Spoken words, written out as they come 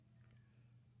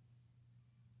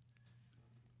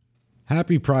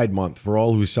Happy Pride Month for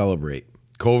all who celebrate.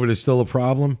 COVID is still a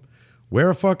problem? Wear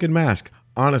a fucking mask.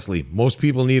 Honestly, most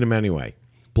people need them anyway.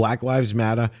 Black Lives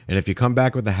Matter, and if you come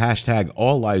back with the hashtag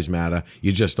All Lives Matter,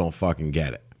 you just don't fucking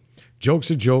get it.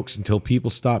 Jokes are jokes until people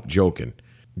stop joking.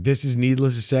 This is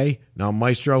needless to say. Now,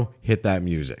 Maestro, hit that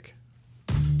music.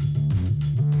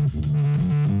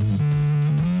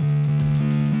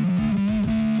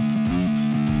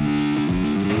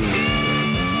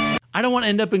 I don't want to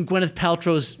end up in Gwyneth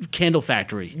Paltrow's candle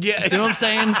factory. Yeah. You know what I'm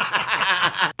saying?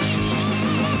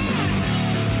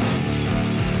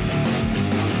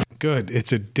 Good.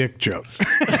 It's a dick joke.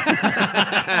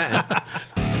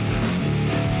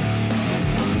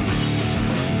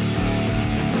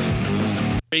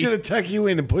 I'm going to tuck you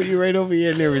in and put you right over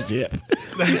here near his hip.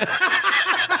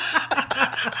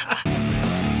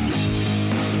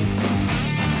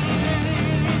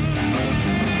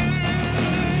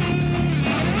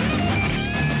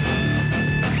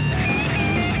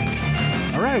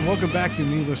 All right, welcome back to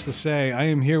Needless to Say. I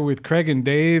am here with Craig and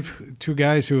Dave, two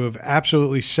guys who have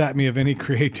absolutely sapped me of any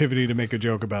creativity to make a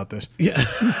joke about this. Yeah.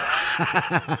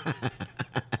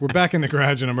 We're back in the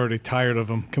garage and I'm already tired of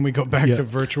them. Can we go back to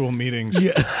virtual meetings?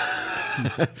 Yeah.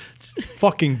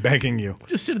 Fucking begging you.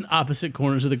 Just sit in opposite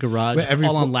corners of the garage, Every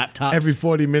all on laptops. Every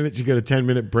 40 minutes, you get a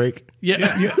 10-minute break.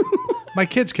 yeah. My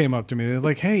kids came up to me. They're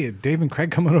like, hey, Dave and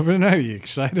Craig coming over tonight. Are you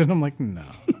excited? I'm like, no.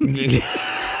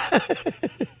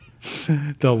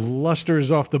 The luster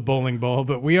is off the bowling ball,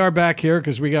 but we are back here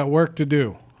because we got work to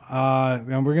do.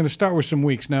 And we're going to start with some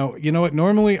weeks. Now, you know what?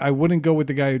 Normally, I wouldn't go with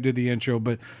the guy who did the intro,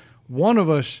 but one of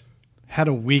us had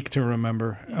a week to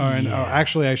remember.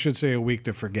 Actually, I should say a week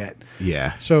to forget.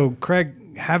 Yeah. So,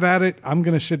 Craig, have at it. I'm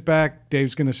going to sit back.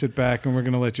 Dave's going to sit back, and we're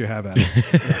going to let you have at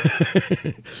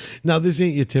it. Now, this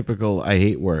ain't your typical I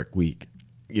hate work week,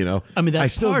 you know? I mean,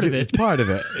 that's part of it. It's part of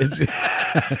it. It's,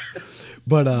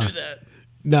 but,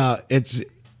 no,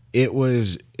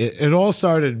 it all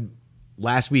started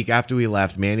last week after we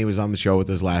left. Manny was on the show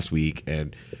with us last week,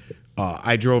 and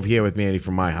I drove here with Manny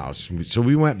from my house. So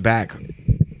we went back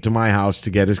to my house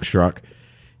to get his truck,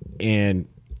 and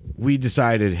we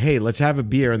decided, hey, let's have a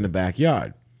beer in the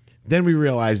backyard. Then we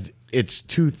realized it's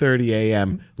 2:30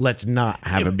 a.m. Let's not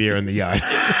have a beer in the yard.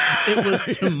 It was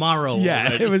tomorrow.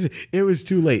 Yeah, already. it was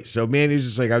too late. So Manny was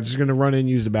just like, I'm just gonna run in,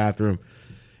 use the bathroom,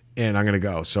 and I'm gonna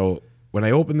go. So when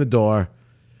I opened the door,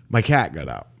 my cat got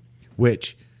out,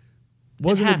 which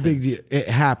wasn't a big deal. It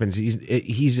happens.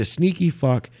 He's a sneaky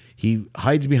fuck. He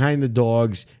hides behind the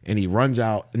dogs and he runs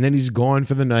out, and then he's gone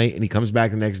for the night, and he comes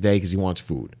back the next day because he wants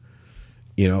food.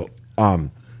 You know, but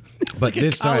like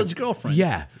this a college time, girlfriend.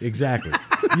 Yeah, exactly.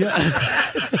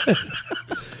 Yeah.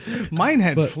 Mine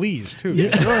had fleas, too.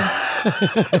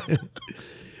 Yeah.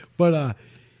 But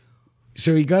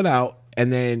so he got out,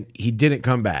 and then he didn't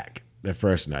come back the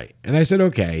first night. And I said,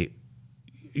 okay,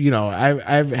 you know,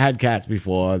 I've had cats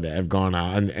before that have gone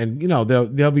out, and you know,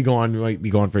 they'll be gone, might be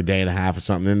gone for a day and a half or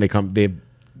something, and they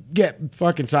get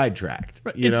fucking sidetracked.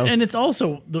 Right. You know? And it's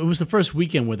also, it was the first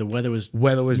weekend where the weather was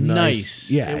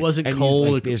nice. Yeah. It wasn't and cold.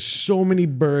 He's like, there's so many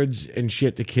birds and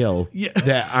shit to kill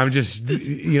that I'm just,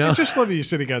 you know. I just love that you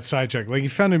said he got sidetracked. Like, he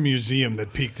found a museum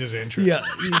that piqued his interest. Yeah,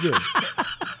 he did.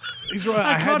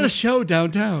 I caught a show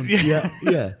downtown. Yeah.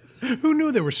 Who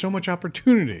knew there was so much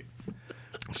opportunity?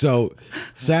 So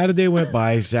Saturday went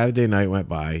by, Saturday night went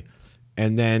by,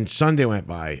 and then Sunday went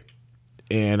by,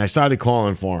 and I started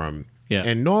calling for him. Yeah.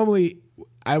 And normally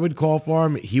I would call for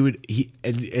him.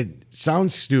 It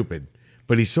sounds stupid,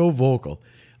 but he's so vocal.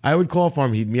 I would call for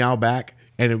him. He'd meow back,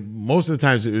 and most of the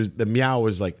times the meow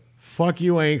was like, "Fuck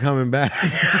you, I ain't coming back."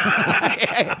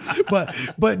 but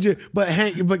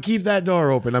keep that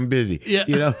door open. I'm busy. Yeah.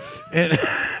 You know, and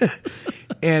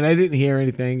and I didn't hear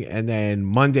anything. And then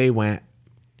Monday went,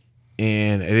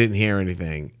 and I didn't hear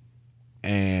anything.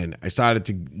 And I was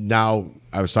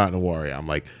starting to worry. I'm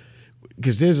like,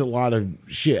 because there's a lot of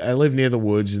shit. I live near the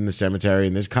woods in the cemetery,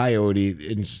 and there's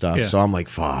coyote and stuff. Yeah. So I'm like,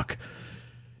 fuck.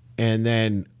 And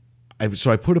then I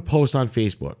put a post on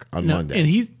Facebook on Monday. And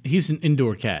he's an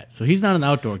indoor cat, so he's not an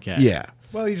outdoor cat. Yeah.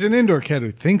 Well, he's an indoor cat who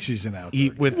thinks he's an outdoor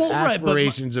cat. With Well, right, but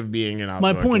aspirations of being an outdoor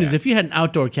My point cat. is, if you had an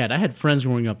outdoor cat, I had friends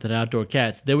growing up that had outdoor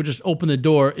cats. They would just open the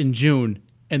door in June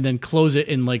and then close it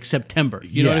in like September.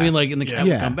 You know what I Yeah. mean? Like, and the cat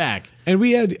would come back. And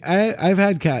I've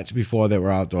had cats before that were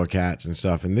outdoor cats and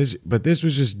stuff, but this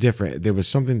was just different. There was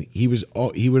something he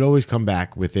would always come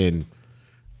back within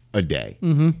a day,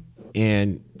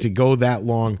 and to go that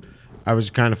long, I was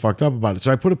kind of fucked up about it.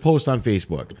 So I put a post on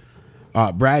Facebook.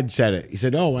 Brad said it. He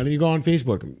said, "Oh, why don't you go on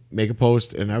Facebook and make a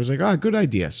post?" And I was like, "Oh, good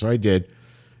idea." So I did,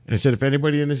 And I said, if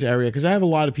anybody in this area, because I have a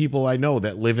lot of people I know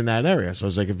that live in that area. So I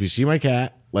was like, if you see my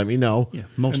cat, let me know. Yeah,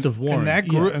 most of Warren.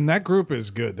 And that group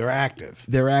is good. They're active.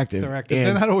 They're active.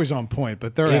 They're not always on point,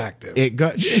 but they're active. It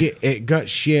got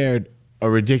shared a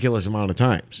ridiculous amount of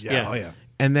times. Yeah. Oh, yeah.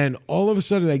 And then all of a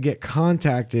sudden I get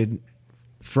contacted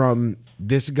from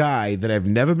this guy that I've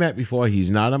never met before.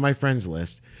 He's not on my friends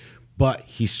list, but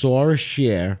he saw a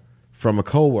share from a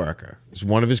coworker.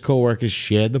 One of his coworkers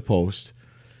shared the post,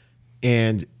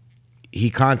 and he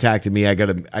contacted me. I got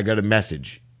a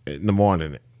message in the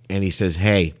morning, and he says,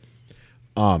 "Hey,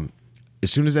 as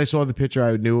soon as I saw the picture,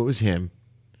 I knew it was him."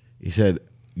 He said,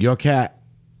 "Your cat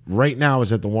right now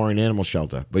is at the Warren Animal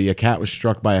Shelter, but your cat was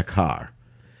struck by a car."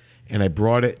 And I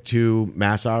brought it to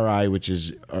Mass RI, which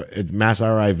is Mass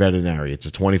RI Veterinary. It's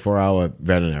a 24-hour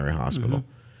veterinary hospital.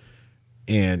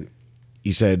 And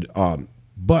he said,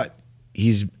 but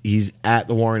he's at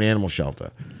the Warren Animal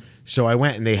Shelter. So I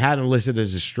went, and they had him listed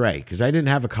as a stray because I didn't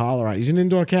have a collar on. He's an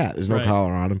indoor cat. There's no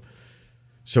collar on him.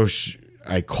 So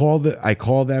I called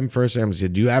them first and I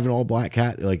said, "Do you have an all black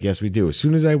cat?" They're like, "Yes, we do." As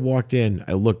soon as I walked in,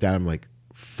 I looked at him like,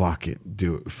 "Fuck it,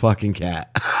 dude, fucking cat."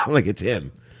 Like, it's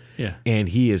him. Yeah. And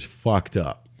he is fucked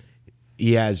up.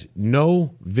 He has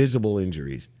no visible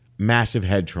injuries, massive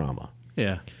head trauma.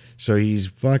 Yeah. So he's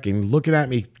fucking looking at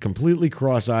me completely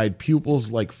cross-eyed, pupils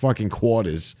like fucking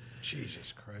quarters.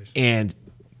 Jesus Christ. And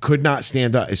could not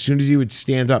stand up. As soon as he would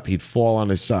stand up, he'd fall on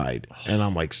his side. And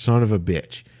I'm like, son of a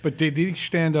bitch. But did he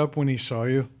stand up when he saw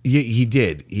you? He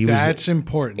did. That's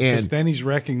important, because then he's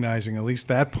recognizing at least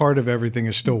that part of everything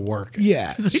is still working.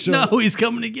 Yeah. No, he's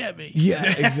coming to get me. Yeah,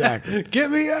 exactly.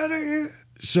 Get me out of here.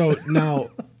 So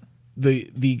now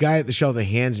the guy at the shelter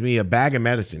hands me a bag of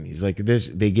medicine. He's like, "This."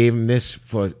 They gave him this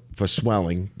for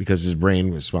swelling because his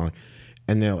brain was swelling,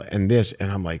 and this,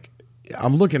 and I'm like,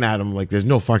 I'm looking at him like, there's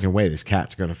no fucking way this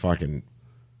cat's gonna fucking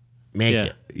make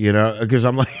it, you know? Because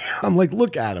I'm like,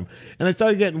 look at him, and I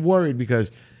started getting worried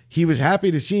because he was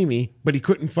happy to see me, but he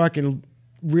couldn't fucking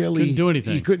really Couldn't do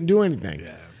anything. He couldn't do anything.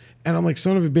 Yeah. And I'm like,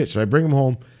 son of a bitch. So I bring him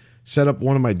home, set up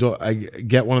one of my I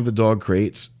get one of the dog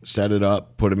crates, set it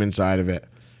up, put him inside of it,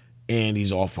 and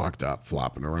he's all fucked up,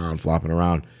 flopping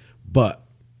around. But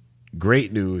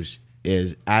great news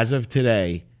is, as of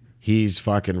today, he's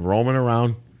fucking roaming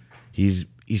around.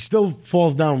 He still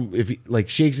falls down. If he like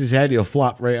shakes his head, he'll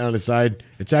flop right on his side.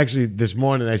 It's actually this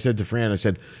morning I said to Fran,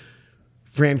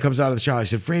 Fran comes out of the shower. I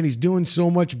said, "Fran, he's doing so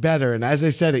much better." And as I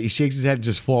said it, he shakes his head and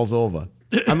just falls over.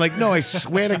 I'm like, "No, I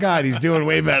swear to God, he's doing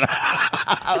way better."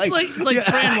 It's like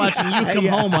Fran watching you come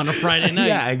home on a Friday night.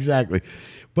 Yeah, exactly.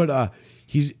 But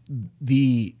he's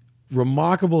the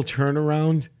remarkable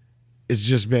turnaround has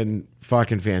just been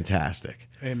fucking fantastic.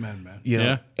 Amen, man. You know,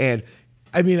 Yeah. and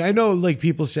I mean, I know like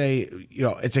people say, you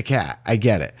know, it's a cat. I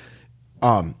get it.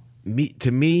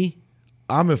 To me,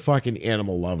 I'm a fucking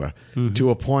animal lover to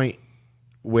a point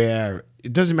where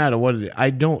it doesn't matter what it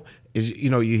is. You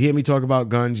know, you hear me talk about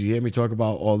guns, you hear me talk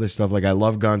about all this stuff. Like, I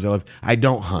love guns. I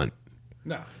don't hunt.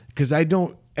 No. Because I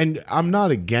don't, and I'm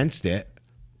not against it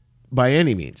by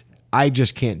any means. I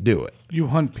just can't do it. You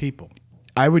hunt people.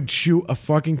 I would shoot a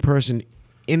fucking person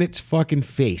in its fucking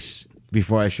face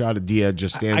before I shot a deer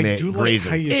just standing there I do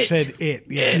grazing. like how you said it.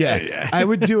 Yeah. I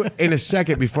would do it in a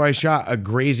second before I shot a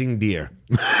grazing deer.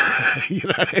 You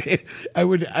know what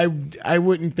I mean? I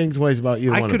wouldn't think twice about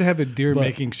either one. I could have a deer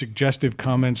making suggestive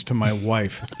comments to my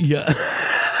wife. Yeah.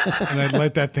 And I'd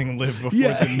let that thing live before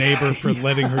the neighbor for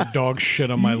letting her dog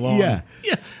shit on my lawn. Yeah.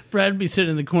 Yeah. Brad would be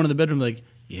sitting in the corner of the bedroom like,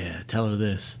 "Yeah, tell her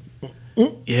this."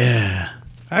 Yeah.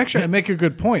 Actually, I make a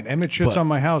good point. Emmett shits on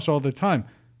my house all the time.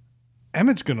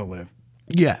 Emmett's going to live.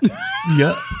 Yeah.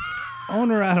 Yeah.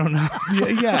 Owner, I don't know.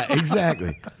 Yeah,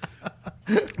 exactly.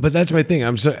 But that's my thing.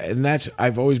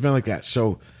 I've always been like that.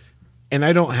 So, and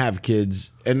I don't have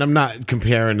kids, and I'm not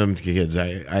comparing them to kids.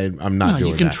 I'm not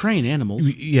doing you can that. train animals.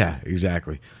 Yeah,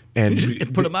 exactly.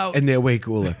 And Put 'em out. and they're way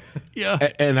cooler. Yeah.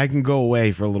 And I can go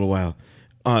away for a little while.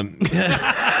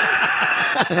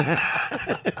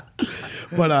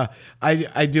 But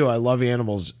I do. I love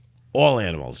animals, all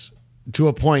animals, to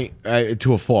a point,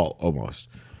 to a fault almost.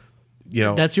 You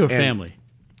know, That's your family.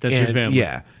 That's your family.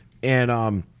 Yeah,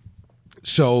 and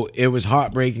so it was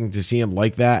heartbreaking to see him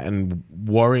like that, and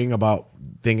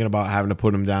thinking about having to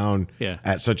put him down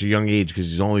at such a young age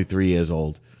because he's only 3 years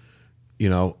old. You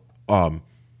know,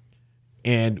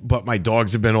 but my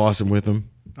dogs have been awesome with him.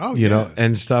 Oh, you yeah. know,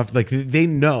 and stuff like they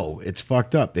know it's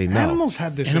fucked up. They know Animals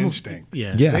have this instinct.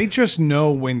 Yeah. Yeah. They just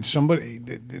know when somebody,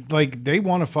 like, they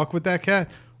want to fuck with that cat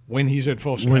when he's at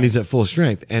full strength. when he's at full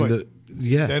strength. And But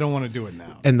Yeah. They don't want to do it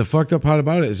now. And the fucked up part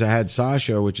about it is I had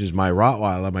Sasha, which is my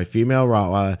Rottweiler, my female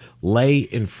Rottweiler, lay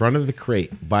in front of the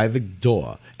crate by the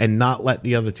door and not let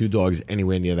the other two dogs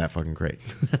anywhere near that fucking crate.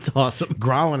 That's awesome.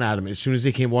 Growling at them as soon as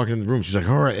they came walking in the room. She's like,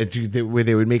 all right, where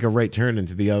they would make a right turn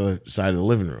into the other side of the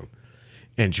living room.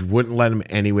 And she wouldn't let them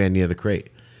anywhere near the crate.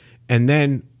 And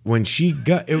then when she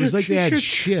got, it was like they had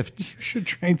shifts. You should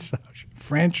train Sasha.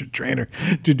 Fran should train her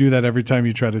to do that every time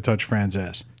you try to touch Fran's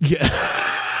ass. Yeah.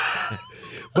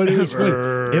 But it was funny.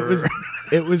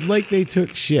 It was like they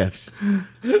took shifts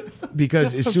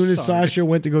because as soon as Sasha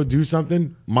went to go do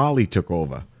something, Molly took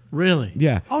over. Really?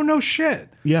 Yeah. Oh, no shit.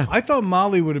 Yeah. I thought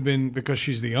Molly would have been because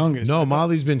she's the youngest. No,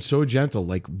 Molly's been so gentle,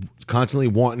 like constantly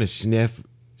wanting to sniff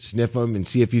him and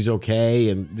see if he's okay.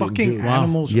 And Fucking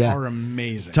animals are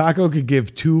amazing. Taco could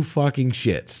give two fucking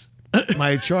shits.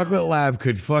 My chocolate lab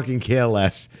could fucking care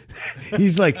less.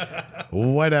 He's like,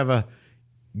 whatever.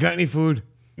 Got any food?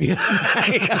 He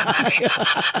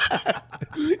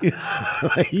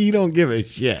don't give a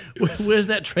shit. Where's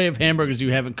that tray of hamburgers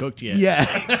you haven't cooked yet? Yeah,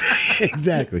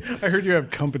 exactly. I heard you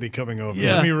have company coming over.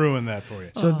 Yeah. Let me ruin that for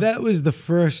you. So that was the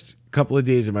first couple of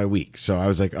days of my week. So I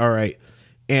was like, all right.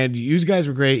 And you guys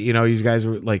were great. You know, you guys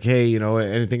were like, hey, you know,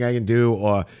 anything I can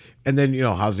do? And then, you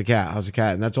know, how's the cat? How's the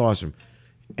cat? And that's awesome.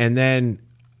 And then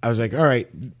I was like, all right,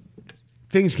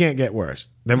 things can't get worse.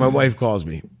 Then my wife calls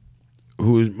me.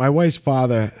 My wife's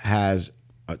father has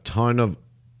a ton of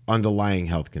underlying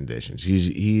health conditions.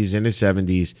 He's in his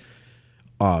 70s.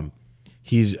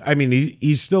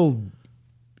 He's still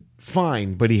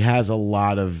fine, but he has a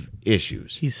lot of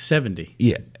issues. He's 70.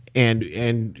 Yeah,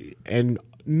 and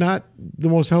not the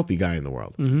most healthy guy in the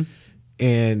world. Mm-hmm.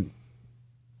 And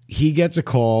he gets a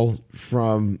call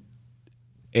from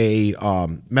a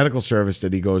medical service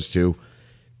that he goes to.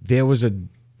 There was a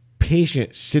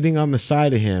patient sitting on the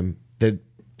side of him that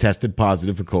tested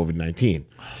positive for COVID-19.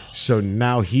 So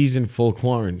now he's in full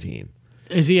quarantine.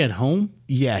 Is he at home?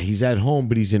 Yeah, he's at home,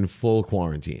 but he's in full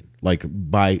quarantine, like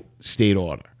by state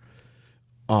order.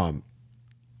 Now,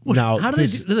 how do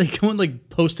they come and like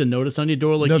post a notice on your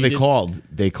door? Like no, they called.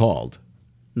 They called.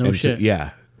 No and shit.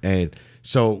 Yeah, and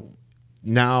so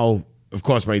now, of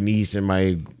course, my niece and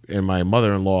my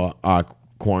mother-in-law are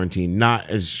quarantined, not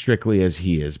as strictly as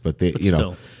he is, but they,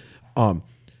 still.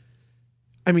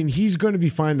 I mean, he's going to be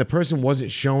fine. The person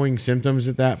wasn't showing symptoms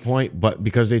at that point, but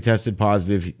because they tested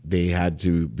positive, they had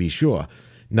to be sure.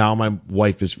 Now my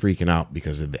wife is freaking out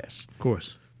because of this. Of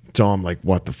course. So I'm like,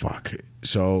 what the fuck?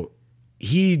 So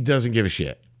he doesn't give a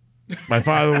shit. My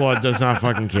father-in-law does not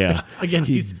fucking care. Again,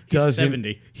 he's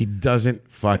 70. He doesn't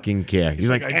fucking care. He's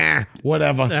like,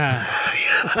 whatever.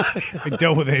 I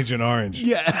dealt with Agent Orange.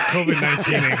 Yeah.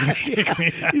 COVID-19 ain't gonna take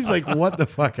me out. He's like, what the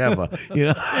fuck ever? You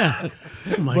know? Yeah.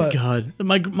 Oh my God.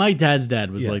 My dad's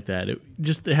dad was like that. It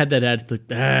just had that attitude.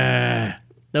 Like,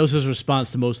 that was his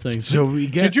response to most things. So we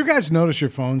get. Did you guys notice your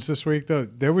phones this week, though?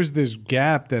 There was this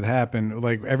gap that happened.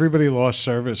 Like, everybody lost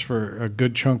service for a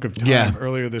good chunk of time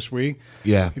earlier this week.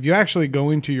 Yeah. If you actually go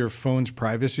into your phone's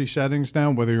privacy settings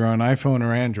now, whether you're on iPhone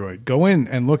or Android, go in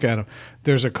and look at them.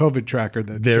 There's a COVID tracker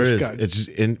that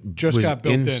got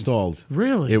built installed. in.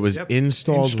 Really? It was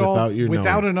installed without you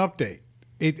without knowing. an update.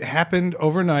 It happened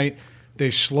overnight.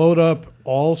 They slowed up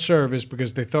all service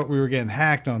because they thought we were getting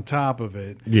hacked on top of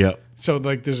it. Yeah. So,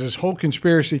 like, there's this whole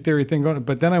conspiracy theory thing going on.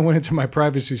 But then I went into my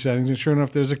privacy settings, and sure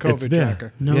enough, there's a COVID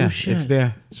tracker. No shit. It's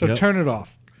there. So turn it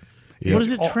off. Yep. What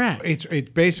does it track?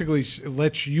 It basically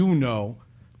lets you know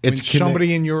when It's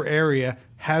somebody in your area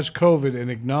has COVID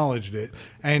and acknowledged it.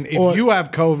 And if you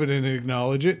have COVID and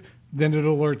acknowledge it, then it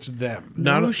alerts them.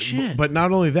 No shit. But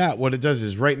not only that, what it does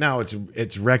is right now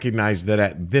it's recognized that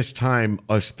at this time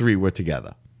us three were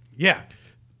together. Yeah.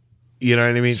 You know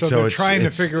what I mean? So they're trying to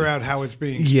figure out how it's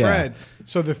being spread.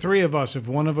 So the three of us, if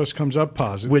one of us comes up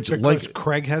positive, because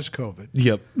Craig has COVID.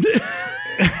 Yep.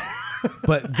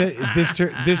 But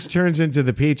this turns into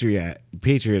the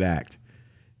Patriot Act.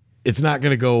 It's not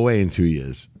going to go away in 2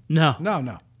 years. No.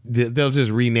 They'll just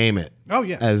rename it. Oh,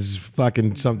 yeah. As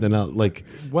fucking something else, like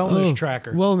Wellness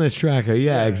tracker. Wellness tracker.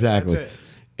 Yeah, exactly. That's it.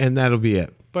 And that'll be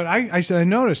it. But I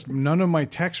noticed none of my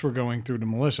texts were going through to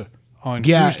Melissa on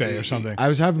Tuesday or something. I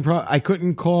was having I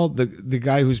couldn't call the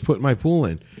guy who's putting my pool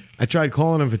in. I tried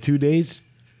calling him for 2 days,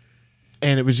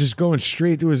 and it was just going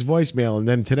straight to his voicemail. And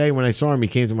then today, when I saw him, he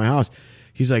came to my house.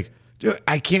 He's like, "Dude,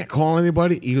 I can't call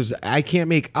anybody." He goes, "I can't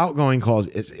make outgoing calls."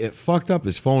 It fucked up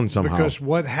his phone somehow. Because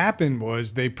what happened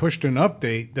was they pushed an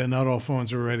update that not all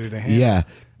phones were ready to handle. Yeah.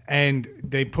 And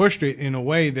they pushed it in a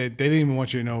way that they didn't even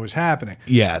want you to know was happening.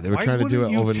 Yeah, they were trying to do it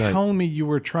Why wouldn't overnight. you tell me you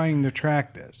were trying to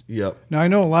track this? Yep. Now, I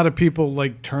know a lot of people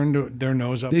like turned their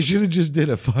nose up. They should have just did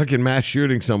a fucking mass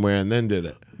shooting somewhere and then did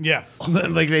it. Yeah.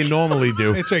 Like they normally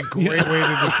do. It's a great way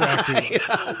to distract people.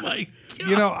 Oh my God.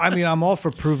 You know, I mean, I'm all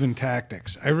for proven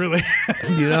tactics. I really.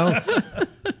 You know?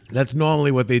 That's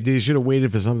normally what they do. You should have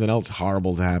waited for something else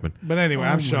horrible to happen. But anyway,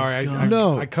 I'm sorry.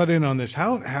 I cut in on this.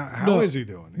 How is he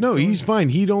doing? He's fine.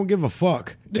 He don't give a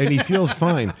fuck. And he feels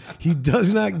fine. He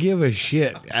does not give a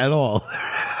shit at all.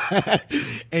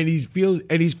 And he's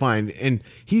fine. And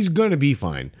he's gonna be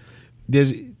fine.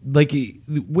 There's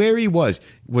where he was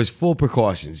full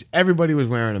precautions. Everybody was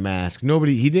wearing a mask.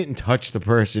 He didn't touch the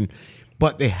person,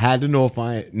 but they had to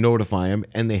notify him,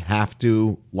 and they have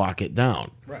to lock it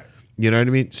down. Right. You know what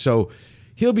I mean? So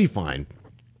he'll be fine.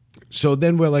 So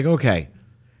then we're like, okay.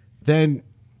 Then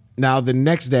now the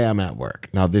next day I'm at work.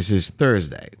 Now this is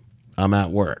Thursday. I'm at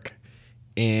work.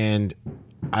 And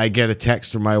I get a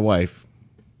text from my wife,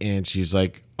 and she's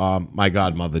like, my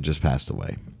godmother just passed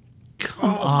away. Come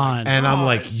on. And I'm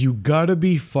like, you gotta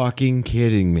be fucking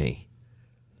kidding me.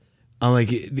 I'm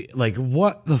like,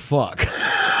 what the fuck?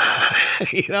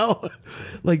 You know?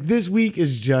 Like, this week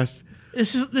is just...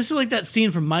 This is like that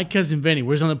scene from My Cousin Vinny,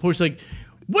 where he's on the porch like,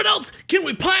 what else can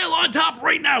we pile on top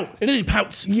right now? And then he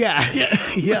pouts. Yeah,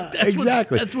 yeah,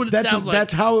 exactly. That's what it sounds like.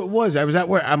 That's how it was. I was at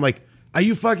work. I'm like, are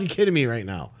you fucking kidding me right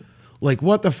now? Like,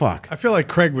 what the fuck? I feel like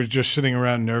Craig was just sitting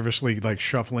around nervously, like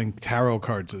shuffling tarot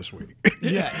cards this week.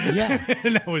 Yeah.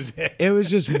 And that was it. It was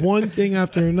just one thing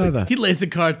after another. He lays a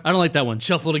card. I don't like that one.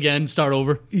 Shuffle it again. Start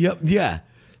over. Yep. Yeah.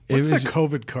 What's the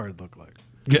COVID card look like?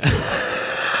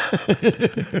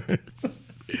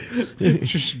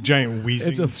 It's just a giant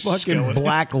wheezing. It's a fucking skeleton.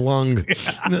 black lung.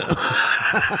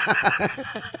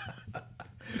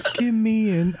 Give me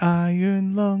an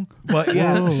iron lung. But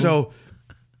yeah, Whoa. so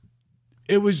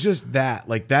it was just that.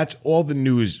 Like, that's all the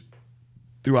news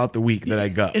throughout the week that I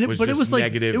got. And was but just it was like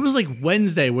negative. it was like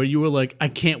Wednesday where you were like, I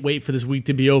can't wait for this week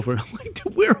to be over. I'm like,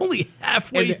 dude, we're only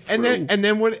halfway through.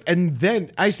 And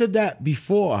then I said that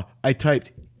before I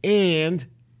typed, and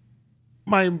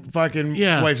my fucking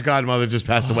wife's godmother just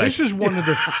passed away. This is one of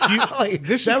the few.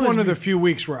 This is one of the few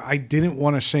weeks where I didn't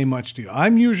want to say much to you.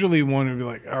 I'm usually one to be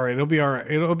like, all right, it'll be all right.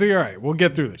 It'll be all right. We'll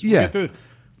get through this. Yeah. I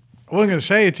wasn't going to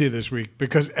say it to you this week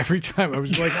because every time I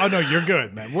was like, oh, no, you're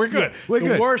good, man. We're good. We're the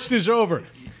good. worst is over.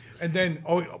 And then,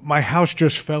 my house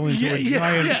just fell into a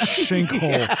giant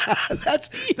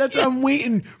sinkhole. That's I'm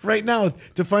waiting right now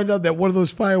to find out that one of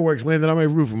those fireworks landed on my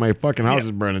roof and my fucking house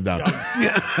is burning down.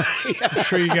 I'm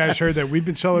sure you guys heard that. We've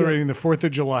been celebrating the 4th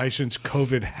of July since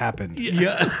COVID happened.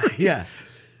 Yeah.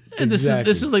 And Exactly.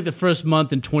 this is like the first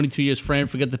month in 22 years Fran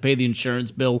forgot to pay the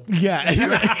insurance bill. Yeah.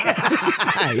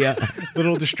 Yeah. A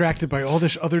little distracted by all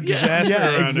this other disaster around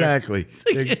Yeah, her. exactly.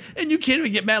 And you can't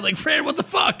even get mad like, Fran, what the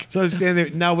fuck? So I was standing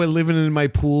there. Now we're living in my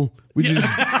pool. We just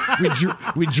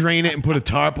we drain it and put a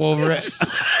tarp over it.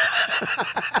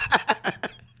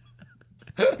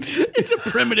 It's a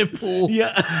primitive pool.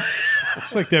 Yeah.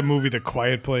 It's like that movie, The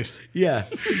Quiet Place. Yeah.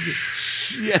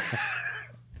 Yeah.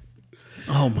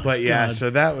 Oh my But yeah, God. so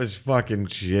that was fucking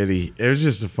shitty. It was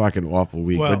just a fucking awful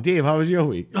week. Well- But Dave, how was your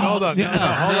week? Hold on.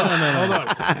 Hold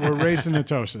on. We're raising a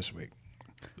toast this week.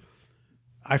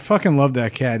 I fucking love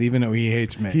that cat, even though he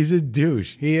hates me. He's a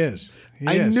douche. He is. He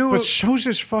I is. knew But it- so's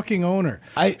his fucking owner.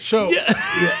 I- So,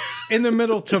 in the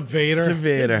middle to Vader. To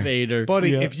Vader. Vader.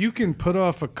 Buddy, Yeah. if you can put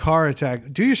off a car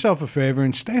attack, do yourself a favor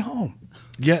and stay home.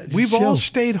 Yeah, just We've chill. all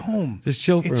stayed home. Just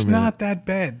chill for a It's minute. not that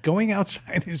bad. Going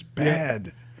outside is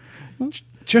bad.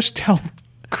 Just tell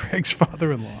Craig's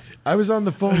father-in-law. I was on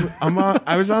the phone.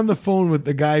 I was on the phone with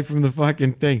the guy from the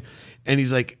fucking thing, and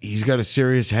he's like, he's got a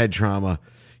serious head trauma,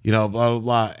 you know, blah blah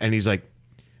blah. And he's like,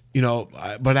 you know,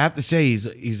 but I have to say,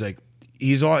 he's like,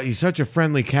 he's such a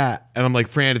friendly cat, and I'm like,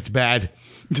 Fran, it's bad.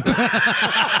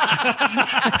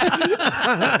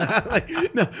 Like,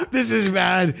 no, this is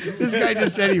bad. This guy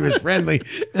just said he was friendly.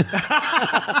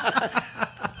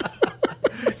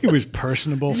 He was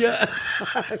personable, Yeah,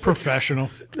 professional.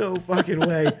 no fucking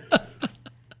way.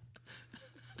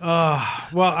 Well,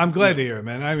 I'm glad to hear it,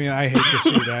 man. I mean, I hate to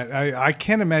see that. I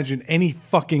can't imagine any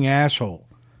fucking asshole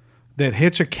that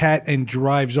hits a cat and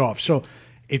drives off. So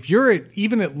if you're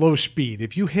even at low speed,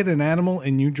 if you hit an animal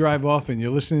and you drive off and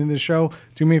you're listening to the show,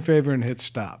 do me a favor and hit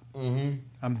stop. Mm-hmm.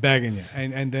 I'm begging you.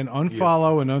 And then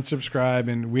unfollow and unsubscribe,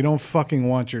 and we don't fucking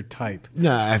want your type.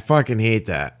 No, I fucking hate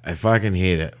that. I fucking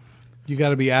hate it. You got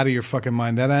to be out of your fucking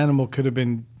mind. That animal could have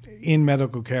been in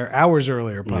medical care hours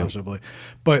earlier, possibly.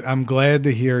 But I'm glad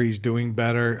to hear he's doing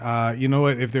better. You know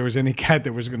what? If there was any cat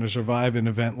that was going to survive an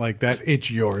event like that,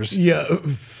 it's yours. Yeah.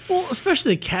 Well,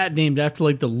 especially a cat named after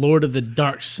like the Lord of the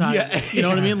Dark Side. Yeah. You know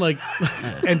what I mean? Like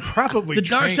And probably the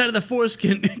dark side of the Force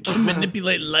can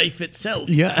manipulate life itself.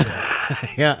 Yeah.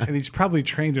 Yeah. And he's probably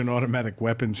trained in automatic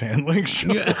weapons handling.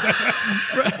 So.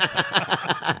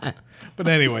 But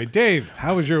anyway, Dave,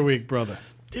 how was your week, brother?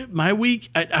 Dude, my week,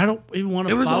 I don't even want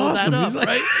to It was follow awesome. that It up, was like-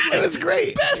 right? It was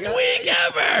great. Best week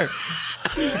ever.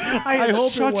 I had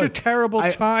hope it such a was. terrible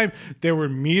time. There were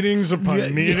meetings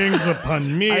upon meetings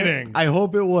upon meetings. I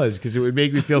hope it was, because it would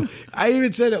make me feel. I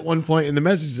even said at one point in the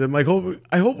messages, I'm like,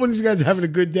 I hope one of you guys are having a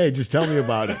good day. Just tell me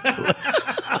about it.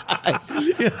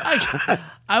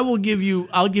 I'll give you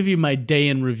my day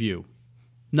in review.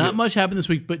 Not much happened this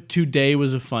week, but today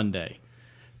was a fun day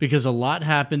because a lot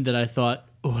happened that I thought,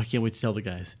 oh, I can't wait to tell the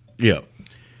guys. Yeah.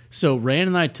 So Rand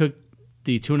and I took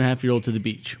the 2.5-year-old to the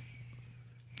beach.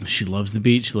 She loves the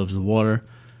beach. She loves the water.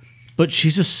 But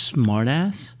she's a smart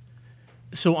ass.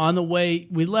 So on the way,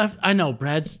 we left. I know,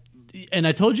 Brad's... And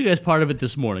I told you guys part of it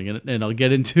this morning, and I'll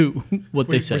get into what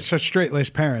they We're said. such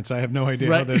straight-laced parents. I have no idea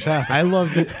how Right. this happened.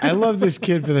 I love this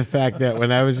kid for the fact that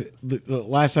when I was... The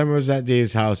last time I was at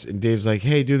Dave's house, and Dave's like,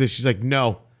 hey, do this. She's like,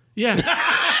 no. Yeah.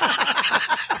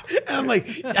 And I'm like,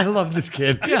 I love this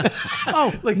kid. Yeah.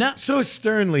 Oh, Like, now, so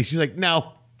sternly. She's like,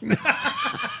 no.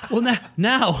 well,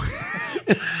 now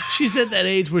she's at that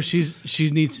age where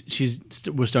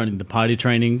we're starting the potty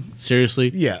training seriously.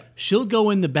 Yeah. She'll go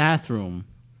in the bathroom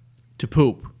to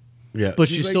poop. Yeah. But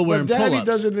she's still wearing but Daddy pull-ups.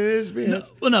 does it in his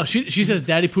pants. Well, no, she says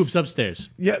daddy poops upstairs.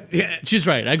 Yeah. Yeah. She's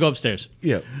right. I go upstairs.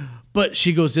 Yeah. But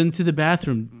she goes into the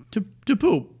bathroom to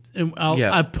poop. And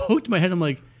I poked my head. I'm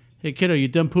like, hey, kiddo, you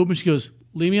done pooping? She goes,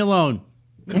 leave me alone.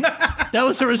 That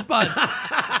was her response.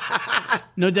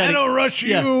 No, daddy. I don't rush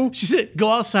you. She said, go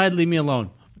outside, leave me alone.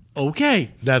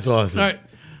 Okay. That's awesome. All right.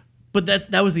 But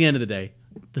that was the end of the day.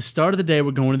 The start of the day,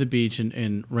 we're going to the beach,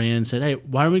 and Rand said, hey,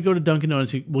 why don't we go to Dunkin'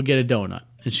 Donuts? We'll get a donut.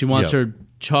 And she wants her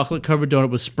chocolate-covered donut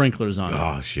with sprinklers on it.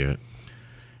 Oh, shit.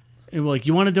 And we're like,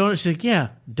 you want a donut? She's like, yeah,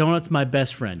 donut's my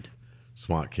best friend.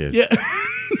 Smart kid. Yeah.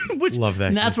 Which, Love that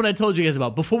And that's what I told you guys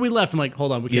about. Before we left, I'm like,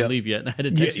 hold on, we can't leave yet. And I had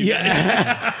to text you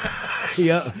guys.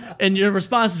 Yeah. And your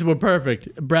responses were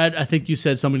perfect. Brad, I think you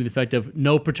said something to the effect of,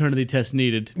 no paternity test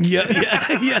needed. Yeah.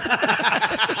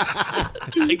 Yeah.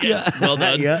 Well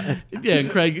done. Yeah. Yeah, and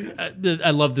Craig,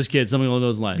 I love this kid, something along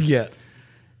those lines. Yeah.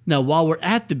 Now, while we're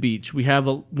at the beach, we have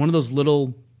one of those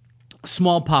little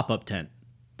small pop-up tent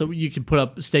that you can put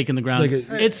up a stake in the ground. Like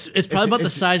it's probably about the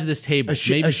size of this table. A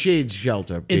shade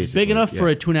shelter. It's basically. big enough for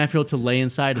a 2.5-year-old to lay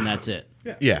inside, and that's it.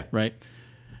 Yeah. Right?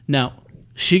 Now,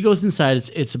 she goes inside.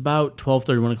 It's about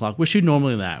 12:30, 1 o'clock. Where she'd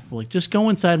normally nap. We're like, just go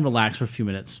inside and relax for a few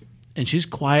minutes. And she's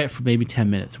quiet for maybe 10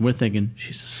 minutes. And we're thinking,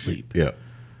 she's asleep. Yeah.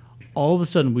 All of a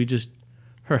sudden,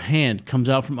 her hand comes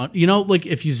out from, like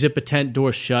if you zip a tent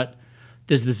door shut,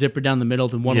 there's the zipper down the middle,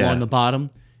 then one along the bottom.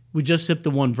 We just zipped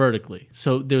the one vertically.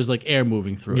 So there's like air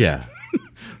moving through it. Yeah.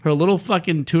 Her little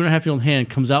fucking 2.5-year-old hand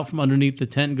comes out from underneath the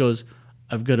tent and goes,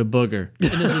 I've got a booger.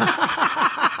 And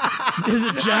there's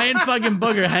a giant fucking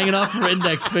booger hanging off her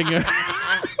index finger.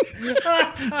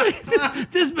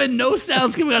 There's been no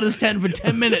sounds coming out of this tent for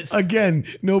 10 minutes. Again,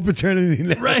 no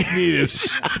paternity test needed.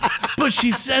 But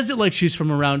she says it like she's from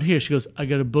around here. She goes, I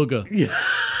got a booger. Yeah.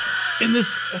 And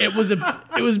it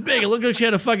was big. It looked like she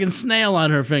had a fucking snail on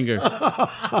her finger.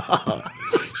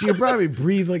 She could probably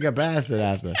breathe like a bastard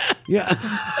after. Yeah.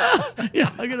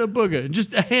 Yeah, I got a booger.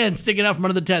 Just a hand sticking out from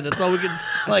under the tent. That's all we could.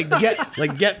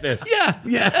 Get this. Yeah,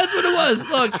 Yeah. that's what it was.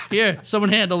 Look, here,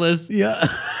 someone handle this. Yeah.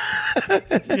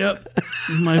 Yep,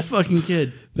 my fucking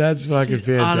kid. That's fucking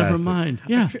fantastic. Out of her mind.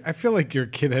 Yeah. I feel like your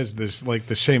kid has this like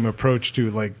the same approach to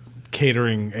like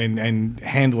catering and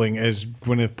handling as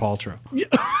Gwyneth Paltrow. Yeah.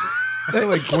 I feel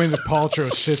like Gwyneth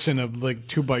Paltrow sits in a like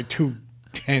 2x2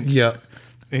 tent. Yeah.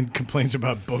 And complains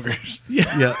about boogers.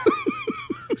 Yeah.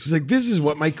 She's like, this is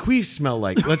what my queefs smell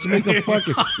like. Let's make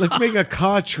a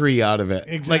car tree out of it.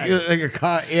 Exactly. Like a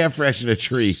car air freshener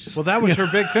tree. Well, that was her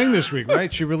big thing this week,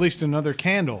 right? She released another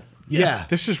candle. Yeah.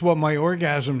 This is what my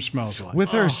orgasm smells like. With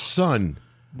her son.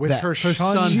 With her son.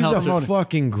 son She's a helped.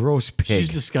 fucking gross pig. She's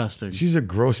disgusting. She's a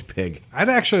gross pig. I'd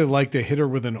actually like to hit her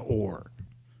with an oar.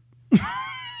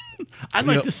 I'd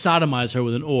like to sodomize her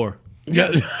with an oar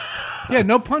Yeah. Yeah,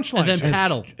 no punchlines. and then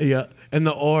paddle. Yeah. And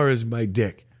the oar is my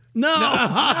dick. No.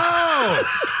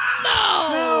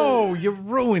 No, you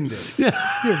ruined it. You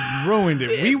ruined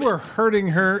it. We were hurting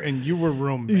her and you were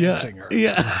romancing her.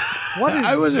 Yeah. What is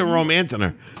I wasn't romancing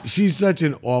her. She's such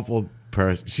an awful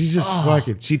person. She's just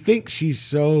fucking. She thinks she's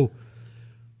so.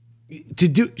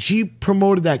 She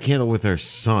promoted that candle with her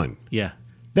son. Yeah.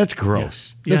 That's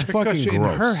gross. Yeah. That's Because fucking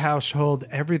gross. in her household,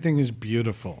 everything is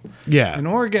beautiful. Yeah. An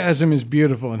orgasm is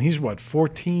beautiful, and he's what,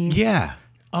 14? Yeah.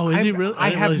 Oh, is he really? I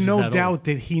didn't have realize he's no that old. doubt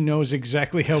that he knows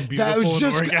exactly how beautiful I was an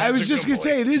just orgasm gonna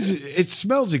say is. it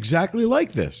smells exactly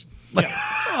like this. Like,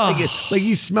 like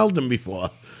he smelled them before.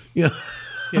 Yeah.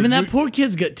 I mean, that poor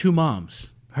kid's got two moms.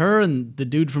 Her and the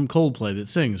dude from Coldplay that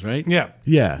sings, right? Yeah.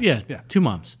 Yeah. Yeah. Yeah. Two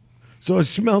moms. So it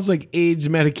smells like AIDS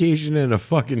medication and a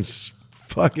fucking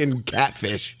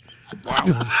catfish.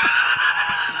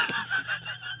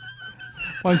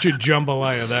 Why don't you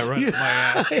jambalaya that right in my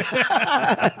ass?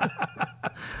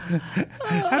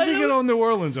 How do you get on New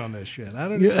Orleans on this shit? I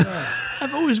don't even know.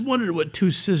 I've always wondered what two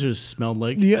scissors smelled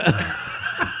like. Yeah.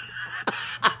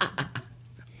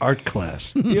 Art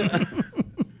class. Yeah.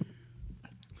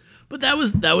 But that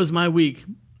was my week.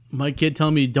 My kid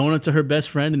telling me donuts are her best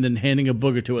friend and then handing a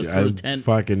booger to us through a I tent.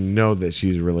 fucking know that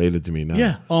she's related to me now.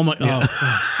 Yeah. Oh my. Oh,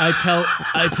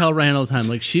 I tell Ryan all the time,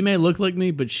 like, she may look like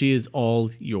me, but she is all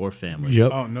your family.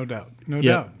 Yep. Oh, no doubt. No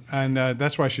doubt. And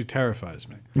that's why she terrifies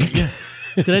me.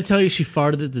 Did I tell you she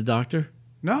farted at the doctor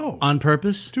No. on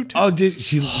purpose? Oh, did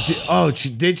she?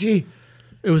 Did she?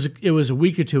 It was a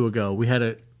week or two ago. We've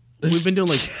been doing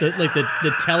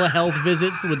the telehealth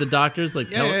visits with the doctors.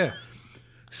 Yeah.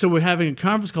 So we're having a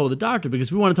conference call with the doctor because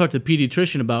we want to talk to the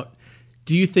pediatrician about,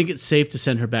 do you think it's safe to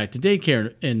send her back to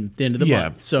daycare in the end of the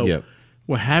month? So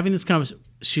we're having this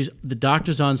conversation. The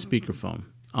doctor's on speakerphone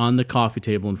on the coffee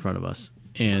table in front of us.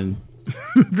 And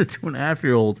the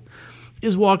 2.5-year-old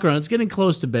is walking around. It's getting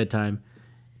close to bedtime.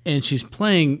 And she's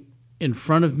playing in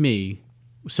front of me.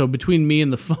 So between me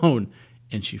and the phone.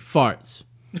 And she farts.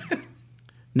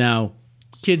 Now,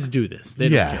 kids do this. They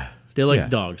don't care. They're like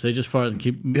dogs. They just fart and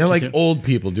keep. They're like old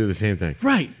people do the same thing.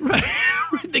 Right.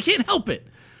 They can't help it.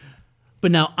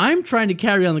 But now I'm trying to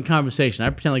carry on the conversation. I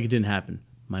pretend like it didn't happen.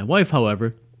 My wife,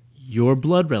 however, your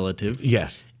blood relative,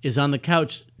 Yes. is on the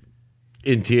couch,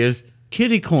 In tears.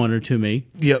 kitty corner to me,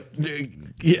 Yep.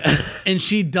 Yeah. and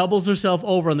she doubles herself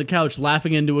over on the couch,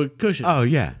 laughing into a cushion. Oh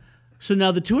yeah. So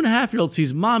now the 2.5-year-old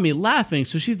sees mommy laughing,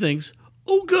 so she thinks,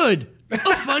 "Oh, good, a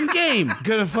fun game."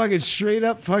 Got a fucking straight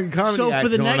up fucking comedy So act for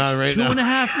the going next on right now.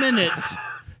 2.5 minutes,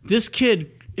 this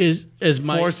kid is, as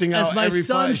my Forcing out every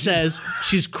son fight. says,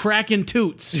 she's cracking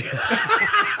toots.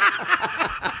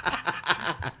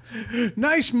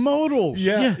 Nice modal.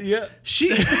 Yeah. She.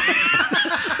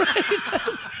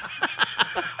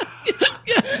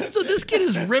 Yeah, so this kid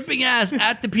is ripping ass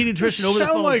at the pediatrician over the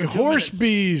phone. Sound like for 2 horse minutes.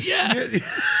 bees. Yeah.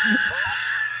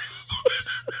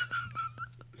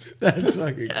 That's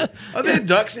fucking. Are there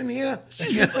ducks in here?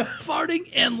 Farting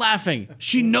and laughing.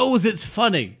 She knows it's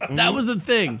funny. That was the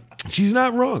thing. She's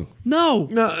not wrong. No,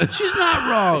 No. she's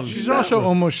not wrong. She's also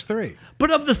almost 3. But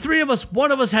of the three of us,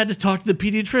 one of us had to talk to the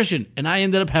pediatrician, and I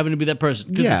ended up having to be that person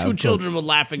because Yeah, the two of course. children were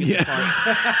laughing at the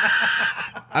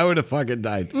farts. I would have fucking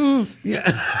died. Yeah.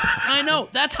 I know.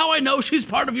 That's how I know she's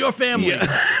part of your family.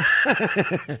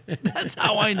 That's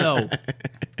how I know.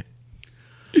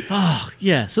 Oh,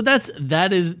 yeah. So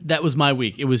that was my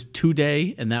week. It was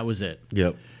 2-day, and that was it.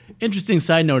 Yep. Interesting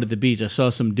side note at the beach, I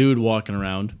saw some dude walking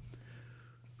around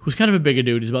who's kind of a bigger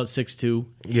dude. He's about 6'2",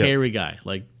 Yep. hairy guy.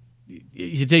 Like,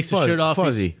 he takes his shirt off.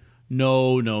 Fuzzy.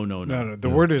 No. No. The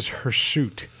word is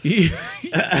hirsute.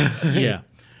 Yeah.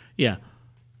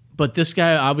 But this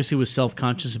guy obviously was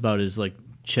self-conscious about his like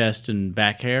chest and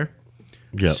back hair.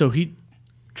 Yep. So he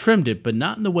trimmed it, but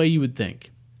not in the way you would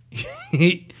think.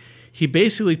 He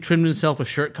basically trimmed himself a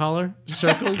shirt collar,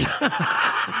 circled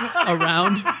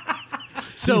around.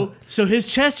 So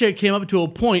his chest hair came up to a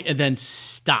point and then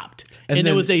stopped. And then-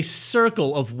 there was a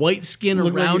circle of white skin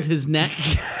Looked like around it- his neck,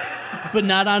 but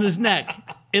not on his neck.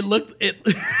 It looked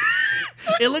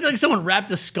like someone wrapped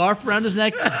a scarf around his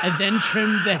neck and then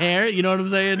trimmed the hair. You know what I'm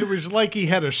saying? It was like he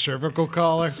had a cervical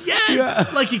collar.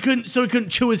 Yes, like he couldn't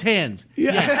chew his hands.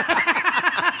 Yeah.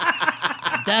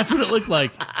 That's what it looked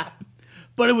like.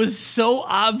 But it was so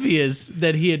obvious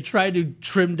that he had tried to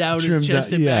trim down his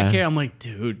chest and back hair. I'm like,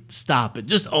 dude, stop it.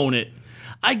 Just own it.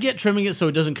 I get trimming it so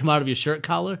it doesn't come out of your shirt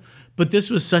collar, but this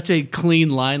was such a clean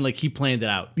line, like he planned it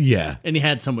out. Yeah. And he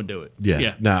had someone do it.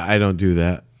 Yeah. No, I don't do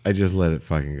that. I just let it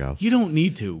fucking go. You don't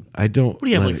need to. I don't. What do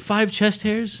you have, let like it- 5 chest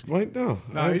hairs? What? No.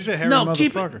 No, he's a hairy No,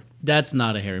 keep motherfucker. it. That's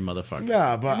not a hairy motherfucker.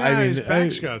 Yeah, but Nah, I mean, his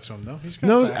back's got some, though. He's got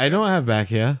no, back. I don't have back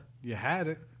hair. You had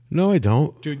it. No, I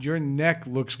don't. Dude, your neck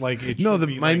looks like it No, should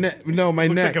be my like, neck. No, my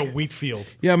looks neck. like a wheat field.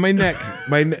 Yeah, my neck.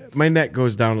 My neck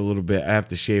goes down a little bit. I have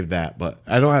to shave that, but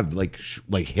I don't have like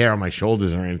hair on my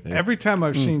shoulders or anything. Every time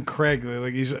I've seen Craig,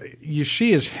 like you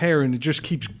see his hair and it just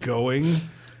keeps going.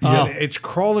 Yeah, it's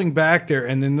crawling back there,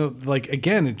 and then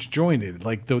again, it's jointed.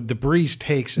 Like the breeze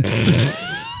takes it.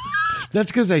 That's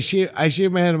because I shave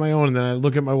my head on my own, and then I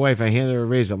look at my wife. I hand her a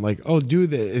razor. I'm like, "Oh, do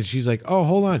this," and she's like, "Oh,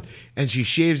 hold on," and she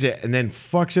shaves it, and then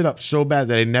fucks it up so bad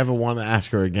that I never want to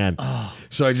ask her again.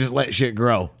 So I just let shit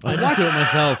grow. I just do it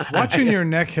myself. Watching your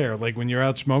neck hair, like when you're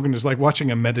out smoking, is like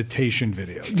watching a meditation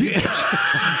video.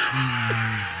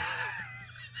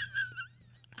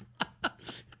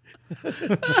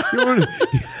 You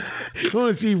want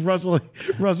to see Russell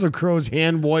Crowe's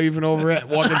hand waving over it,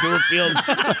 walking through a field,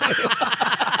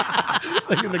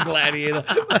 like in the Gladiator.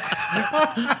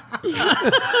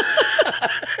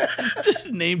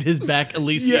 Just named his back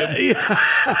Elysium.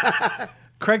 Yeah.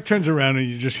 Craig turns around and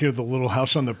you just hear the Little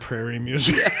House on the Prairie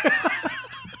music.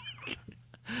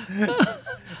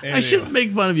 I shouldn't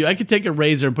make fun of you. I could take a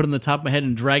razor and put it on the top of my head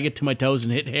and drag it to my toes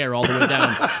and hit hair all the way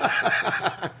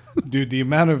down. Dude, the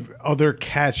amount of other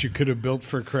cats you could have built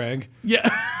for Craig Yeah.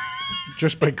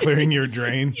 just by clearing your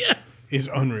drain Yes. is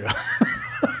unreal.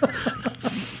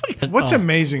 What's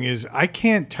amazing is I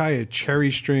can't tie a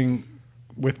cherry string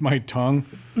with my tongue,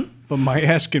 but my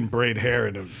ass can braid hair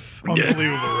in an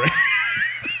unbelievable rate.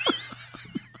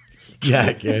 Yeah,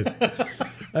 I can.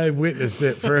 I witnessed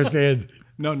it firsthand.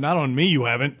 No, not on me, you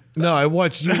haven't. No, I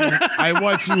watched you. I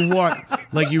watched you walk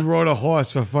like you rode a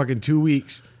horse for fucking 2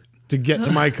 weeks to get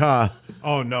to my car.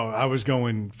 Oh, no, I was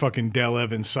going fucking Dale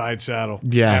Evans side saddle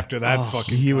Yeah. after that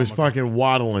fucking He was comic. fucking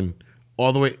waddling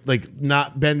all the way, like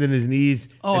not bending his knees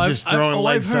and just throwing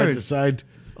legs I've side heard. to side.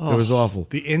 It was awful.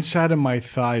 The inside of my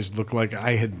thighs looked like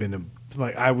I had been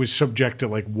like I was subject to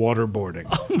like waterboarding.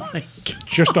 Oh my God.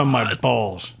 Just on my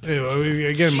balls.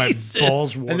 Again, my Jesus.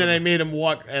 balls. And then I made him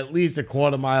walk at least a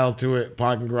quarter mile to a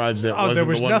parking garage that wasn't there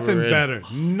was the one nothing we were in. better.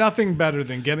 Nothing better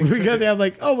than getting. We to got the- there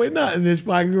like, oh, we're not in this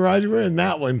parking garage. We're in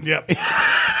that one. Yep.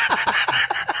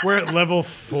 We're at level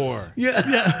 4. Yeah.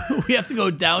 Yeah. We have to go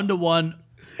down to one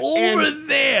over And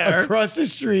there across the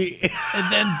street. and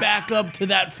then back up to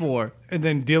that 4. And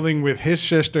then dealing with his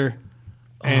sister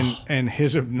and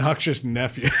his obnoxious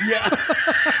nephew.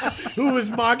 Who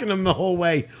was mocking him the whole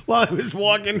way while I was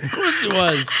walking. Of course it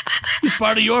was. He's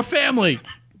part of your family.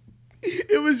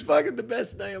 It was fucking the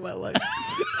best day of my life.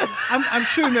 I'm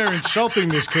sitting there insulting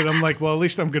this kid. I'm like, well, at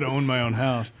least I'm going to own my own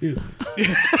house.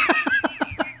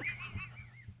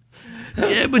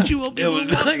 Yeah, but you won't be able to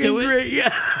walk Fucking to it. great.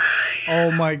 Yeah.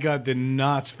 Oh my God, the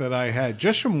knots that I had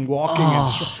just from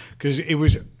walking because it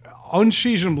was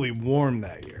unseasonably warm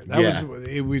that year.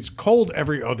 It was cold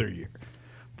every other year,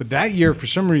 but that year for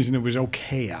some reason it was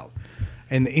okay out.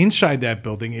 And inside that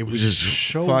building, it was Just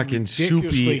so fucking soupy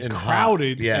ridiculously and hot.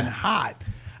 crowded Yeah. and hot.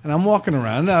 And I'm walking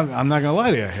around. I'm not gonna lie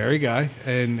to you, hairy guy,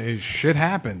 and shit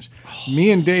happens.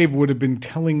 Me and Dave would have been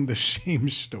telling the same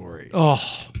story. Oh,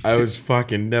 I was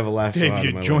fucking never laughed so Dave, hard in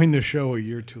you my life. joined the show a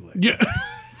year too late. yeah.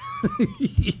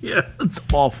 Yeah, it's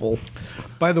awful.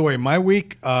 By the way, my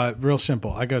week, real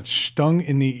simple. I got stung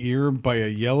in the ear by a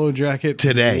yellow jacket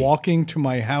Today. walking to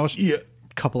my house Yeah.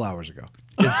 a couple hours ago.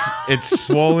 It's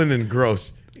swollen and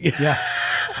gross. Yeah.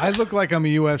 I look like I'm a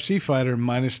UFC fighter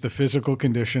minus the physical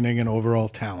conditioning and overall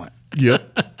talent.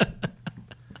 Yep.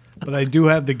 But I do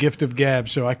have the gift of gab,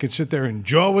 so I could sit there and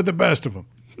jaw with the best of them.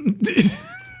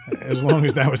 As long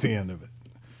as that was the end of it.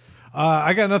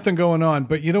 I got nothing going on,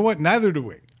 but you know what? Neither do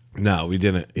we. No, we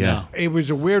didn't. Yeah. No. It was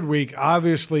a weird week.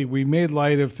 Obviously, we made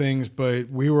light of things, but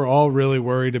we were all really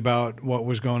worried about what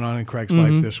was going on in Craig's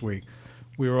life this week.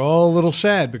 We were all a little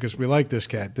sad because we like this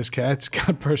cat. This cat's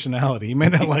got personality. He may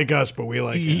not like us, but we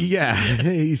like him. Yeah.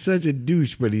 He's such a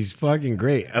douche, but he's fucking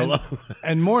great. I love him.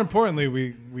 And more importantly,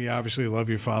 we obviously love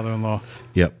your father-in-law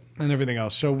Yep. and everything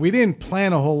else. So we didn't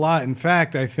plan a whole lot. In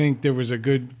fact, I think there was a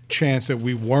good chance that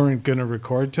we weren't going to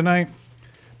record tonight.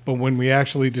 But when we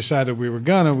actually decided we were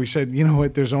gonna, we said, you know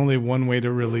what? There's only one way to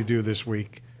really do this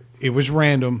week. It was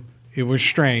random. It was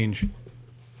strange.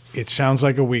 It sounds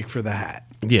like a week for the hat.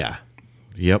 Yeah.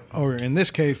 Yep. Or in this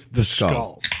case, the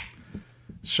skull.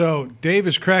 So Dave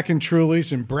is cracking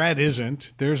Trulies and Brad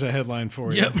isn't. There's a headline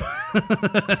for you.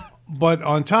 Yep. But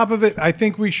on top of it, I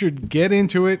think we should get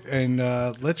into it and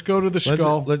let's go to the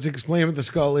skull. Let's explain what the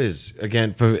skull is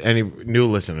again for any new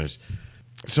listeners.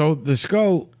 So the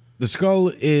skull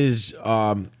is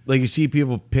like you see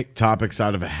people pick topics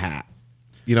out of a hat.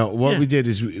 You know what Yeah. we did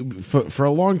is for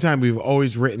a long time we've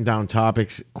always written down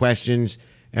topics, questions,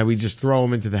 and we just throw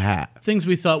them into the hat. Things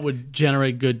we thought would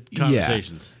generate good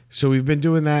conversations. Yeah. So we've been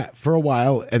doing that for a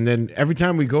while, and then every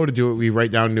time we go to do it, we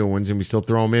write down new ones and we still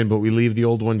throw them in, but we leave the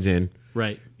old ones in.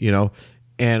 Right. You know,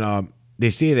 and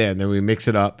they stay there, and then we mix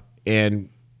it up, and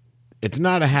it's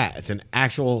not a hat; it's an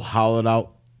actual hollowed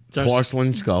out our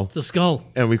porcelain skull, It's a skull.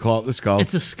 and we call it the skull.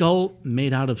 It's a skull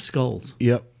made out of skulls.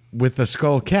 Yep, with the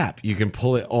skull cap, you can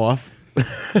pull it off.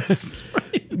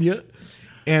 Yep.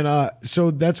 And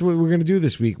so that's what we're gonna do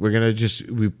this week. We're gonna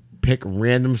we pick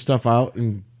random stuff out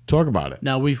and talk about it.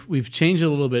 Now we've changed it a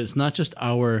little bit. It's not just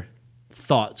our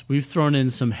thoughts. We've thrown in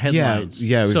some headlines.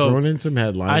 Yeah, we've So thrown in some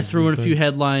headlines. I threw in a few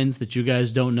headlines that you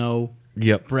guys don't know.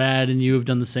 Yep. Brad and you have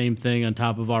done the same thing on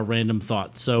top of our random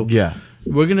thoughts. So Yeah.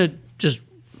 we're gonna just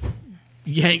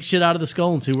yank shit out of the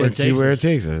skull and see where And it see takes where us. it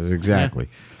takes us. Exactly.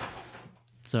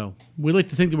 So we like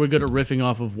to think that we're good at riffing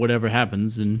off of whatever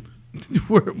happens, and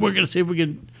we're gonna see if we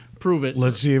can prove it.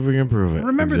 Let's see if we can prove it.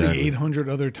 Remember Exactly. the 800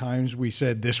 other times we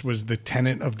said this was the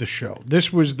tenet of the show.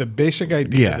 This was the basic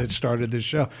idea Yeah. that started this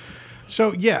show.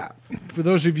 So, yeah, for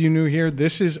those of you new here,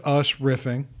 this is us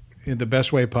riffing in the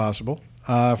best way possible.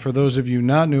 For those of you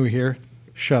not new here,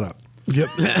 shut up. Yep.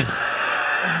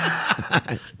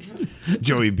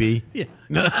 Joey B. Yeah,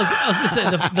 I was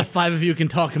gonna say the five of you can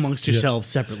talk amongst yourselves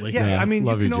separately. Yeah, I mean, you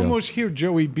love can you, Joe. almost hear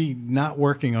Joey B not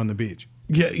working on the beach.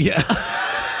 Yeah.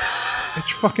 It's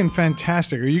fucking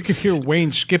fantastic. Or you can hear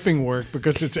Wayne skipping work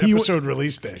because it's episode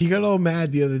release day. He got all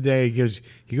mad the other day. He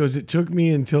goes, it took me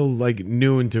until like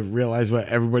noon to realize what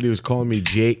everybody was calling me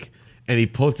Jake. And he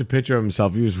posted a picture of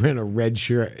himself. He was wearing a red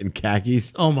shirt and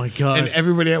khakis. Oh my god. And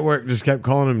everybody at work just kept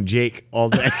calling him Jake all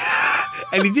day.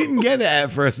 And he didn't get it at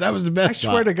first. That was the best. I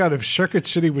swear to God, if Circuit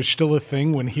City was still a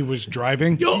thing when he was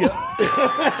driving,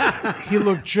 he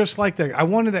looked just like that. I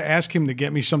wanted to ask him to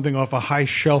get me something off a high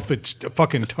shelf at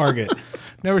fucking Target.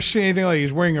 Never seen anything like.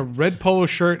 He's wearing a red polo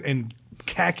shirt and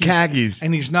khakis,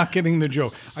 and he's not getting the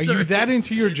joke. Are you that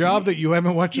into your job that you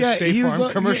haven't watched a State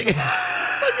Farm commercial?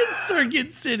 Fucking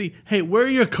Circuit City. Hey, where are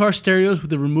your car stereos with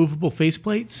the removable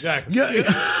faceplates? Exactly. Yeah.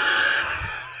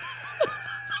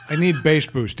 I need bass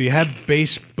boost. Do you have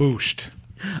bass boost?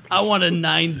 I want a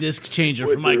 9-disc changer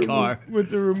for my car. With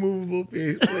the removable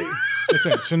faceplate. That's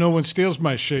it. So no one steals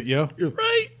my shit, yo.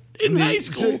 Right? In high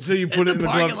school. So you put it in the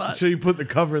parking glove. lot. So you put the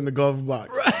cover in the glove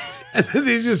box. Right. And then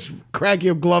they just crack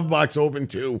your glove box open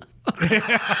too.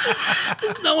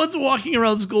 No one's walking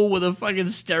around school with a fucking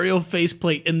stereo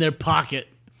faceplate in their pocket.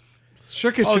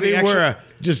 Circuit Oh, City they actually- were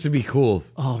just to be cool.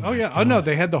 Oh yeah. Oh no,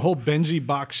 they had the whole Benzie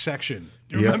box section.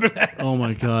 You Yep. remember that? Oh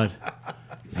my god.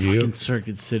 Fucking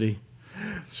Circuit City.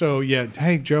 So yeah.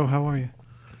 Hey Joe, how are you?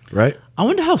 Right? I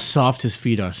wonder how soft his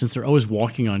feet are since they're always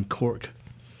walking on cork.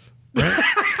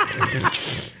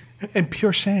 And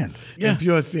pure sand. Yeah. And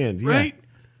pure sand. Yeah. Right?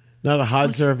 Not a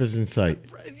hard surface in sight.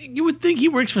 You would think he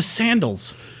works for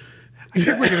Sandals. I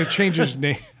think we're gonna change his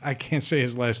name. I can't say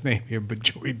his last name here, but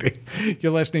Joey B.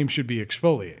 Your last name should be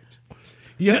Exfoliate.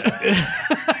 Yeah.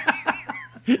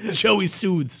 Joey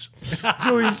Soothes.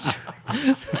 Joey's.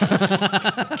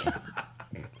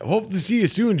 Hope to see you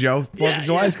soon, Joe. 4th of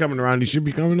July's coming around. You should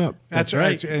be coming up. That's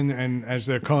right. And as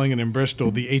they're calling it in Bristol,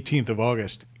 the 18th of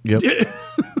August. Yep.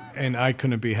 And I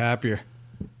couldn't be happier.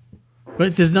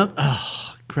 But there's not.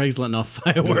 Oh, Craig's letting off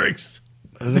fireworks.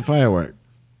 There's a firework.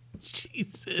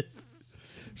 Jesus.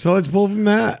 So let's pull from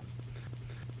that.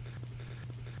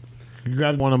 You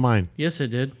grabbed one of mine. Yes, I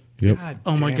did. Yep.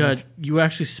 Oh my damn god, it. you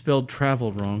actually spelled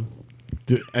travel wrong.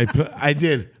 I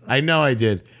did. I know I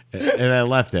did. And I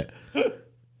left it.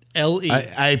 L-E.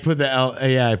 I put the L.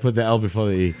 Yeah, I put the L before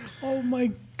the E. Oh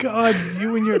my God,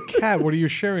 you and your cat. What are you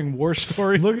sharing? War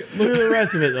stories? Look at the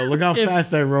rest of it though. Look how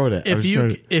fast I wrote it.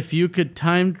 If you could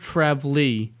time travel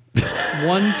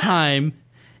one time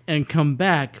and come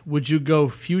back, would you go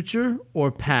future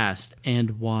or past,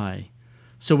 and why?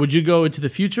 So would you go into the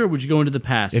future or would you go into the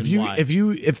past?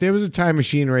 If there was a time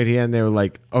machine right here and they were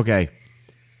like, okay,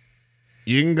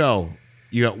 you can go.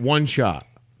 You got one shot,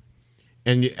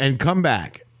 and come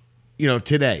back. You know,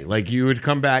 today, like you would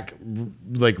come back,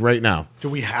 like right now. Do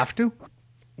we have to?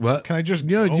 What? Can I just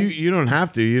You know, go? you don't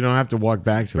have to. You don't have to walk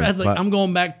back to Brad's it. like, but- I'm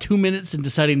going back 2 minutes and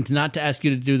deciding not to ask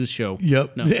you to do the show.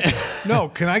 Yep. No. No,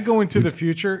 can I go into the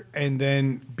future and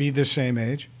then be the same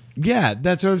age? Yeah,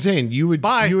 that's what I'm saying. You would.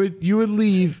 Bye. You would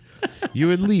leave. You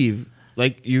would leave.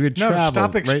 Like you could No, travel.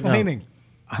 stop right now. explaining.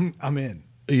 I'm in.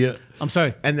 Yeah. I'm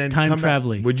sorry. And then time come back.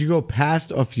 traveling. Would you go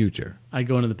past or future? I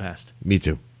go into the past. Me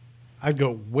too. I'd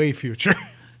go way future.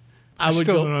 I would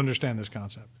still go. don't understand this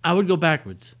concept. I would go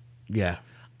backwards. Yeah.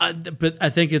 But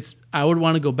I think I would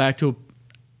want to go back to.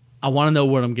 I want to know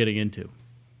what I'm getting into.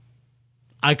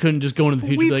 I couldn't just go into the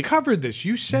future. We've and be like, coveed this.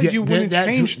 You said Yeah, you wouldn't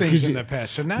that's- change things because in you- the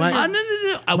past. So now my- you're-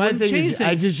 no. I My wouldn't thing change is,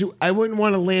 things. I wouldn't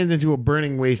want to land into a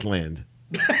burning wasteland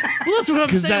Well, that's what I'm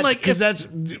because saying. that's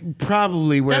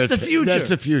probably where That's the future. That's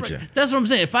the future. Right. That's what I'm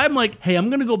saying. If I'm like, hey, I'm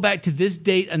going to go back to this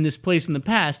date and this place in the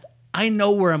past, I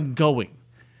know where I'm going.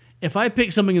 if I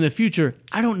pick something in the future,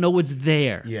 I don't know what's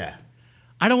there. Yeah.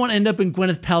 I don't want to end up in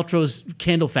Gwyneth Paltrow's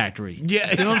candle factory. Yeah.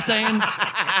 You know what I'm saying?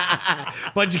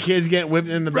 Bunch of kids getting whipped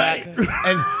in the back.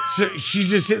 And so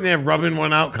she's just sitting there rubbing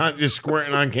one out, just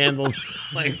squirting on candles.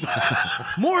 Like,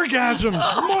 Morgasms!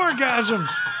 Morgasms!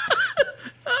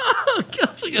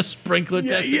 It's like a sprinkler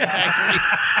testing factory.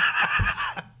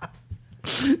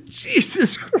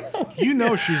 Jesus Christ. You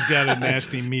know she's got a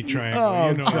nasty meat triangle.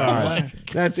 oh, you know God. that.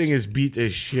 That thing is beat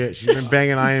to shit. She's been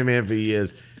banging Iron Man for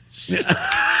years.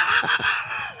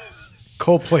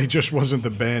 Coldplay just wasn't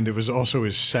the band; it was also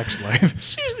his sex life.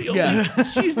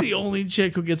 She's the only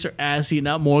chick who gets her ass eaten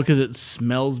out more because it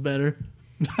smells better.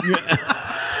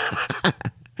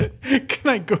 Can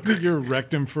I go to your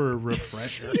rectum for a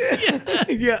refresher?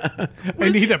 Yeah. I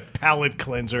need a palate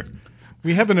cleanser.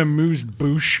 We have an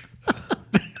amuse-bouche.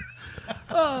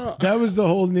 That was the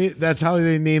whole. That's how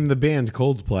they named the band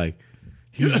Coldplay.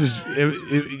 He was just.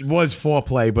 It was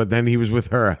foreplay, but then he was with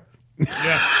her.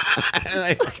 Yeah.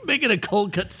 Like making a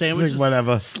cold cut sandwich, like,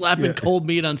 whatever. Slapping cold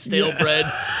meat on stale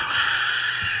bread.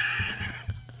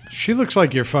 She looks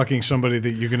like you're fucking somebody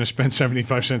that you're going to spend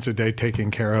 75 cents a day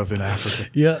taking care of in Africa.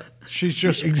 Yeah. She's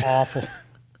just awful.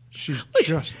 She's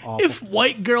just awful. If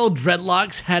white girl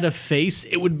dreadlocks had a face,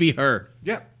 it would be her.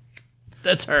 Yeah.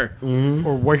 That's her. Mm-hmm.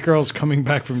 Or white girls coming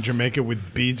back from Jamaica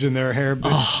with beads in their hair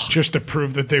just to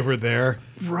prove that they were there.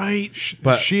 Right.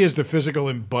 But- she is the physical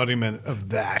embodiment of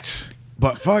that.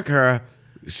 But fuck her.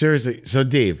 Seriously. So,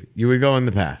 Dave, you would go in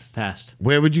the past. Past.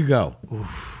 Where would you go?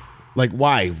 Like,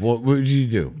 why? What would you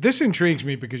do? This intrigues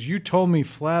me because you told me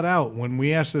flat out when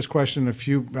we asked this question a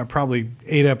few, probably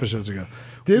 8 episodes ago.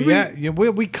 Did we? Yeah,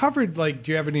 we covered, like,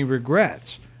 do you have any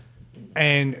regrets?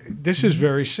 And this is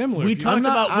very similar. We If you- talked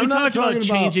about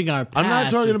changing our past. I'm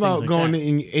not talking and about things going like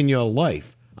that. in your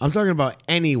life. I'm talking about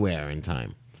anywhere in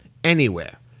time.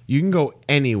 Anywhere. You can go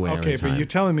anywhere Okay, in time. but you're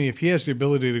telling me if he has the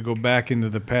ability to go back into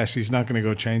the past, he's not going to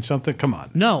go change something? Come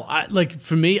on. No,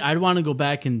 for me, I'd want to go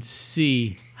back and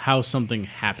see how something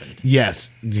happened. Yes.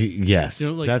 Yes. You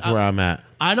know, like, That's where I'm at.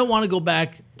 I don't want to go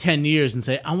back 10 years and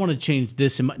say, I want to change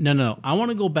this. No. I want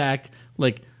to go back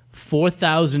like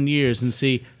 4,000 years and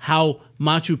see how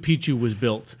Machu Picchu was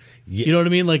built. Yeah. You know what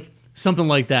I mean? Like something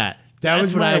like that. That's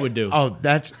was what I my- would do. Oh,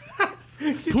 that's...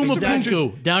 Puma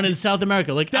Punku down in South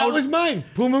America. Like That was mine.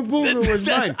 Puma Puma was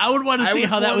mine. I would want to see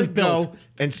how that was built.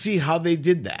 And see how they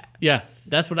did that. Yeah,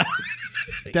 that's what I.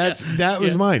 That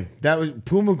was mine. That was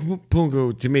Puma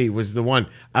Punku to me was the one.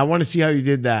 I want to see how you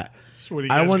did that. So what, do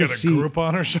you I guys want got to a see group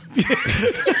on or something?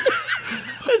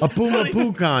 a Puma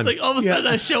Pukan. It's like all of a sudden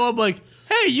I show up like,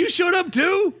 hey, you showed up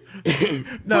too?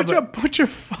 Put your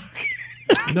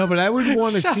fucking No, but I would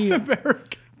want to South see.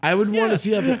 America. I would want to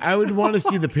see. I would want to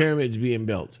see the pyramids being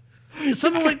built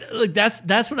Something like that's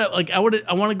what I like. I want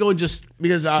to go and just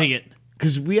see it.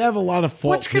 because we have a lot of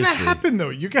false What's going to history. happen, though?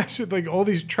 You guys are like, all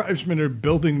these tribesmen are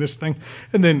building this thing,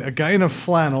 and then a guy in a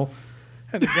flannel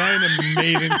and a guy in a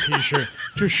maiden t-shirt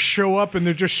just show up, and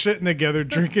they're just sitting together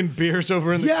drinking beers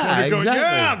over in the Yeah, corner going, exactly.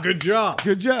 yeah, good job.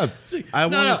 Good job. I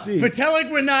No, want to see. pretend like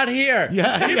we're not here.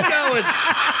 Yeah, keep going.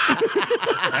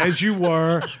 As you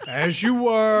were. As you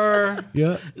were.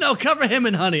 Yeah, No, cover him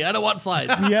in honey. I don't want flies.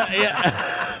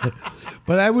 yeah.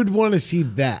 But I would want to see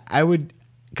that. I would,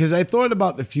 because I thought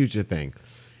about the future thing,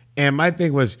 and my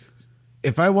thing was,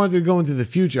 if I wanted to go into the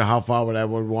future, how far would I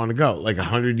want to go? Like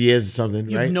 100 years or something,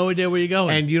 You right? have no idea where you're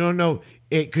going. And you don't know.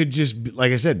 It could just, be,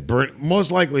 like I said,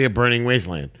 most likely a burning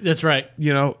wasteland. That's right.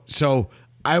 You know, so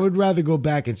I would rather go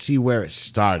back and see where it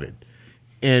started,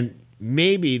 and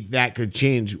maybe that could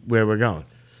change where we're going.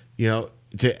 You know,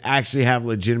 to actually have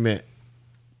legitimate,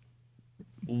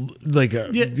 like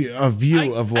a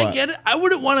view of what. I get it. I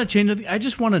wouldn't want to change anything. I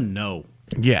just want to know.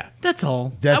 Yeah, That's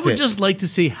all. That's I would it. just like to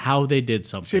see how they did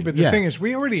something. See, but the Yeah. thing is,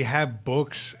 we already have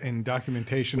books and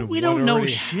documentation of we what don't know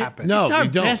already shit. happened. No. it's our we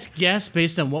don't. best guess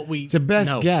based on what we. it's a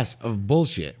best know. guess of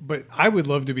bullshit. But I would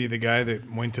love to be the guy that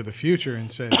went to the future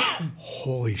and said,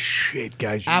 holy shit,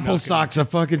 guys. you're Apple not gonna-" socks are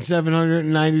fucking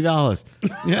 $790.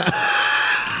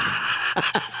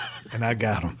 And I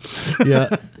got them.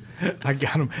 Yeah, I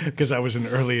got them because I was an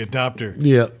early adopter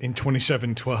yeah. in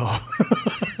 2712.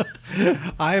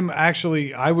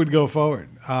 I would go forward.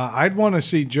 I'd want to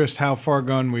see just how far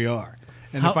gone we are.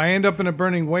 And if I end up in a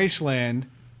burning wasteland,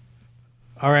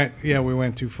 all right, yeah, we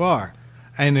went too far.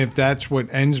 And if that's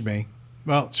what ends me,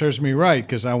 well, it serves me right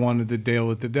because I wanted to deal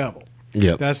with the devil.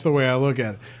 Yep. That's the way I look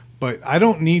at it. But I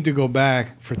don't need to go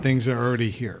back for things that are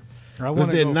already here. I But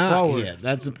want to they're go not forward. here.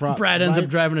 That's the problem. Brad ends up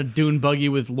driving a dune buggy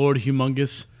with Lord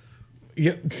Humongous.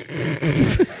 Yep.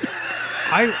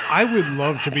 I would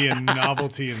love to be a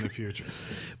novelty in the future.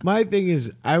 My thing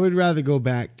is, I would rather go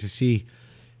back to see,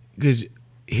 because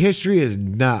history is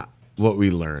not what we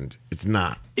learned. It's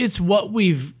not. It's what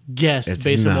we've guessed It's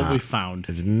based on not. what we found.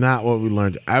 It's not what we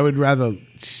learned. I would rather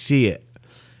see it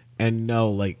and know,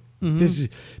 like, this is,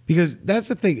 because that's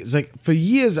the thing. It's like, for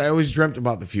years, I always dreamt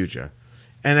about the future.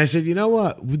 And I said, you know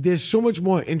what? There's so much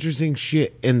more interesting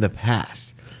shit in the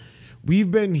past.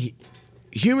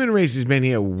 Human race has been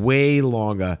here way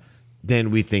longer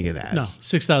than we think it has. No,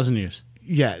 6,000 years.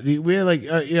 Yeah, we're like,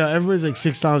 everybody's like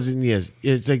 6,000 years.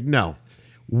 It's like, no,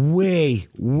 way,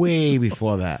 way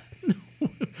before that.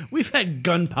 We've had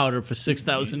gunpowder for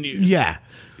 6,000 years. Yeah,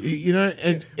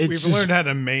 it's We've just, learned how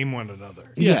to maim one another.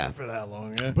 Yeah. For that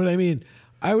long. Yeah. But I mean,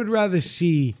 I would rather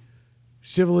see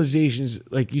civilizations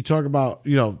like you talk about.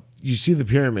 You see the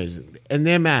pyramids, and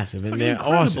they're massive and they're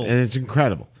incredible. awesome, and it's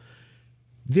incredible.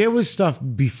 There was stuff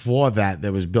before that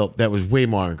was built that was way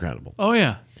more incredible. Oh,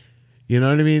 yeah. You know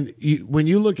what I mean? When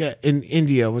you look at in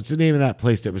India, what's the name of that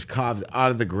place that was carved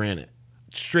out of the granite,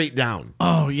 straight down?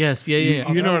 Oh, yes.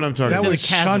 Yeah. You know what I'm talking That about? was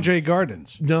chasm. Sanjay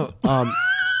Gardens. No,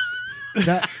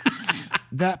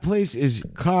 that place is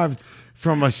carved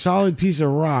from a solid piece of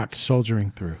rock,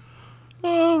 Soldiering through.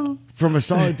 from a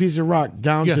solid piece of rock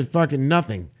down Yeah. to fucking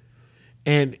nothing,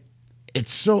 and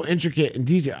it's so intricate and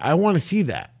detailed. I want to see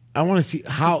that. I want to see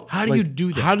how. How do you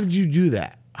do that? How did you do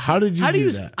that? How did you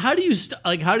do that?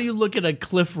 How do you look at a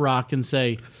cliff rock and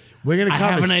say, We're gonna. I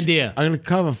Carve have a an s- idea. I'm gonna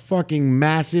carve a fucking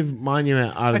massive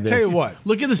monument out I of this. tell you what.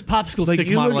 look at this popsicle Like, stick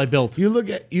you model look- I built? You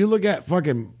look at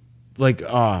fucking like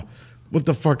what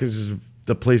the fuck is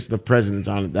the place the president's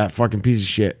on it? That fucking piece of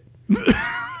shit.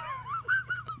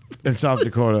 In South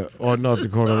Dakota or North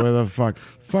Dakota, where the fuck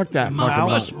that fucking Mount mountain.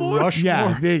 Rushmore.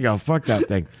 Yeah, there you go. Fuck that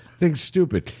thing. Thing's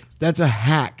stupid. That's a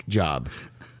hack job.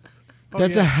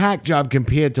 That's a hack job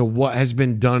compared to what has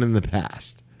been done in the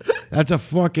past. That's a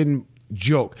fucking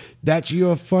joke. That's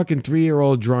your fucking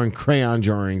 3-year-old drawing crayon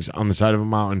drawings on the side of a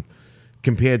mountain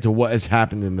compared to what has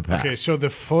happened in the past. Okay, so the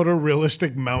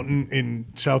photorealistic mountain in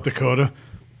South Dakota,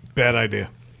 bad idea.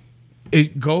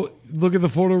 Go look at the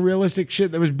photorealistic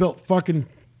shit that was built fucking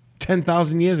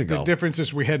 10,000 years The ago. difference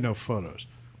is we had no photos.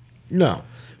 No.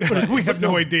 We have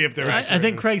no idea if there was. I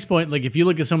think Craig's point, like if you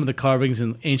look at some of the carvings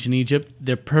in ancient Egypt,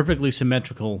 they're perfectly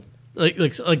symmetrical, like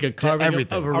a carving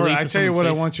everything. of a All relief. right, I of tell you what,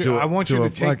 someone's I face. want you. I want you to to a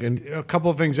take fucking- a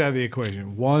couple of things out of the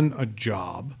equation. One, a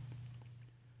job.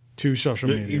 2, social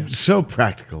media. He's so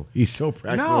practical. He's so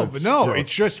practical. No, but no,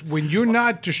 it's just when you're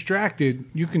not distracted,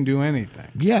 you can do anything.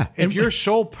 Yeah. If your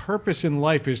sole purpose in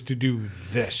life is to do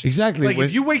this. Exactly. Like When-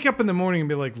 if you wake up in the morning and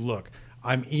be like, look,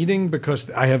 I'm eating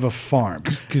because I have a farm.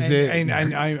 'Cause and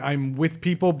I'm with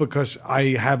people because I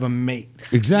have a mate.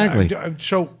 Exactly.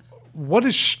 So what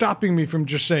is stopping me from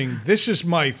just saying, this is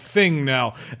my thing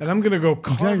now, and I'm going to go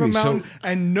carve Exactly. a mountain, So-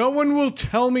 and no one will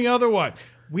tell me otherwise.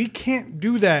 We can't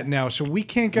do that now, so we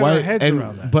can't get our heads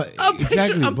around that. But I'm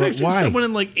exactly. I'm But picturing why? someone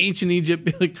in like ancient Egypt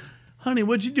be like, "Honey,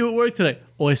 what'd you do at work today?"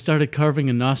 Oh, I started carving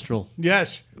a nostril.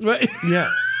 yes. Right. Yeah.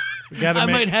 I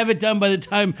might have it done by the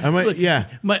time. Yeah.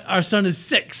 Our son is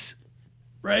 6.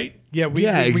 Right. Yeah, we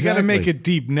got to exactly. make it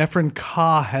deep. Nephron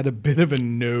Ka had a bit of a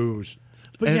nose.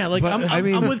 But And- yeah, like but, I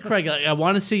mean- I'm with Craig. Like, I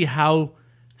want to see how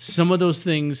some of those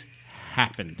things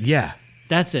happened. Yeah.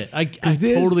 That's it. I There's-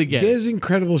 totally get it. There's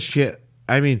incredible shit.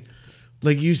 I mean,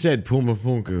 like you said, Puma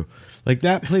Punku. Like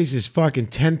that place is fucking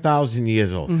 10,000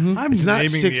 years old. I'm It's not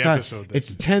naming the 6,000. episode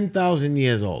this It's 10,000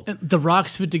 years old. And the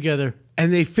rocks fit together.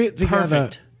 And they fit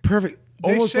together perfect.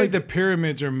 They Almost say like the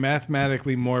pyramids are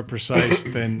mathematically more precise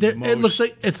than It most. looks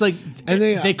like it's like And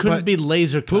they couldn't but be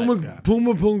laser cut.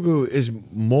 Puma Punku is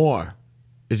more.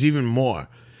 Is even more.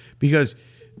 Because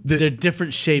They're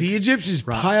different shapes. the Egyptians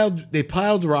rocks.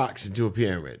 piled rocks into a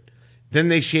pyramid. Then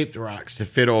they shaped rocks to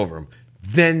fit over them.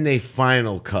 Then they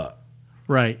final cut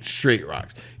Right. straight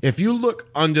rocks. If you look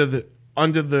under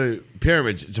the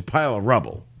pyramids, it's a pile of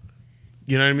rubble.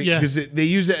 You know what I mean? Yeah. Because they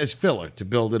use it as filler to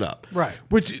build it up. Right.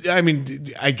 Which I mean,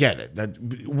 I get it.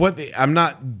 I'm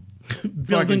not Building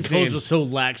fucking codes saying. were so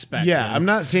lax back Yeah, then. I'm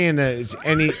not saying that it's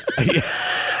any.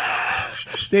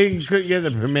 They couldn't get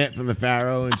the permit from the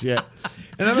pharaoh and shit.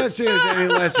 And I'm not saying it's any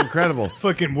less incredible.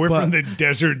 Fucking, we're But- from the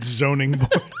desert zoning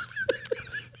board.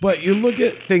 But you look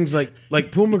at things like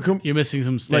You're missing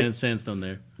some sandstone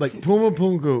there. like Puma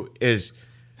Punku is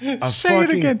a Say it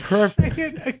fucking again. perfect. Say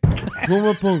it again.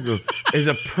 Puma Punku is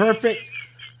a perfect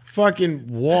fucking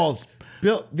walls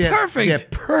built. Perfect. They're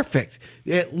perfect.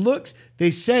 They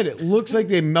said it looks like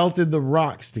they melted the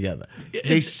rocks together.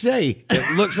 They say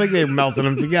it looks like they melted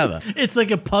them together It's like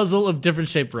a puzzle of different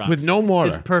shaped rocks. with no mortar.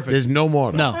 It's perfect. There's no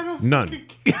mortar. No. None.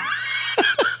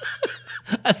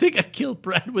 I think I killed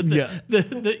Brad with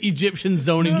the Egyptian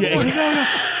zoning.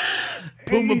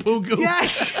 Puma Punku.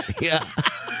 Yes. Yeah.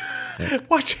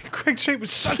 Watching Craig say it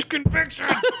with such conviction.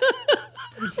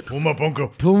 Puma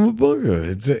Punku. Puma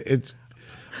Bunga. It's.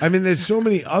 I mean, there's so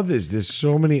many others. There's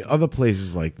so many other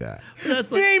places like that.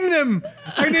 That's like, Name them.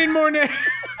 I need more names.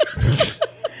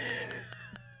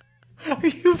 Are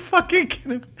you fucking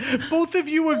kidding? Both of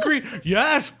you agree.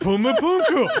 Yes, Puma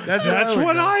Punku. That's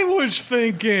what I was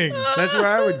thinking. That's where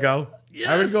I would go. Yes.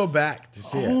 I would go back to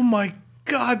see it. Oh my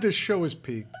God, this show is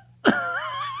peaked.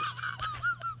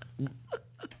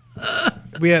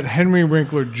 We had Henry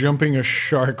Winkler jumping a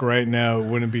shark right now. It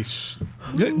wouldn't be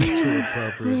too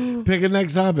appropriate. Pick a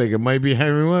next topic. It might be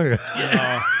Henry Winkler.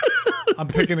 I'm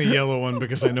picking a yellow one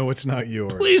because I know it's not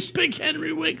yours. please pick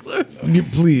Henry Winkler.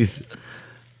 Please.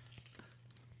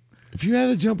 If you had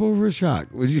to jump over a shark,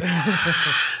 would you?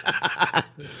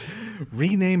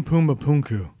 Rename Puma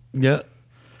Punku. Yeah.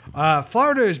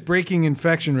 Florida is breaking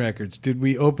infection records. Did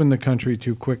we open the country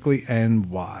too quickly, and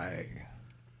why?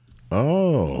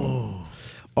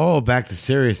 Oh, back to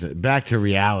seriousness. Back to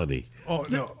reality. Oh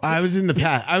no! I was in the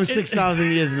past. I was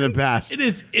 6,000 years in the past.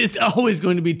 It's always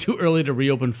going to be too early to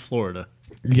reopen Florida.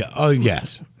 Yeah. Oh,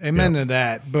 yes. Amen to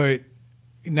that. But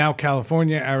now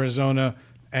California, Arizona,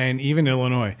 and even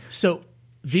Illinois. So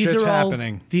these Shit's are all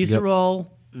happening. These Yep. are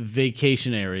all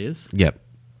vacation areas. Yep.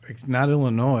 It's not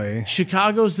Illinois.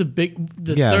 Chicago's the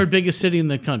Yeah. third biggest city in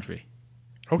the country.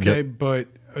 Okay, Yep. but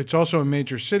it's also a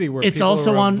major city where It's people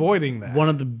also are on avoiding that. one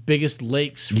of the biggest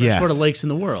lakes, Yes. freshwater lakes in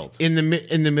the world. In the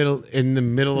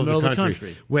middle of the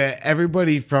country, where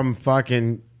everybody from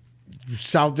fucking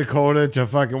South Dakota to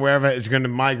fucking wherever is going to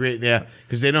migrate there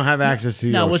because they don't have access to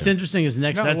the Now, ocean. what's interesting is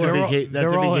next. No, That's a they're all- that's they're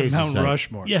a all at vacation Mount site.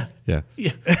 Rushmore. yeah. Yeah.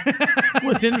 Yeah.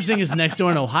 What's interesting is next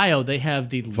door in Ohio, they have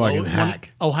the Fucking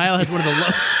hack. Ohio has one of the low.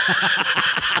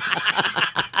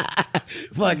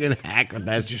 Fucking hack with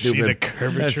that you see stupid, the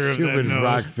curvature of that stupid nose?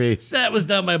 rock face. That was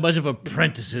done by a bunch of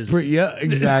apprentices. Yeah,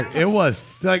 exactly. It was.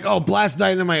 They're like, oh, blast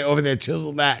dynamite over there,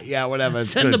 chisel that. Yeah, whatever. It's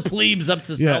Send good. the plebes up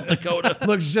to Yeah. South Dakota.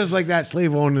 Looks just like that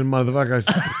slave owning motherfuckers.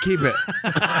 Keep it.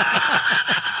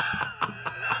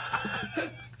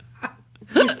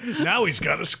 Now he's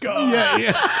got a scar.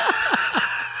 Yeah.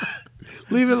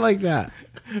 Leave it like that.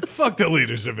 Fuck the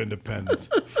leaders of independence.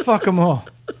 Fuck them all.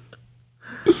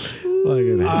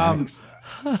 Fucking hacks.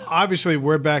 Obviously,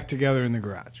 we're back together in the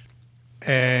garage,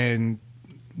 and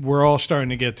we're all starting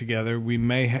to get together. We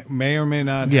may or may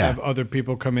not Yeah. have other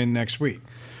people come in next week.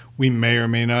 We may or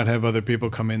may not have other people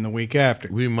come in the week after.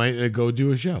 We might go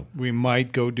do a show. We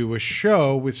might go do a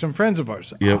show with some friends of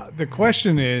ours. Yep. The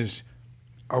question is,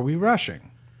 are we rushing?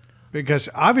 Because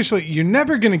obviously, you're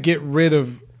never going to get rid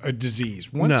of a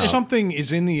disease. Once No. something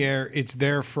is in the air, it's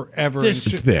there forever. There's-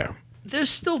 And It's there.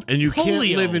 There's still And you polio.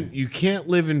 can't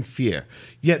live in fear.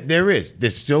 Yet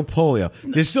there's still polio.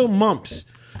 There's still mumps.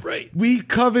 Right. We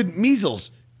covered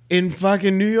measles in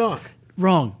fucking New York.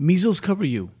 Wrong. Measles cover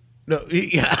you. No,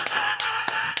 yeah.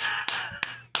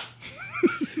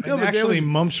 No, And but actually, there was-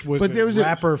 mumps was but there a was a-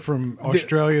 rapper from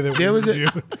Australia that there we was a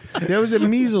reviewed.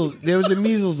 there was a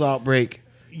measles outbreak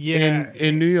Yeah.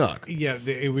 in New York. Yeah,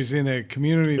 it was in a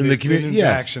community In that the commu- didn't yes.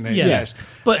 vaccinate. Yeah. Yes,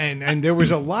 But- and there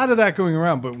was a lot of that going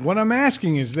around. But what I'm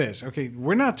asking is this: okay,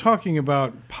 we're not talking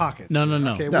about pockets. No.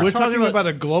 Okay, No. we're talking about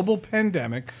a global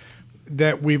pandemic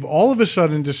that we've all of a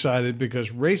sudden decided because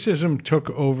racism took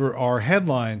over our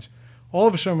headlines. All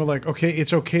of a sudden, we're like, okay,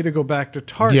 it's okay to go back to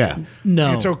Target. Yeah.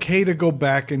 No. It's okay to go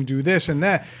back and do this and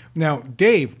that. Now,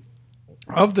 Dave,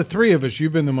 of the three of us,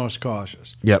 you've been the most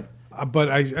cautious. Yep. But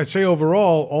I'd say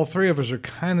overall, all three of us are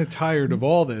kind of tired of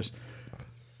all this.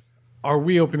 Are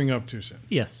we opening up too soon?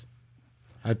 Yes.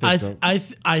 I think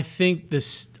so. I think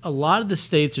this. A lot of the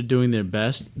states are doing their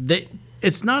best.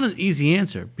 It's not an easy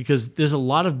answer because there's a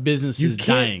lot of businesses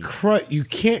dying. You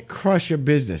can't crush a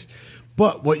business.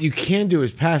 But what you can do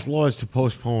is pass laws to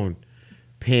postpone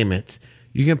payments.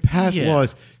 You can pass Yeah.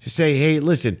 laws to say, hey,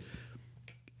 listen,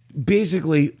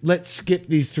 basically, let's skip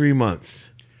these 3 months.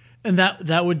 And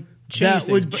that would change That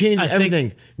things, would but change I think-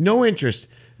 everything. No interest.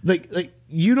 Like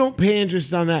you don't pay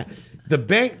interest on that. The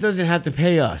bank doesn't have to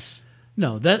pay us.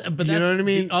 No, but You that's know what I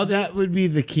mean? The other, That would be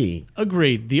the key.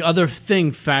 agreed. The other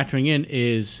thing factoring in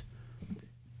is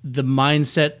the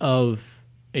mindset of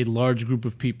a large group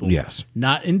of people. Yes.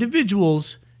 Not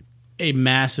individuals, a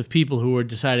mass of people who are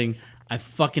deciding, I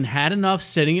fucking had enough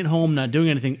sitting at home, not doing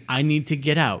anything. I need to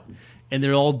get out. and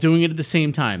they're all doing it at the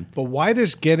same time. But why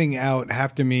does getting out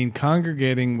have to mean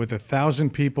congregating with 1,000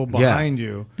 people behind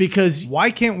you? Because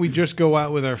Why can't we just go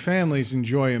out with our families,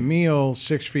 enjoy a meal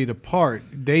 6 feet apart?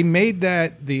 They made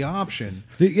that the option.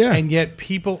 Yeah. And yet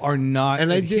people are not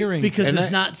And I did- adhering. because And there's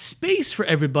I- not space for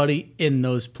everybody in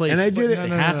those places. And I did it- They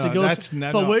No, have to go. That's,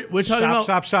 no, but no. we're talking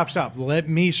about Stop. Let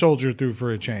me soldier through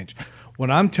for a change. What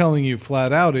I'm telling you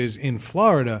flat out is in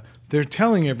Florida, they're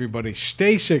telling everybody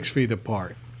stay 6 feet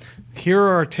apart. Here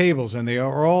are our tables, and they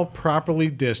are all properly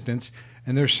distanced.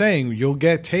 And they're saying you'll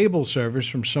get table service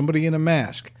from somebody in a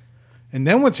mask. And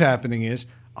then what's happening is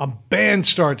a band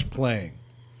starts playing.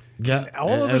 Yeah.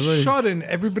 All of a sudden,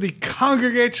 everybody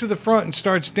congregates to the front and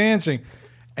starts dancing,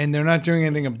 and they're not doing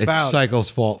anything it's about it. Cycle's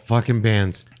fault. Fucking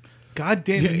bands.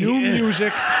 Goddamn new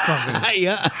music. Fucking,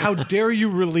 Yeah. how dare you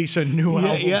release a new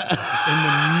album in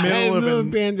the middle of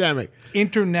an pandemic.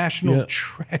 international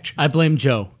tragedy? I blame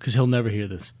Joe because he'll never hear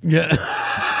this. Yeah.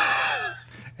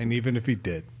 And even if he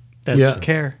did, That's Yeah.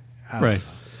 care. right.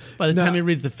 By the No. time he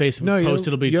reads the Facebook No, post,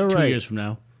 it'll be you're 2 right. years from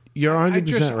now. You're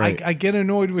 100% right. I get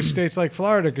annoyed with states like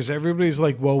Florida because everybody's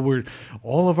like, well,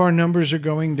 all of our numbers are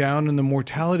going down and the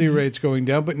mortality rate's going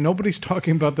down, but nobody's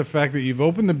talking about the fact that you've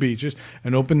opened the beaches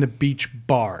and opened the beach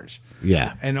bars.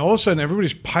 Yeah. And all of a sudden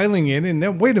everybody's piling in, and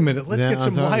then wait a minute, let's Yeah, get some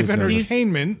on top of live each other.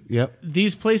 entertainment. Yep.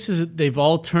 These places, they've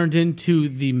all turned into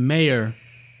the mayor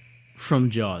from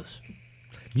Jaws.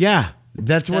 Yeah.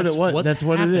 That's what That's it was. what's That's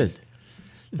what it happened. is.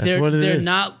 That's what it is.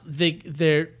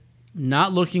 They're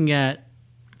not looking at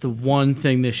the one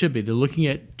thing they should be. They're looking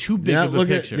at too big of a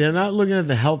picture. They're not looking at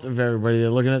the health of everybody. They're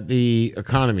looking at the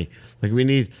economy. Like we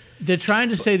need. They're trying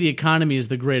to say the economy is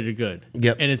the greater good.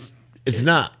 Yep. And it's It's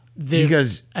not they-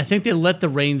 because I think they let the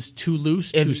reins too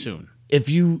loose too soon.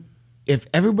 if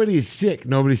everybody is sick,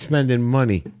 nobody's spending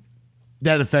money.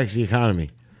 That affects the economy.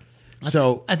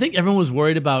 So I think everyone was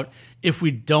worried about if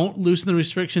we don't loosen the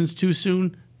restrictions too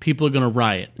soon, people are going to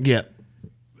riot. yeah,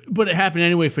 But it happened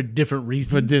anyway for different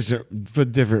reasons. for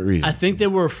different reasons. I think they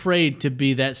were afraid to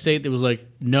be that state that was like,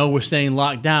 no, we're staying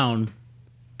locked down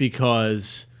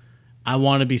because I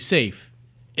want to be safe.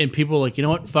 And people were like, you know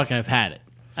what? Fucking, I've had it.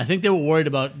 I think they were worried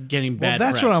about getting Well, bad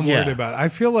that's press. what I'm worried Yeah. about. I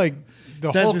feel like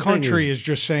the That's whole the thing country is- is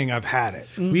just saying, I've had it.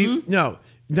 We no,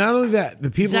 not only that, the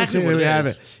people Exactly saying what we it have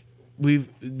is.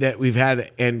 it. We've had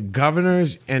it, and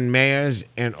governors and mayors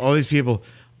and all these people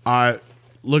are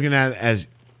looking at it as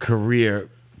career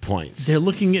points They're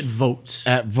looking at votes.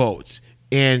 at votes,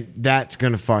 and that's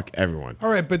gonna fuck everyone. All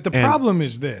right, but the And- problem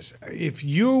is this. If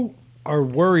you are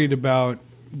worried about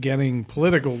getting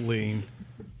political lean,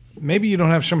 maybe you don't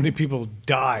have so many people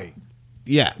die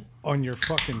Yeah, on your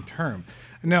fucking term.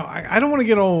 Now, I don't want to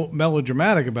get all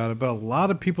melodramatic about it, but a lot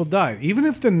of people died, even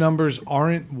if the numbers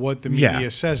aren't what the media Yeah.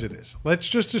 says it is. Let's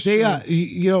just assume. they got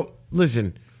you know.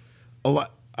 Listen, a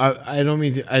lot. I don't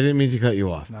mean to. I didn't mean to cut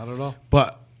you off. Not at all.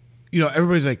 But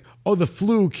everybody's like, "Oh, the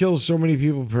flu kills so many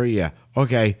people per year."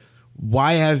 Okay,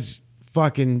 why has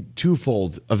fucking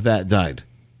twofold of that died?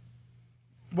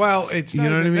 Well, it's not You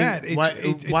know what I even mean?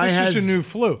 that. Why this is has- a new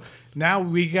flu. Now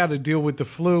we got to deal with the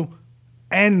flu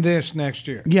and this next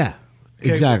year. Yeah, Okay,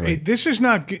 exactly. This is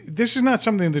not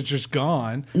something that's just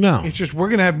gone. No. It's just we're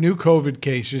going to have new COVID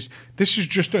cases. This is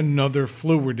just another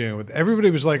flu we're dealing with. Everybody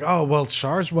was like, "Oh, well,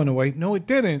 SARS went away." No, it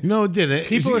didn't. No, it didn't.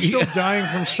 People are still Yeah. dying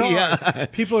from SARS. Yeah.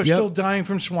 People are Yep. still dying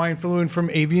from swine flu and from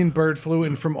avian bird flu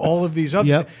and from all of these other.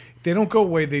 Yep. They don't go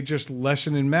away. They just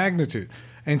lessen in magnitude.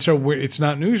 And so it's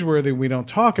not newsworthy. We don't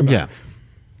talk about Yeah. it.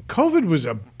 COVID was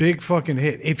a big fucking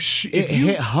hit. It If you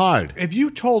hit hard. if you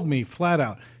told me flat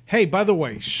out, hey, by the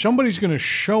way, somebody's going to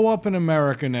show up in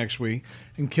America next week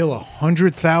and kill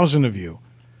 100,000 of you,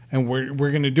 and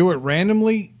we're going to do it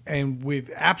randomly and with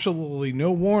absolutely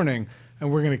no warning,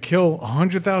 and we're going to kill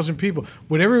 100,000 people,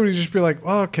 would everybody just be like,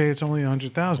 well, okay, it's only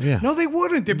 100,000? Yeah. No, they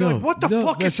wouldn't. They'd be No, like, what the no,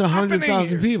 fuck that's is happening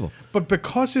 100,000 here? people. But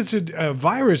because it's a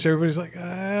virus, everybody's like,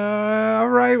 all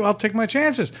right, I'll take my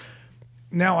chances.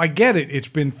 Now, I get it. It's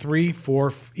been 3,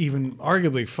 4, even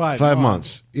arguably 5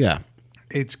 months. Yeah.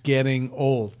 It's getting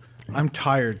old. I'm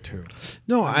tired too.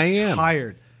 No, I am.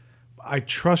 Tired. I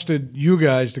trusted you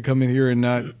guys to come in here and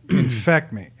not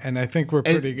infect me, and I think we're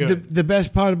And pretty good. The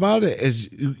best part about it is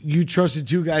you trusted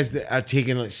two guys that are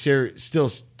taking it still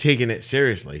taking it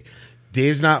seriously.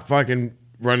 Dave's not fucking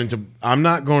running to. I'm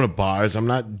not going to bars. I'm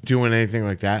not doing anything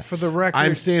like that. For the record-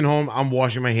 I'm staying home. I'm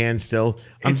washing my hands still.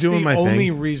 I'm It's doing the my only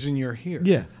thing. reason you're here.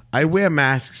 Yeah, I wear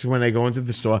masks when I go into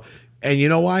the store, and you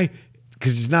know why?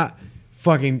 Because it's not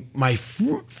fucking my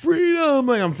freedom.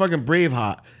 Like I'm fucking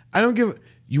Braveheart. I don't give.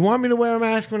 You want me to wear a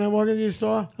mask when I walk into the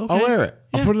store? Okay. I'll wear it.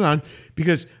 I'll Yeah. put it on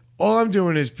because all I'm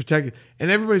doing is protecting. And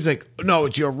everybody's like, "No,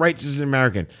 it's your rights as an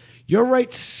American." Your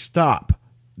rights stop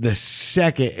the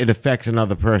second it affects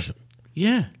another person.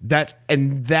 Yeah. That's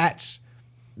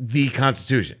the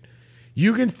Constitution.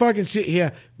 You can fucking sit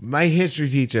here. My history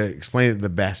teacher explained it the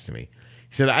best to me.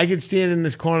 He said, I could stand in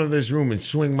this corner of this room and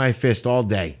swing my fist all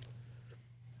day.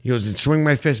 He goes, and swing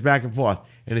my fist back and forth.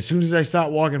 And as soon as I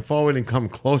start walking forward and come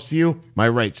close to you, my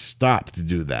rights stop to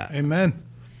do that. Amen.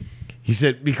 He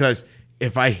said, because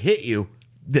if I hit you,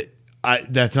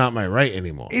 that's not my right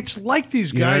anymore. It's like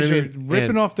these You know guys what I are mean? ripping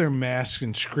And- off their masks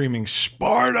and screaming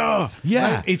Sparta.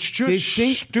 Yeah. Right? It's just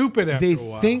stupid after they a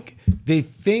while. They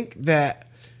think that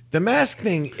the mask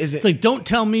thing isn't. It's like, don't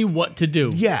tell me what to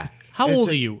do. yeah. How It's old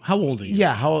a- are you? How old are you?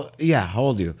 Yeah, how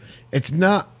old are you? It's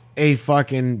not a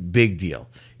fucking big deal.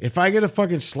 If I get a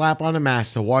fucking slap on a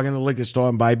mask to walk in the liquor store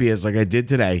and buy beers like I did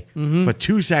today for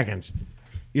 2 seconds,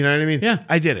 you know what I mean? Yeah.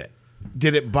 I did it.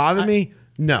 Did it bother me?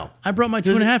 No. I brought my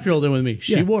Does it- 2.5-year-old in with me.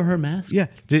 She Yeah. wore her mask. Yeah.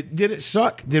 Did it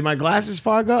suck? Did my glasses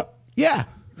fog up? Yeah.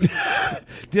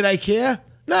 Did I care?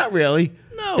 Not really.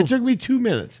 No. It took me 2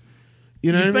 minutes.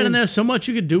 You know You've what I been mean? in there so much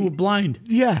you could do it blind.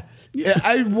 Yeah.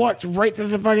 I walked right to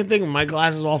the fucking thing with my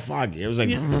glasses all foggy. It was like,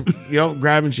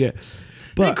 grabbing shit. Hey,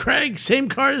 But Craig, same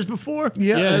card as before?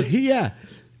 yeah, yeah.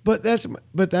 But that's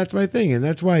my thing, and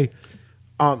that's why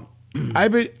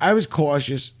I was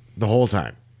cautious the whole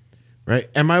time, right?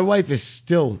 And my wife is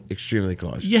still extremely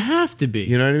cautious. You have to be.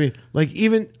 You know what I mean? Like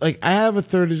even like I have a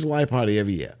 3rd of July party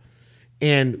every year,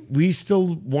 and we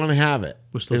still want to have it.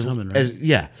 We're still coming,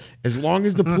 right? As long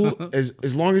as the pool,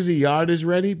 as long as the yard is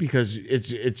ready, because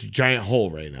it's a giant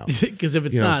hole right now. Because if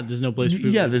it's You know, not, there's no place for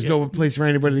people. Yeah, there's no place for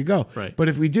anybody to go. Right. But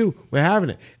if we do, we're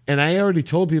having it. And I already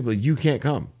told people you can't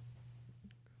come.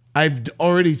 I've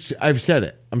said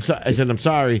it. I said I'm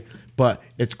sorry, but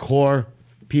it's core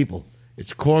people.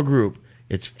 It's core group.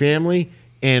 It's family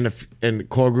and a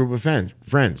core group of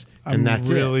friends. And that's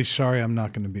really it. sorry I'm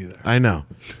not going to be there. I know.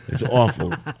 It's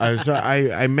awful.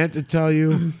 I meant to tell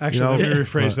you. Actually, let me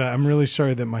rephrase but- that. I'm really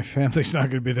sorry that my family's not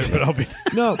going to be there, but I'll be there.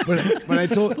 No, but I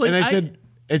told Like, and I said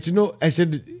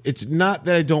it's not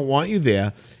that I don't want you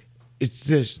there. It's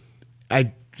just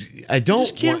I don't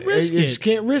just can't want, risk I it. just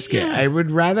can't risk it. Yeah. I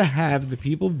would rather have the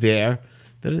people there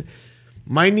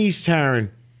my niece Taryn,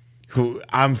 who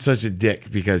I'm such a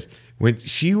dick because when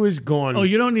she was gone, Oh,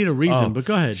 you don't need a reason, but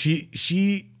go ahead.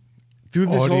 She through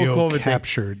this Audio whole COVID thing,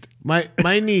 captured.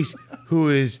 my niece, who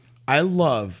is I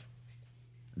love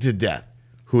to death,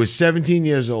 who is 17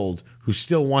 years old, who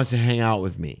still wants to hang out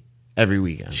with me every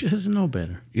weekend. She doesn't know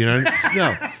better. You know,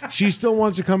 no, she still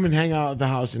wants to come and hang out at the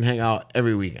house and hang out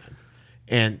every weekend,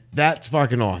 and that's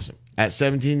fucking awesome. At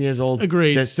 17 years old,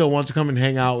 Agreed. that still wants to come and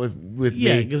hang out with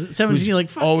Yeah, me. 'cause at 17 who's you're like,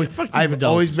 fuck always, you, fuck you I've adults.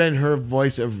 always been her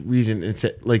voice of reason and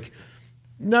said, like,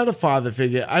 not a father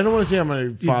figure. I don't want to say I'm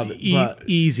a father, but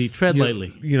Easy, tread you-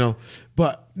 lightly. You know,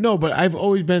 but I've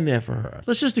always been there for her.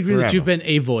 Let's just agree that Forever. you've been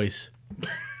a voice.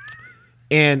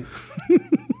 And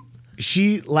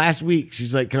she last week,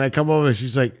 she's like, "Can I come over?"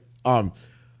 She's like,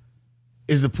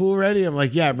 "Is the pool ready?" I'm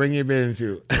like, "Yeah, bring your bathing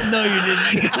suit." No,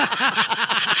 you didn't.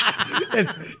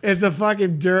 It's a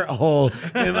fucking dirt hole,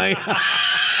 and like,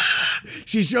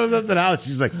 she shows up to the house.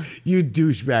 She's like, "You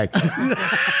douchebag."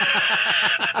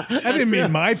 I didn't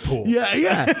mean my pool.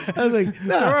 Yeah. I was like, There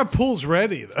 "No." are pools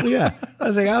ready, though. Yeah, I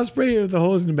was like, "I'll spray you with the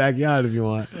hose in the backyard if you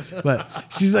want." But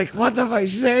she's like, "What the fuck?"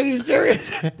 She's like, "Are you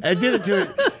serious?" I did it to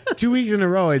her 2 weeks in a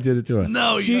row. I did it to her.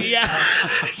 No, yeah.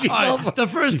 She All fell right, for- the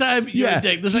first time you're a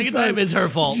dick. The she second fell- time it's her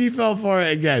fault. She fell for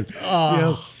it again.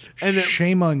 And then,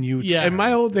 Shame on you. Yeah. and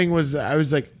my whole thing was, I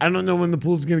was like, I don't know when the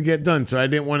pool's gonna get done, so I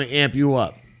didn't want to amp you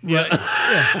up. Yeah.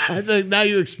 It's like now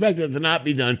you expect it to not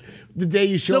be done the day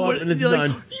you show So up what- and it's you're like,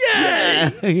 done.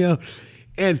 "Yay!" You know.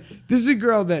 And this is a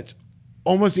girl that's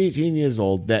almost 18 years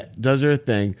old that does her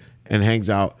thing and hangs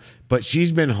out, but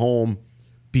she's been home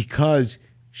because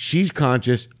she's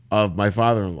conscious of my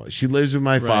father-in-law. She lives with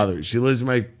my father. She lives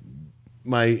with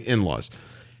my in-laws.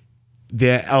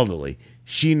 They're elderly.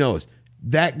 She knows.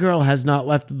 That girl has not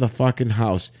left the fucking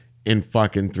house in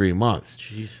fucking 3 months.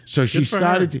 Jeez. So she Good for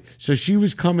started her. to, so she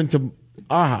was coming to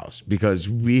our house because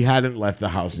we hadn't left the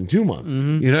house in 2 months.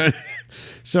 Mm-hmm. You know?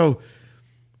 So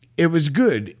it was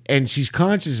good, and she's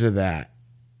conscious of that.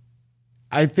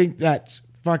 I think that's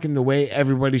fucking the way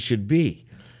everybody should be.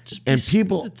 And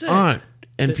people that's it. aren't.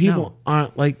 And Th- people no.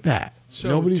 aren't like that. So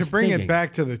Nobody's to bring thinking. it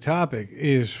back to the topic,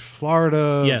 is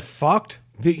Florida Yes. fucked?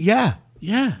 Yeah.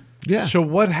 Yeah. Yeah. So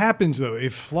what happens though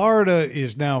if Florida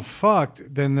is now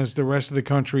fucked? Then does the rest of the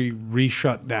country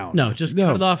re-shut down? No, just No.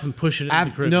 cut it off and push it in the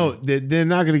After, Caribbean. no, they're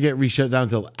not going to get reshut down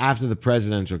until after the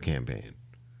presidential campaign.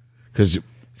 Because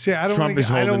See, I don't Trump is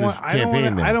holding his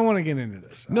campaign there. I don't want to get into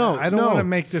this. No, I don't no. want to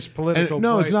make this political.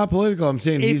 No, it's not political. I'm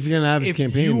saying he's going to have his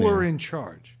campaign If you there. were in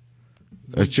charge,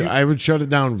 I would shut it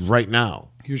down right now.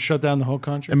 you shut down the whole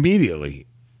country. Immediately.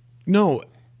 No,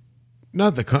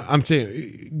 not the. I'm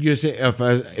saying you're saying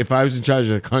if I was in charge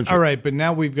of the country. All right, but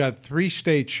now we've got 3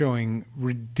 states showing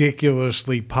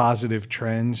ridiculously positive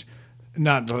trends.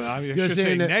 Not, I should say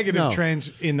saying that- negative no. trends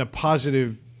in the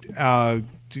positive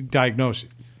diagnosis.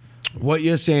 What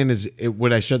you're saying is,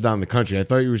 would I shut down the country? I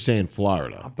thought you were saying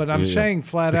Florida. But I'm saying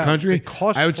flat the out, country.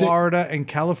 because I would say- Florida and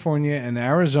California and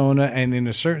Arizona and in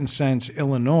a certain sense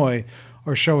Illinois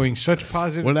are showing such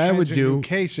positive What I trends would in do new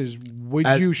cases, would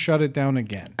as- you shut it down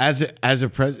again? as a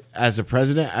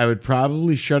president, I would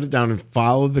probably shut it down and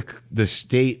follow the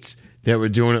states that were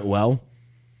doing it well,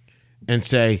 and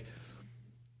say,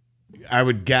 I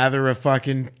would gather a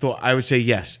fucking thought. I would say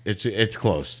yes, it's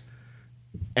closed,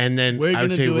 and then We're I would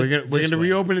gonna say do we're it gonna this way.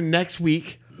 reopen it next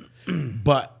week,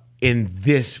 but in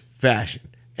this fashion,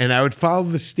 and I would follow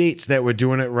the states that were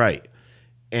doing it right,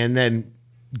 and then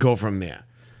go from there.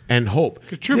 And hope.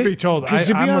 Truth be told, 'Cause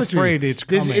to be I'm honest with afraid you, it's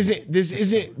this coming.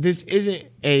 This isn't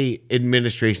a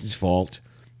administration's fault.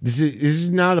 This is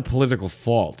not a political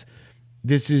fault.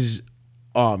 This is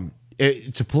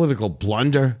it's a political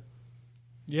blunder.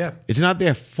 Yeah. It's not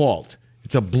their fault.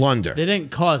 It's a blunder. They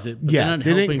didn't cause it, but Yeah, they're not they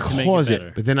helping didn't to make cause it it,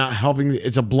 better. but they're not helping.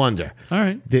 It's a blunder. All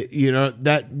right.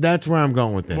 That's where I'm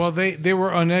going with this. Well, they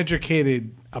were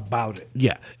uneducated about it.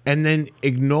 yeah, and then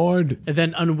ignored, And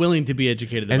then unwilling to be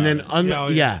educated about and then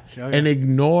it. and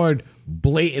ignored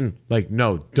blatant, like,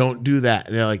 no, don't do that.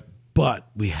 And they're like, but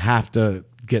we have to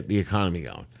get the economy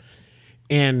going,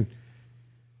 and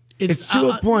it's to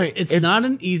a point. It's If- not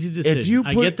an easy decision. you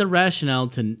I put- get the rationale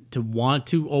to want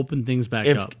to open things back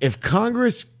up. if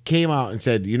Congress came out and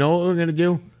said, you know what we're gonna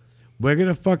do, we're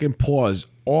gonna fucking pause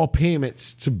all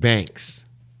payments to banks.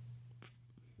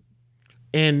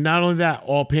 And not only that,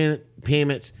 all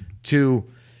payments to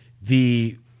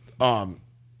the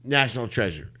National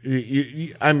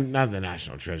Treasury. I'm not the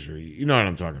National Treasury. You know what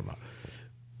I'm talking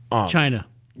about. China.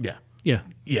 Yeah. Yeah.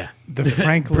 Yeah. The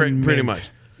Franklin Pretty Mint. much.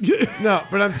 No,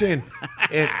 but I'm saying,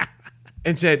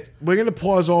 and said, we're going to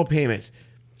pause all payments.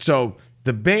 So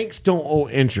the banks don't owe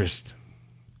interest.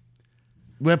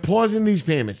 We're pausing these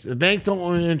payments. The banks don't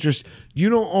owe interest. You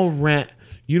don't owe rent.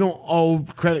 You don't owe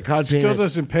credit card Still payments.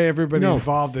 doesn't pay everybody No.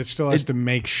 involved. It still has to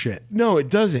make shit. No, it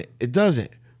doesn't. It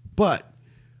doesn't. But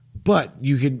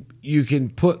you can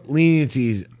put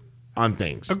leniencies on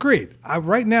things. Agreed.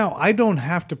 Right now, I don't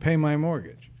have to pay my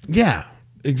mortgage, Yeah,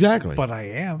 exactly. but I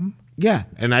am. yeah,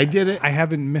 and I did it. I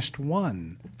haven't missed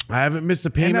one. I haven't missed a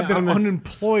And payment. I've been on the-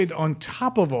 unemployed on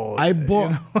top of all of I it,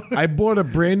 bought you know? I bought a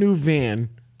brand new van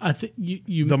I think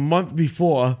you the month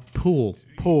before. pool.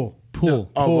 Pool.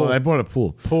 Oh, well, I bought a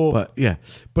pool. Pool. But yeah.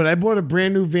 But I bought a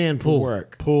brand new van for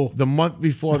work. Pool. The month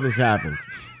before this happened.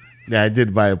 Yeah, I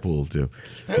did buy a pool too.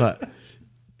 But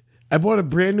I bought a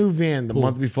brand new van the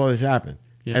month before this happened.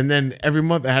 Yeah. And then every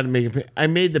month I had to make a I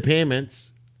made the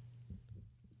payments.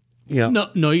 You know.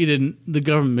 No, you didn't. The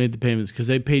government made the payments because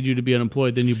they paid you to be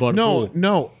unemployed. Then you bought a pool.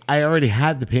 No. I already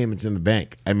had the payments in the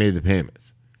bank. I made the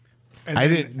payments. And I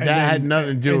then- didn't- and that then- had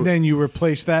nothing to do- And then you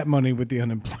replace that money with the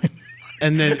unemployment.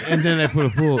 And then I put a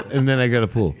pool and then I got a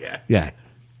pool. Yeah.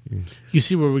 You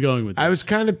see where we're going with this. I was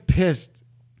kind of pissed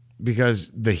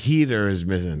because the heater is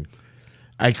missing.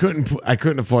 I couldn't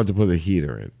afford to put the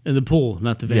heater in. in the pool,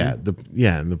 not the van.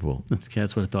 In the pool.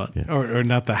 That's what I thought. or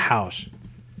not the house.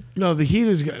 No, the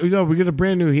heater's no. We got a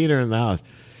brand new heater in the house.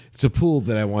 It's a pool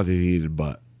that I wanted heated,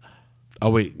 but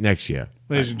I'll wait next year.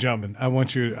 Ladies and gentlemen, I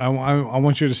want you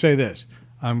to say this.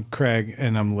 I'm Craig,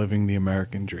 and I'm living the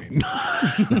American dream.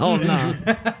 Oh no,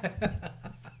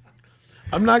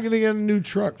 I'm not gonna get a new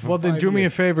truck. For Well, then 5 do me a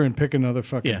years. favor and pick another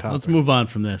fucking Yeah, topic. let's move on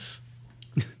from this.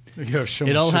 You have so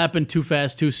It all much- happened too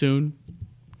fast, too soon.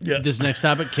 Yeah. This next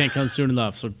topic can't come soon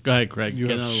enough. So go ahead, Craig. You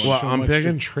Get have another so one. Well, I'm much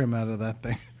picking? to trim out of that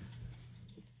thing.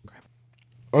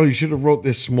 Oh, you should have wrote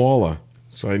this smaller.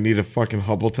 So I need a fucking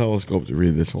Hubble telescope to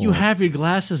read this whole. You have your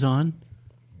glasses on.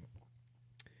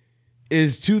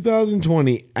 Is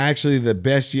 2020 actually the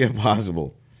best year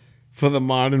possible for the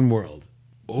modern world?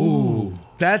 Ooh,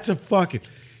 that's a fucking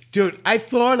dude. I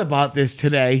thought about this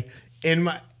today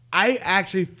I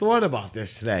actually thought about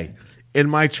this today in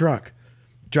my truck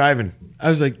driving. I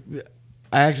was like,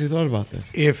 I actually thought about this.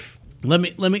 If Let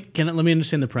me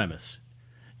understand the premise.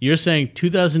 You're saying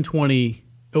 2020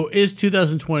 is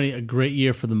 2020 a great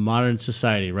year for the modern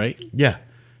society, right? Yeah,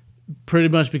 Pretty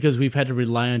much because we've had to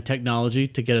rely on technology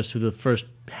to get us through the first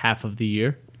half of the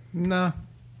year. no,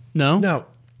 No? no.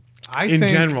 I In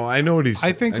think, general, I know what he's.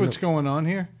 I think I what's know- going on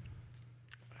here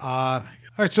All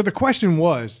right, so the question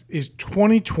was, is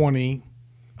 2020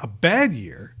 a bad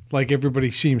year, like everybody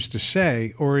seems to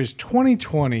say, or is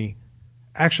 2020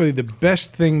 actually the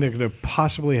best thing that could have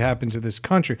possibly happened to this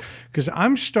country? Because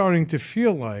I'm starting to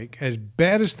feel like, as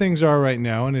bad as things are right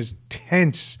now and as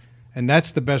tense, and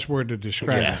that's the best word to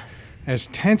describe it, as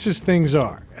tense as things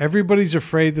are, everybody's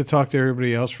afraid to talk to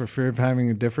everybody else for fear of having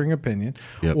a differing opinion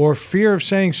or fear of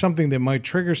saying something that might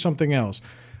trigger something else.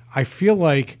 I feel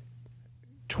like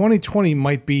 2020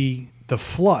 might be the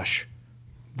flush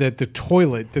that the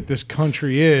toilet that this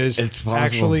country is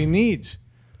actually needs.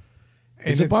 And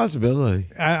it's a possibility.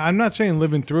 I'm not saying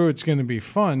living through it's going to be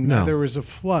fun. No. There is a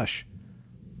flush.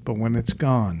 But when it's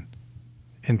gone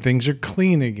and things are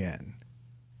clean again,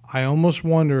 I almost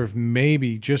wonder if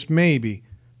maybe, just maybe,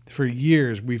 for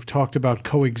years we've talked about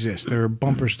coexist. There are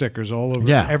bumper stickers all over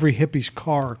every hippie's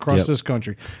car across this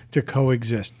country to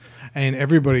coexist. And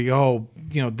everybody,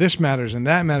 this matters and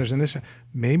that matters and this.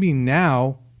 Maybe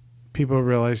now people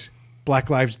realize Black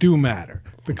lives do matter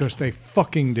because they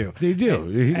fucking do. They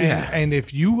do. And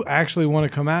if you actually want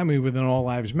to come at me with an all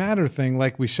lives matter thing,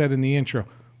 like we said in the intro,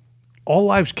 all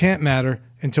lives can't matter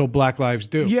until Black lives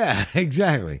do. Yeah,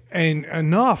 exactly. And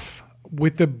enough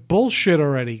with the bullshit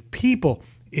already. People,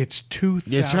 it's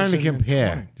 2020. You're trying to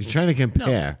compare. You're trying to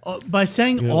compare. No, by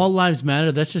saying all lives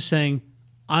matter, that's just saying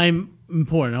I'm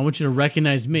important. I want you to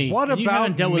recognize me. What and you about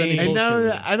haven't dealt with me? any And bullshit not only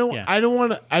with that,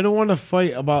 me. I don't want to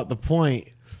fight about the point.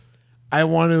 I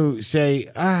want to say,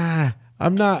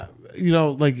 I'm not,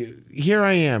 like here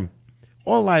I am.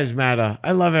 All lives matter.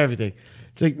 I love everything.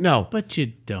 It's like, no. But you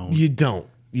don't. You don't.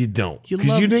 Because you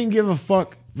love- didn't give a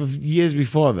fuck for years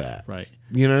before that. Right.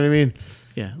 You know what I mean?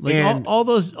 Yeah. Like And- all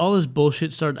this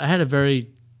bullshit started. I had a very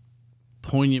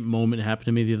poignant moment happen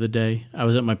to me the other day. I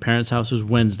was at my parents' house. It was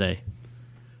Wednesday.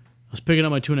 I was picking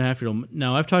up my 2.5-year-old.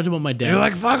 Now, I've talked about my dad. You're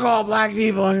like, fuck all black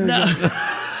people. No.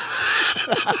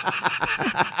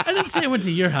 I didn't say I went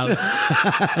to your house.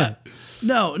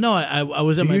 No, I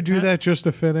was at Do my you do that just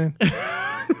to fit in?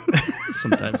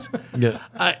 sometimes. Yeah.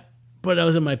 But I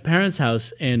was at my parents'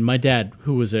 house, and my dad,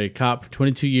 who was a cop for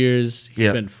 22 years, he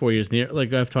Yep. spent 4 years in the air.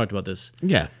 Like, I've talked about this.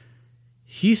 Yeah.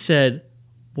 He said,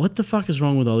 "What the fuck is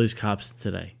wrong with all these cops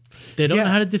today? They don't Yeah. know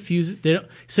how to defuse it. They don't.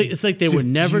 So it's like they were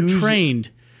never Diffuse it. trained,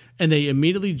 and they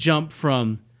immediately jump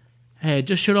from, hey, I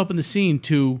just showed up in the scene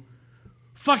to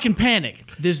fucking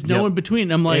panic. There's no Yep. in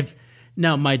between." I'm like,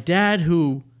 now my dad,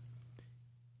 who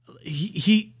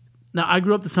he now I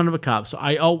grew up the son of a cop, so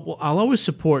I'll always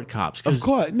support cops. 'Cause Of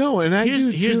course. No, and I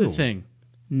do too. here's the thing: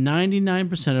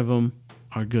 99% of them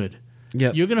are good.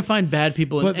 Yep. You're gonna find bad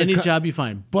people in But the any co- job you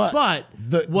find. But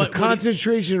the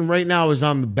concentration right now is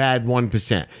on the bad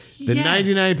 1%. The Yes.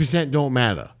 99% don't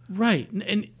matter. right,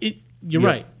 and you're Yeah.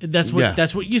 right. That's what Yeah.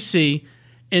 that's what you see.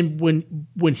 And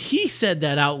when he said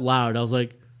that out loud, I was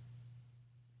like,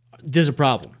 "There's a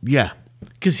problem." Yeah.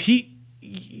 Because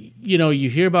you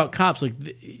hear about cops, like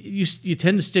you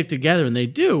tend to stick together, and they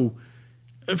do.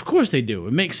 Of course they do.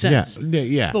 It makes sense.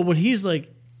 Yeah. But when he's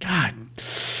like, God,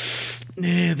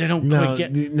 they don't No, quite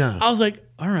get. no. I was like,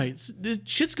 all right, this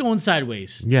shit's going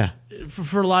sideways Yeah.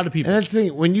 for a lot of people. And that's the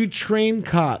thing. When you train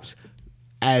cops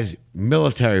as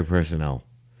military personnel,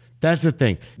 that's the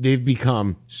thing. They've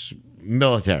become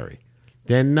military.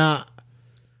 They're not.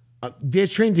 They're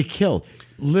trained to kill.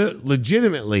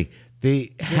 Legitimately,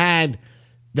 they had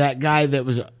that guy that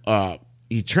was.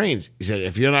 He trains. He said,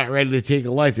 "If you're not ready to take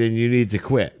a life, then you need to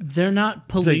quit." They're not It's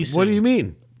policing. like, what do you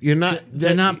mean? You're not.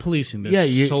 They're not policing.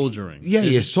 They're soldiering. Yeah,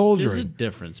 you're There's a soldiering.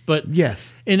 difference. But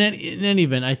Yes. in any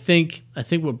event, I think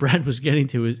what Brad was getting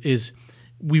to is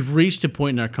we've reached a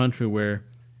point in our country where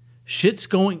shit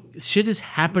is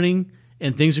happening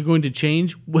and things are going to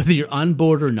change whether you're on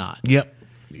board or not. Yep.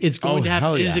 It's going to happen.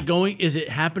 hell yeah. Is it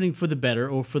happening for the better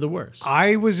or for the worse?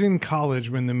 I was in college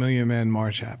when the Million Man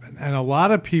March happened, and a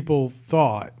lot of people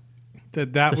thought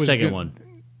that The was second good. one.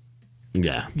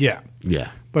 Yeah. Yeah, Yeah.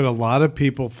 but a lot of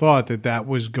people thought that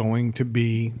was going to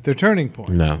be the turning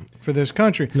point No. for this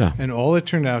country. No. And all it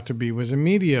turned out to be was a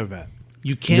media event.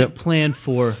 You can't Yep. plan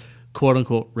for quote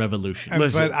unquote revolution.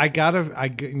 Listen. But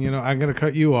I'm gonna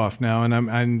cut you off now, and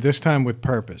I'm this time with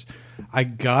purpose. I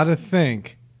gotta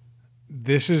think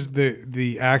this is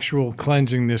the actual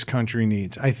cleansing this country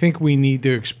needs. I think we need to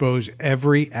expose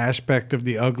every aspect of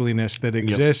the ugliness that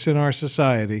exists in our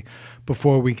society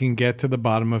before we can get to the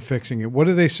bottom of fixing it. What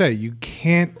do they say? You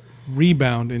can't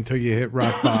rebound until you hit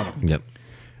rock bottom. Yep.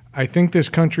 I think this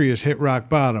country has hit rock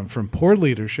bottom from poor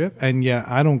leadership. And yeah,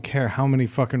 I don't care how many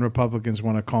fucking Republicans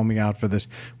want to call me out for this.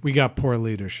 We got poor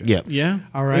leadership. Yep. Yeah.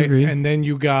 All right. Agreed. And then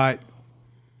you got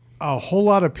a whole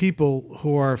lot of people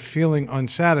who are feeling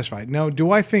unsatisfied. Now,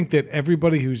 do I think that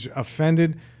everybody who's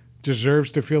offended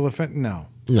deserves to feel offended? No.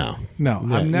 No. No,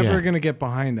 Yeah, I'm never yeah. going to get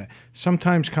behind that.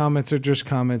 Sometimes comments are just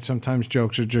comments. Sometimes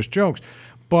jokes are just jokes.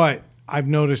 But I've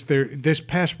noticed this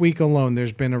past week alone,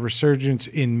 there's been a resurgence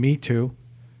in Me Too,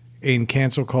 in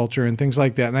cancel culture and things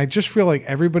like that. And I just feel like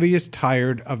everybody is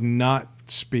tired of not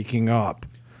speaking up.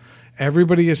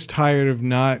 Everybody is tired of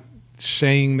not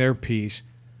saying their piece.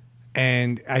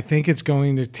 And I think it's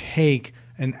going to take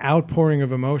an outpouring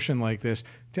of emotion like this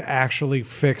to actually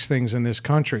fix things in this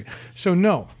country. So,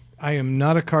 no, I am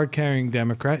not a card-carrying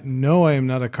Democrat. No, I am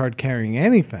not a card-carrying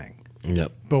anything.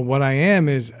 Yep. But what I am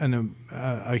is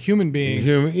a human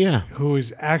being Yeah. who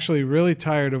is actually really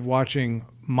tired of watching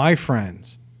my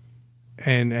friends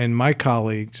and my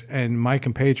colleagues and my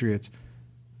compatriots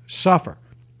suffer.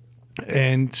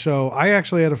 And so I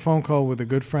actually had a phone call with a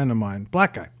good friend of mine,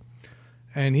 black guy,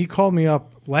 and he called me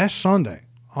up last Sunday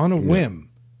on a whim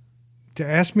to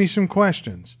ask me some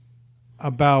questions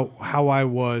about how I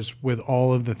was with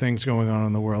all of the things going on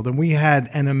in the world. And we had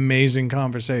an amazing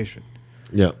conversation.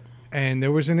 Yep. And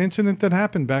there was an incident that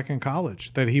happened back in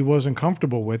college that he wasn't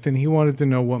comfortable with, and he wanted to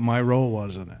know what my role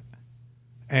was in it.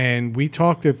 And we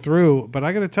talked it through, but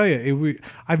I got to tell you,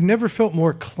 I've never felt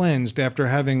more cleansed after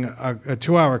having a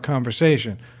 2-hour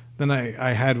conversation than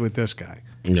I had with this guy.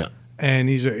 Yeah. And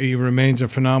he remains a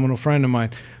phenomenal friend of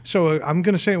mine. So I'm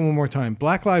going to say it one more time.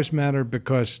 Black lives matter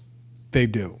because they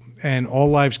do. And all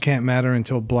lives can't matter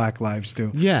until black lives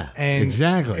do. Yeah, and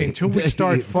exactly. Until we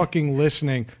start fucking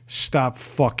listening, stop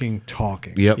fucking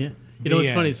talking. Yep. Yeah. You know what's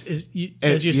The funny end. is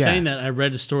as you're yeah. saying that, I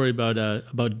read a story about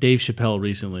Dave Chappelle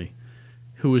recently,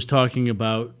 who was talking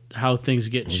about how things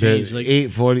get changed. Like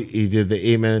 8:40. He did the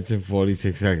 8 minutes and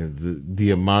 46 seconds.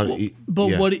 The amount. But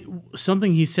yeah.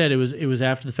 Something he said, it was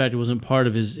after the fact. It wasn't part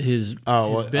of his bit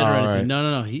or anything. right.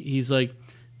 No. He's like,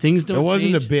 things don't. It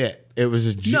wasn't change. a bit. It was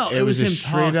a. No, it was a him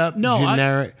straight up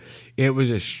generic. It was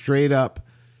a straight up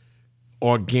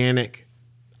organic.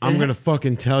 I'm gonna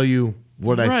fucking tell you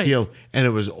what I Right. feel, and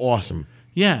it was awesome.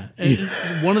 Yeah, and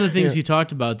one of the things he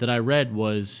talked about that I read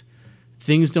was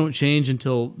things don't change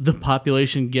until the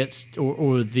population gets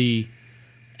or the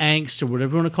angst or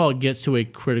whatever you want to call it gets to a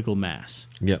critical mass.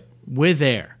 Yep. We're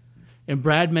there. And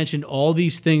Brad mentioned all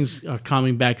these things are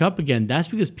coming back up again. That's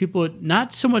because people are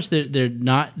not so much that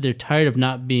they're tired of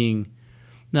not being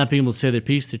able to say their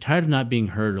piece. They're tired of not being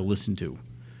heard or listened to.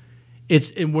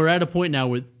 And we're at a point now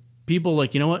where people are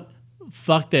like, you know what?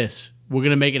 Fuck this. We're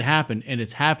gonna make it happen, and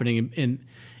it's happening, and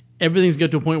everything's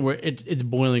got to a point where it's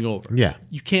boiling over. Yeah.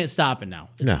 You can't stop it now.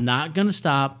 It's No. not gonna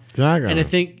stop. It's not gonna. And I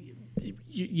think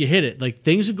you hit it. Like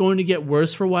things are going to get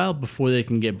worse for a while before they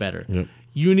can get better. Yep.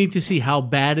 You need to see how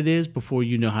bad it is before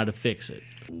you know how to fix it.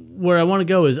 Where I want to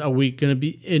go is, are we going to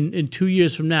be in 2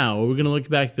 years from now? Are we going to look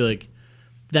back and be like,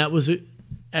 that was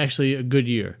actually a good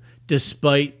year,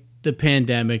 despite the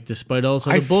pandemic, despite all this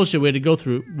other bullshit we had to go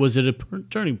through? Was it a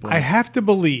turning point? I have to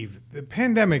believe, the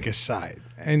pandemic aside,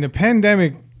 and the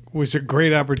pandemic was a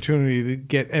great opportunity to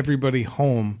get everybody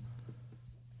home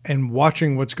and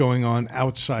watching what's going on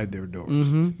outside their doors.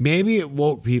 Maybe it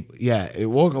woke people. Yeah, it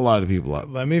woke a lot of people up.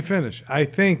 Let me finish. I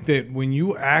think that when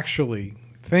you actually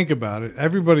think about it,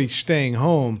 everybody staying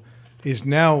home is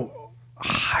now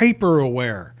hyper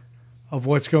aware of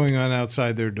what's going on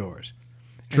outside their doors.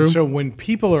 True. And so when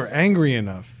people are angry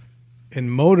enough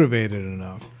and motivated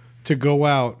enough to go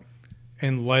out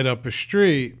and light up a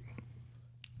street,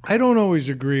 I don't always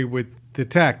agree with the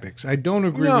tactics. I don't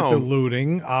agree with the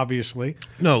looting, obviously.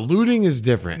 No, looting is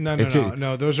different.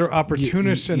 No. Those are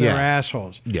opportunists and they're yeah.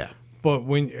 assholes. Yeah. But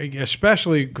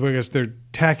especially because they're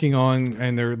tacking on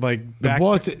and they're like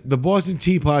The Boston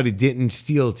Tea Party didn't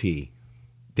steal tea.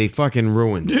 They fucking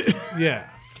ruined it. yeah.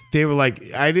 They were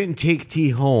like, I didn't take tea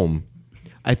home.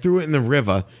 I threw it in the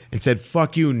river and said,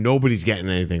 fuck you, nobody's getting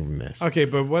anything from this. Okay,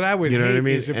 but what I would You know hate what I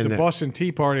mean? is if And the the- Boston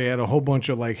Tea Party had a whole bunch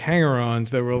of like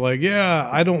hanger-ons that were like, yeah,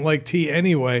 I don't like tea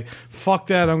anyway. Fuck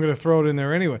that, I'm going to throw it in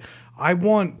there anyway. I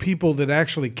want people that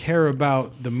actually care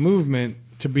about the movement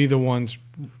to be the ones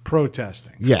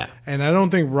protesting. Yeah. And I don't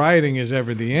think rioting is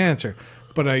ever the answer,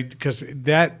 because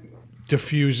that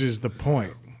diffuses the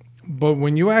point. But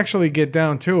when you actually get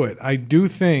down to it, I do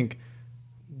think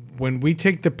when we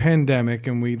take the pandemic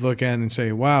and we look at it and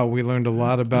say, wow, we learned a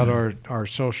lot about our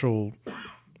social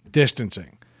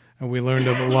distancing, and we learned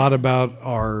a lot about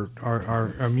our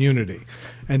immunity.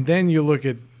 And then you look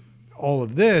at all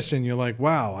of this and you're like,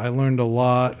 wow, I learned a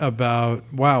lot about,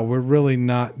 wow, we're really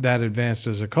not that advanced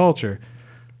as a culture.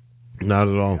 Not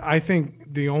at all. I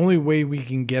think the only way we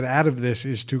can get out of this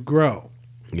is to grow.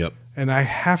 Yep. And I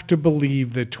have to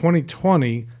believe that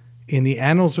 2020 in the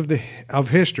annals of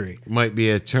history, Might be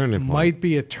a turning point. might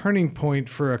be a turning point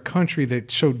for a country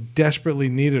that so desperately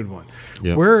needed one.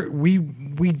 Yep. Where we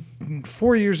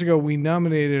 4 years ago we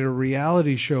nominated a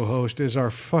reality show host as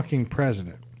our fucking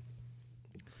president.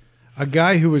 A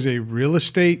guy who was a real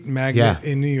estate magnate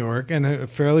in New York and a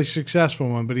fairly successful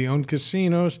one, but he owned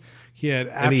casinos. He had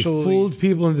And he absolutely fooled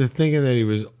people into thinking that he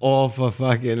was all for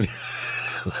fucking.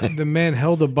 the man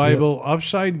held the Bible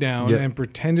upside down Yep. and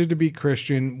pretended to be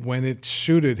Christian when it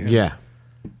suited him. Yeah.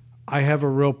 I have a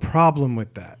real problem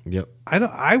with that. Yep.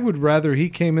 I would rather he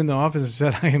came in the office and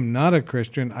said, I am not a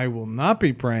Christian. I will not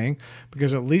be praying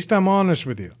because at least I'm honest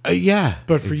with you. Yeah.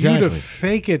 But for exactly. you to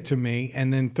fake it to me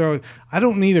and then throw it, I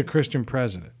don't need a Christian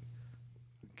president.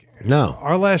 No.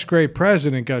 Our last great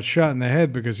president got shot in the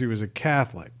head because he was a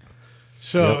Catholic.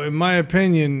 So, in my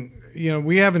opinion,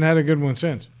 we haven't had a good one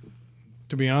since,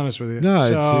 to be honest with you.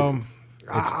 No, so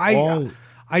all.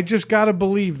 I just got to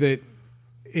believe that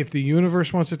if the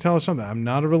universe wants to tell us something, I'm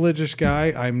not a religious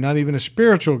guy. I'm not even a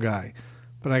spiritual guy.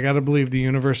 But I got to believe the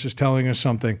universe is telling us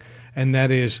something. And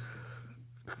that is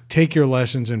take your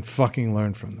lessons and fucking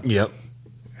learn from them. Yep.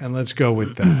 And let's go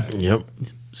with that. Yep.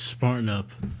 Smarten up.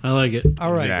 I like it.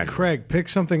 All right, Exactly. Craig, pick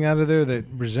something out of there that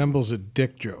resembles a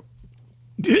dick joke.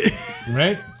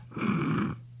 Right?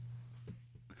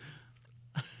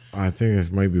 I think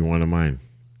this might be one of mine.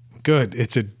 Good.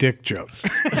 It's a dick joke.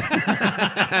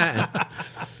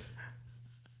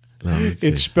 No,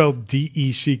 It's spelled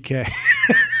D-E-C-K.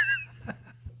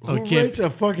 Who writes a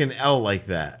fucking L like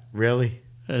that? Really?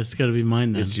 It's got to be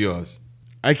mine then. It's yours.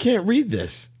 I can't read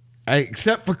this.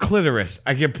 Except for clitoris.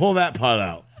 I can pull that part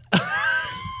out.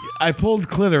 I pulled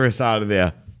clitoris out of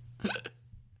there.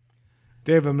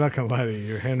 Dave, I'm not going to lie to you.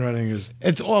 Your handwriting is...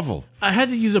 It's awful. I had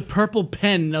to use a purple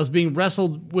pen, and I was being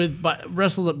wrestled by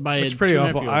It's a pretty 2.5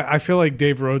 awful. year old. I feel like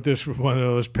Dave wrote this with one of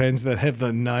those pens that have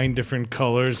the 9 different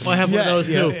colors. I have one of those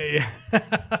too.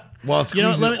 While You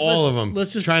know, squeezing all of them.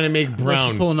 Let's just trying to make Let's brown.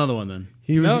 just pull another one then.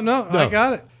 He was, No, I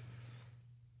got it.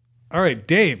 All right,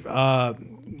 Dave,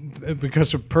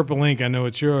 because of purple ink, I know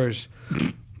it's yours.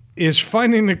 Is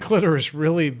finding the clitoris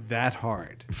really that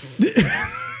hard?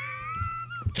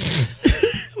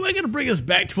 Am I going to bring us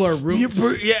back to our roots?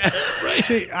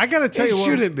 See, I got to tell It you what...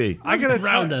 shouldn't be. I got to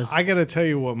ground us. I got to tell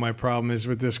you what my problem is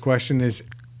with this question is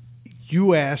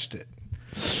you asked it.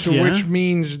 So Yeah? which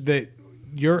means that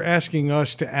you're asking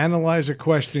us to analyze a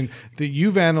question that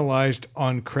you've analyzed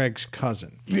on Craig's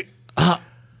cousin.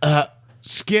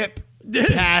 Skip.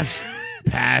 Pass.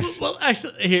 Pass. Well,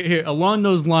 actually, here, along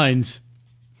those lines,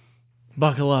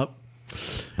 buckle up.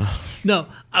 No,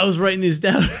 I was writing these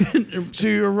down. So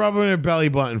you were rubbing her belly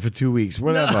button for 2 weeks.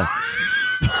 Whatever.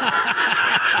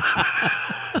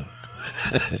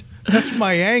 That's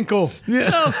my ankle.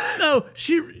 No,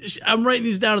 I'm writing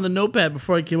these down on the notepad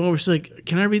before I came over. She's like,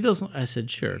 "Can I read those?" I said,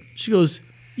 "Sure." She goes,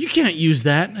 "You can't use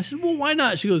that." And I said, "Well, why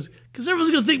not?" She goes, "Because everyone's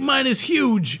gonna think mine is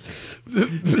huge."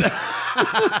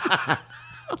 I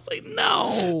was like,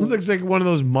 "No." It looks like one of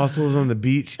those mussels on the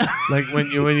beach. Like when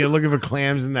you're looking for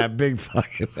clams in that big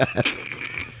fucking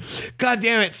God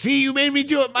damn it. See, you made me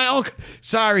do it, my oak.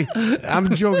 Sorry.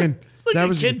 I'm joking. It's like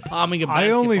a kid palming a I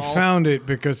basketball. only found it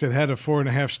because it had a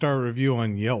 4.5-star review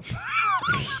on Yelp.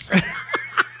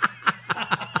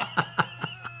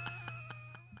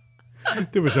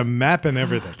 There was a map and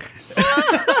everything.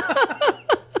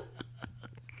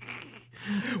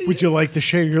 Would you like to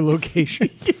share your location?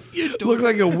 Look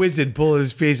like a wizard pulling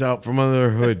his face out from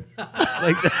under her hood.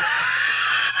 Like that.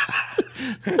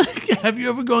 Have you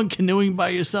ever gone canoeing by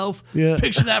yourself? Yeah.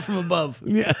 Picture that from above.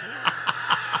 Yeah.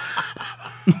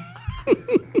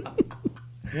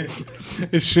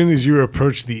 As soon as you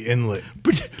approach the inlet.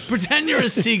 Pretend you're a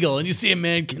seagull and you see a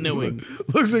man canoeing.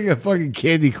 Looks like a fucking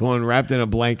candy corn wrapped in a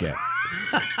blanket.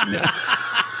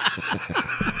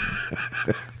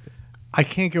 I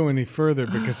can't go any further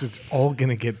because it's all going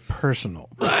to get personal.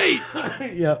 Right.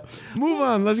 Yep. Move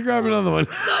on. Let's grab another one.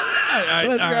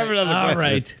 Let's grab another All question.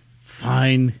 right.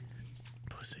 Fine.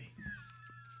 Pussy.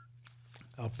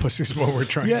 Oh, pussy's what we're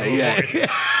trying to avoid.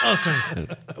 Yeah. Oh, sorry.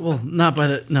 Well, not by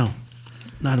the... No.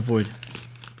 Not avoid.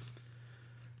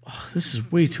 Oh, this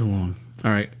is way too long.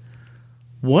 All right.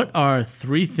 What are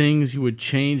 3 things you would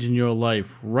change in your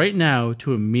life right now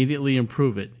to immediately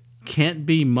improve it? Can't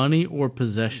be money or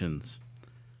possessions.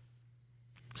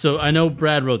 So I know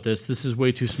Brad wrote this. This is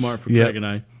way too smart for Yep. Craig and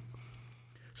I.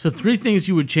 So 3 things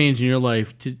you would change in your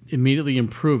life to immediately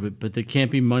improve it, but they can't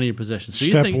be money or possessions. So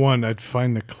Step 1, I'd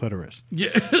find the clitoris. Yeah,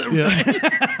 right.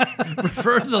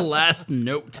 Refer to the last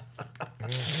note.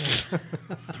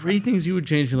 3 things you would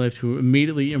change in your life to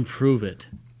immediately improve it.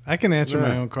 I can answer my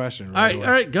Yeah. own question. All right, away.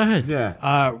 all right, go ahead.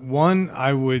 Yeah. One,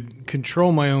 I would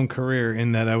control my own career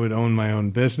in that I would own my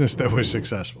own business that was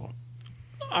successful.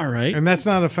 All right, And that's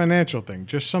not a financial thing,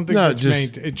 just something No, that's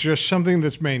it's just something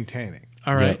that's maintaining.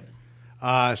 all right.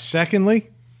 Secondly,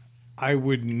 I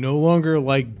would no longer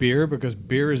like beer because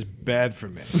beer is bad for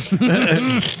me.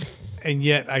 And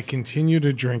yet I continue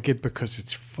to drink it because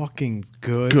it's fucking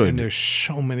good. Good. And there's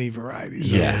so many varieties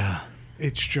of it. Yeah.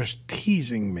 It's just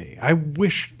teasing me. I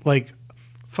wish like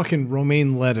fucking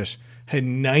romaine lettuce had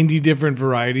 90 different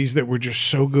varieties that were just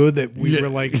so good that we were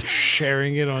like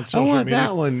sharing it on I social want media.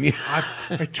 that one. Yeah.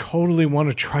 I totally want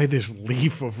to try this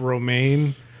leaf of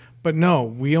romaine, but no,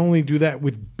 we only do that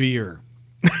with beer.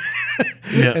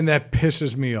 And that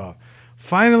pisses me off.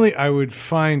 Finally, I would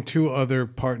find 2 other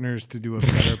partners to do a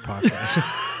better podcast.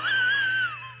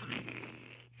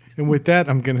 And with that,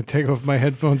 I'm going to take off my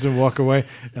headphones and walk away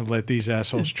and let these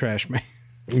assholes trash me.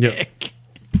 Yeah.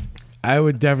 I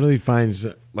would definitely find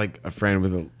like a friend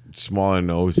with a smaller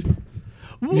nose.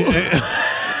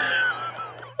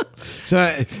 So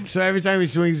every time he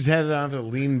swings his head, I have to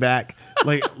lean back,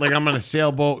 like I'm on a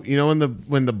sailboat. You know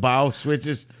when the bow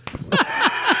switches.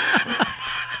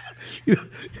 You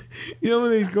know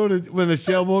when the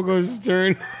sailboat goes to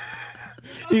turn,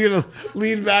 you're gonna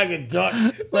lean back and duck.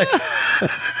 Like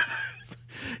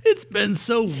It's been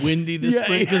so windy this Yeah,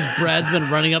 spring because Brad's been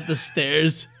running up the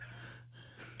stairs,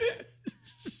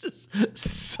 just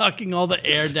sucking all the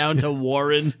air down to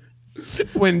Warren.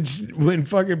 when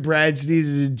fucking Brad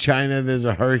sneezes in China, there's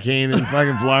a hurricane in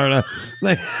fucking Florida.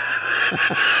 Like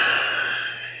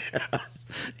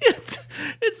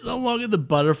It's no longer the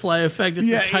butterfly effect; it's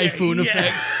the typhoon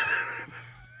effect.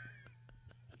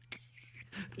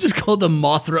 Just called the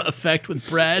Mothra effect with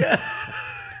Brad.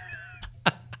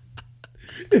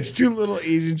 there's 2 little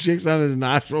Asian chicks on his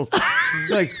nostrils,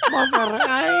 like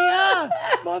Mothra,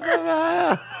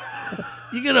 Mothra.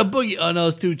 You got a boogie. Oh no,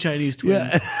 it's 2 Chinese twins.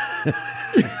 Yeah.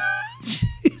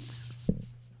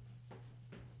 Jesus.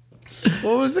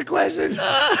 What was the question?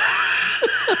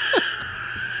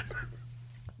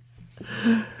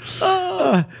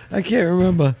 I can't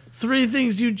remember. 3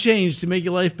 things you'd change to make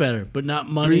your life better, but not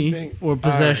money or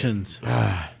possessions.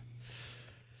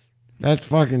 That's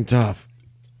fucking tough.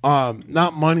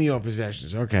 Not money or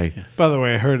possessions. Okay. By the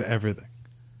way, I heard everything.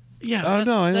 Yeah. Oh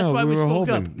no, I know. That's why we were spoke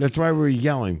hoping. up. That's why we were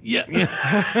yelling. Yeah.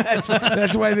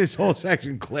 That's why this whole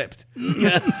section clipped.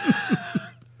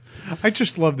 I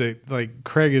just love that. Like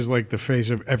Craig is like the face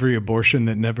of every abortion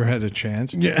that never had a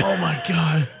chance. Yeah. Oh my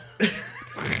god.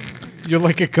 You're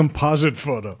like a composite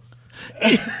photo.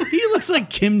 He looks like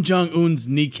Kim Jong Un's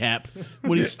kneecap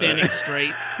when he's standing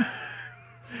straight.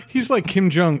 He's like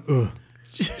Kim Jong.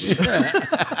 Just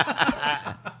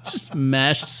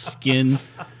mashed skin.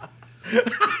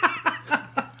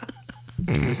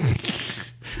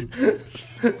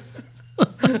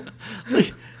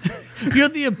 Like, you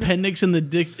have the appendix in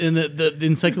the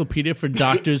encyclopedia for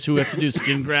doctors who have to do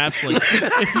skin grafts. Like,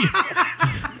 if you,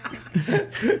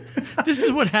 this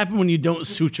is what happened when you don't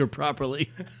suture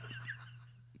properly.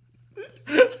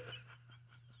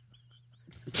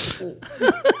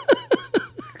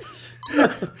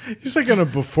 He's like on a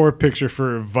before picture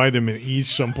for a vitamin E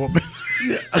supplement.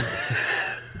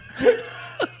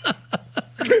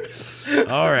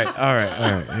 All right.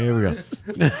 Here we go.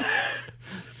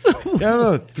 I don't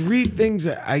know. 3 things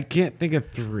that I can't think of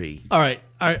 3. All right.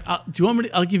 Do you want me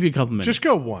to? I'll give you a couple minutes. Just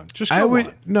go one. Just go I would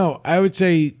one. no. I would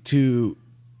say to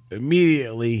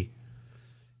immediately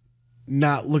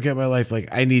not look at my life like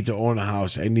I need to own a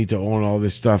house. I need to own all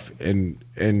this stuff and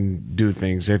do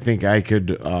things. I think I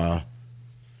could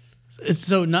It's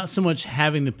so not so much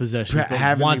having the possessions, but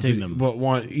have wanting them.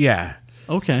 But yeah.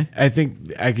 Okay. I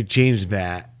think I could change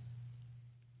that,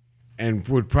 and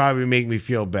would probably make me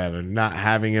feel better not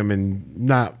having them and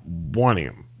not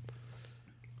wanting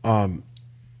them.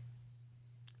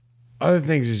 Other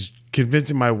things is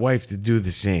convincing my wife to do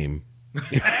the same.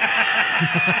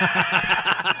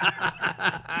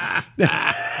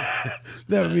 That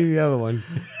would be the other one.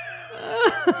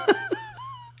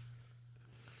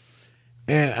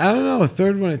 And I don't know, a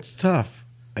third one, it's tough.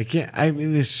 I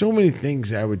mean, there's so many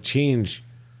things I would change.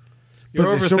 You're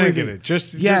there's so many overthinking it.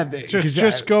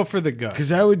 Just go for the gut.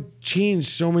 Because I would change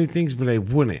so many things, but I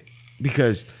wouldn't.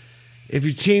 Because if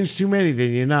you change too many,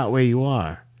 then you're not where you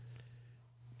are.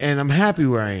 And I'm happy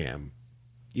where I am.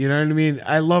 You know what I mean?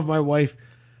 I love my wife.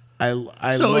 I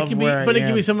So love it can be, where but I it can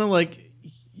am. be something like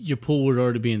your pool would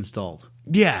already be installed.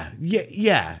 Yeah.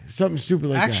 Something stupid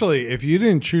like Actually, if you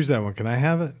didn't choose that one, can I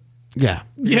have it? that.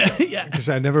 Yeah, yeah. Because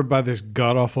I never buy this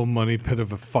god awful money pit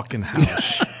of a fucking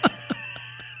house.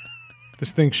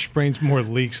 This thing sprains more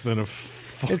leaks than a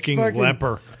fucking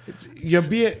leper. It's a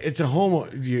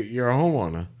homeowner. You're a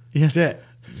homeowner. Yeah. That's it.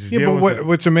 Just Yeah, deal but with it.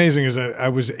 what's amazing is that I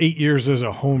was 8 years as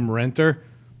a home renter,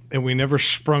 and we never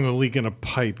sprung a leak in a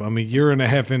pipe. I'm a year and a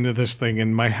half into this thing,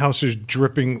 and my house is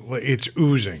dripping. It's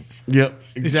oozing. Yep,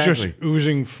 exactly. It's just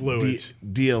oozing fluids.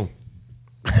 Deal.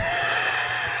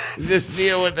 Just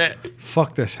deal with it.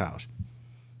 Fuck this house.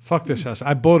 Fuck this house.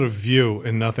 I bought a view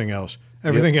and nothing else.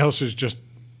 Everything else is just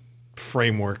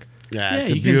framework. Yeah,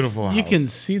 it's a you beautiful can, house. You can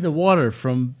see the water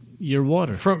from your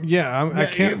water. I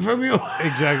can't. From you.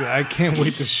 Exactly. I can't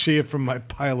wait to see it from my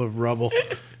pile of rubble.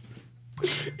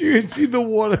 You can see the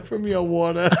water from your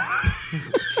water.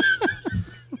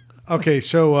 Okay,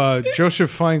 so Joseph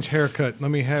Fine's haircut.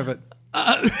 Let me have it.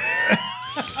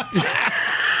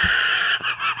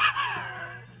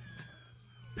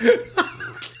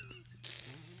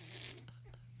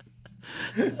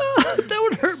 That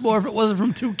would hurt more if it wasn't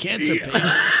from 2 cancer patients.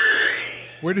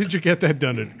 Where did you get that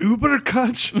done? At Uber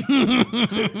Cuts?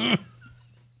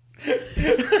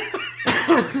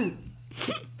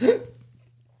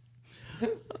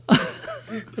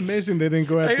 Amazing they didn't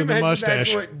go I after the imagine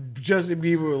mustache. that's what Justin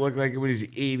Bieber would look like when he's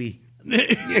 80.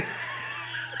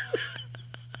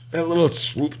 That little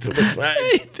swoop to the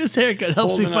side. This haircut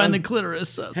helps me Holding find on. the clitoris.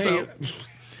 So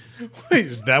Wait,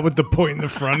 is that what the point in the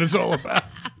front is all about?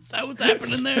 is that what's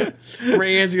happening there?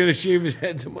 Rand's going to shave his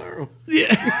head tomorrow.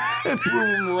 Yeah,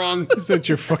 Prove him wrong. Is that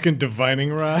your fucking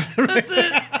divining rod? that's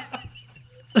it.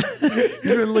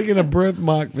 He's been licking a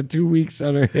birthmark for 2 weeks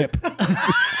on her hip.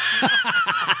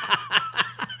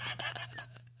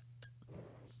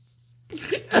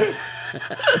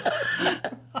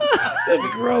 That's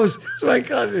gross. It's my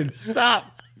cousin.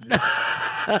 Stop.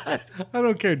 I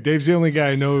don't care. Dave's the only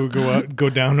guy I know who go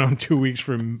down on 2 weeks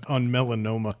on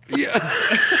melanoma.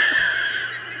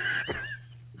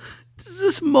 Does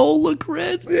this mole look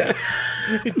red? Yeah.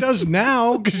 It does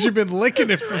now because you've been licking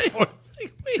it for Right. 4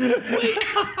 Wait.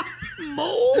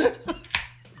 Mole?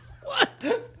 What?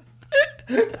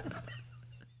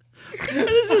 How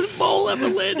does this mole have a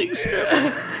landing strip?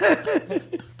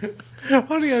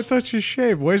 Honey, I thought you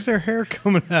shaved. Where's their hair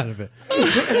coming out of it?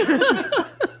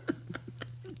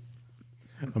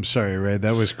 I'm sorry, Ray.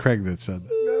 That was Craig that said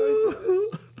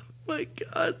that. My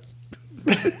God.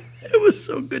 It was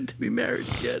so good to be married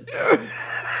again.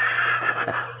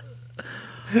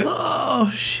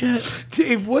 Oh, shit.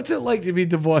 Dave, what's it like to be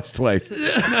divorced twice?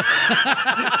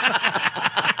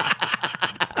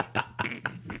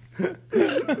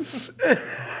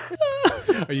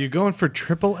 Are you going for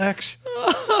triple X?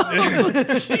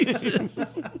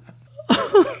 Jesus.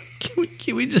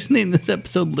 Can we just name this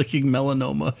episode Licking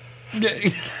Melanoma?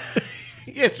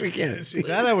 Yes, we can.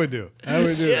 That I would do. I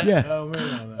would do. Yeah. Yeah. Oh,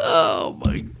 man. Oh,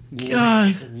 my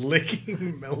God.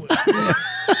 Licking melon.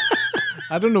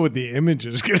 I don't know what the image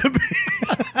is going to be.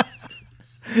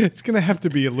 It's going to have to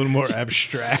be a little more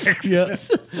abstract. Yeah. It's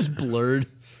just blurred.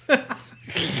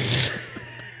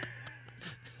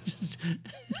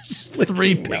 just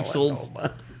 3 pixels.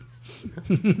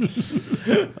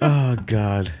 Oh,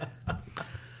 God.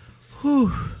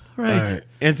 Whew. Right. All right.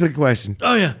 Answer the question.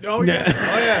 Oh, yeah. Oh, yeah.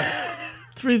 Oh, yeah.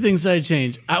 3 things I'd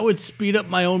change. I would speed up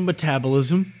my own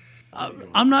metabolism.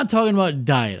 I'm not talking about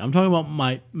diet. I'm talking about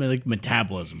my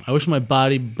metabolism. I wish my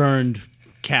body burned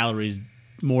calories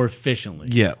more efficiently.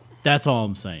 Yeah. That's all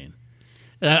I'm saying.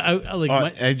 And I like.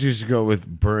 I just go with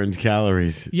burned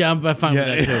calories. Yeah, I'm fine with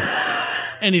that too.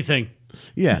 Anything.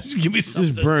 Yeah. Just give me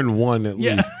something. Just burn one at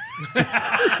Yeah. least.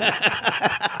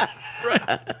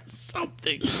 Right.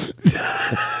 Something.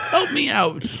 Help me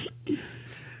out.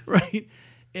 Right.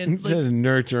 And Instead of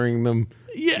nurturing them.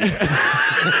 yeah.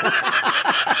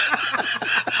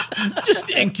 Just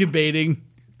incubating.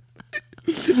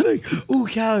 Like, ooh,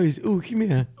 calories. Ooh, come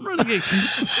here. Running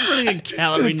a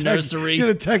calorie nursery.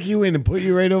 Gonna tuck you in and put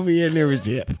you right over here near his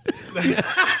hip.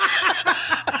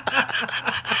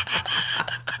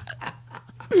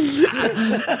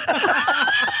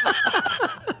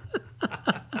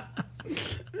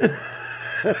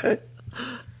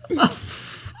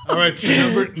 All right,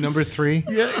 so number 3.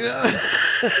 Yeah.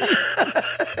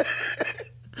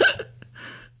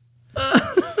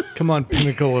 Come on,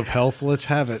 pinnacle of health. Let's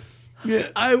have it. Yeah.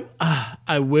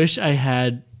 I wish I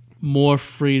had more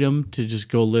freedom to just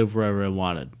go live wherever I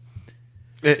wanted.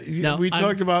 Now, We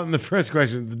talked about in the first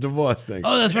question the divorce thing.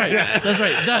 Oh, that's right. That's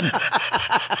right. Done.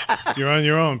 You're on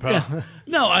your own, pal. Yeah.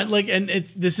 No, and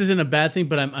this isn't a bad thing,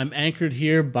 but I'm anchored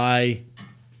here by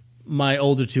my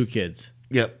older 2 kids.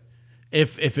 Yep.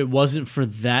 If it wasn't for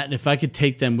that, and if I could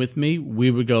take them with me,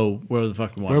 we would go wherever the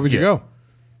fuck we wanted. Where would you go?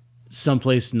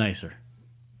 Someplace nicer.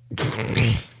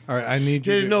 All right, I need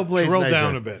you There's to no place drill nicer.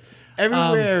 down a bit.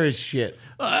 Everywhere is shit.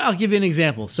 I'll give you an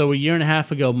example. So a year and a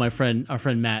half ago, our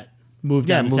friend Matt moved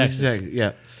down to Texas.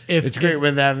 Yeah. It's great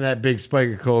when they're having that big spike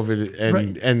of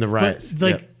COVID and the riots.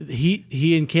 But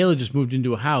he and Kayla just moved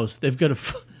into a house. They've got a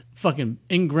fucking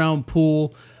in-ground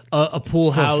pool, a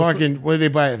pool house. Fucking, what did they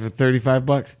buy it for?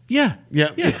 $35? Yeah.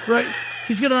 Yeah. Yeah, right.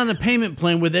 He's got it on a payment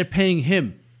plan where they're paying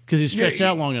him because he's stretched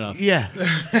out long enough. Yeah.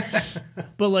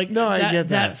 But like, no, I get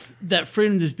that. That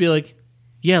freedom to just be like,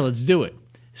 yeah, let's do it.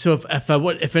 So if I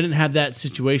didn't have that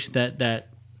situation that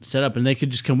set up and they could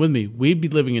just come with me, we'd be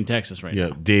living in Texas right now.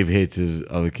 Yeah, Dave hates his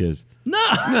other kids. No.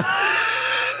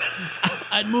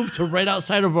 I'd move to right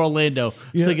outside of Orlando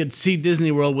so they could see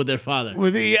Disney World with their father.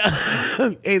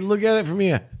 Hey, look at it from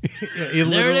here.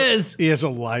 There it is. He has a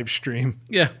live stream.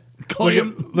 Yeah.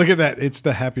 Look at that. It's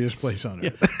the happiest place on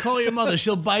earth. Yeah. Call your mother.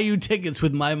 She'll buy you tickets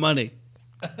with my money.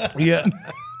 Yeah.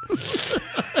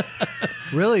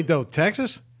 Really, though?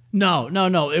 Texas? No.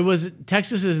 It was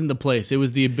Texas isn't the place. It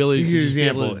was the ability to just be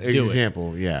able to do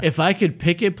it. Yeah. If I could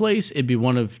pick a place, it'd be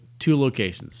one of two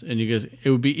locations, and it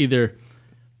would be either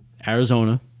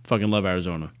Arizona. Fucking love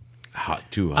Arizona.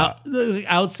 Too hot.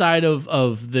 Outside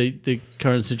of the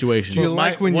current situation. Do you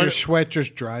like when your sweat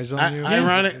just dries on you?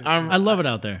 I love it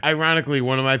out there. Ironically,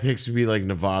 one of my picks would be like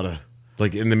Nevada,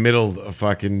 like in the middle of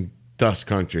fucking dust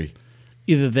country.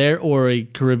 Either there or a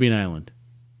Caribbean island.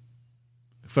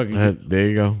 Fucking. There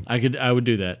you go. I would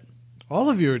do that. All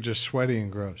of you are just sweaty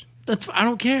and gross. I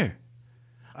don't care.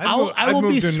 I'd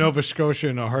move to Nova Scotia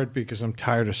in a heartbeat because I'm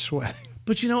tired of sweating.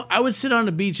 But I would sit on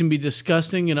the beach and be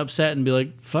disgusting and upset and be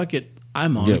like, "Fuck it,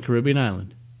 I'm on a Caribbean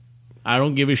island. I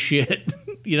don't give a shit."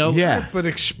 Yeah. But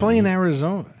explain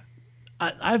Arizona.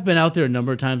 I've been out there a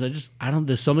number of times.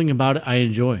 There's something about it I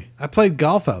enjoy. I played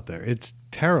golf out there. It's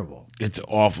terrible. It's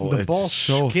awful. The ball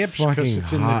so skips because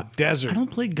it's in the desert. I don't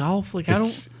play golf.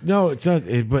 No, it's not.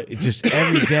 But it's just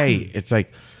every day. It's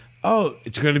like, oh,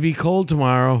 it's going to be cold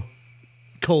tomorrow.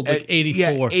 Cold, like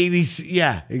 84. Yeah, 80.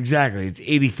 Yeah, exactly. It's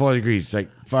 84 degrees. It's like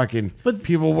fucking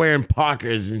people wearing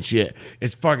Parkers and shit.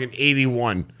 It's fucking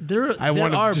 81. There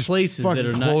are places that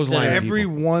are not. Every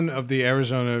one of the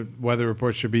Arizona weather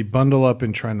reports should be bundle up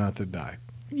and try not to die.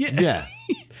 Yeah.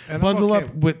 Bundle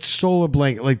up with solar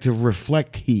blanket, like to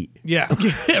reflect heat. Yeah.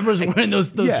 Everyone's wearing those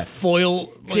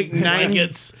foil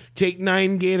blankets. Take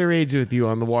 9 Gatorades with you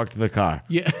on the walk to the car.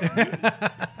 Yeah.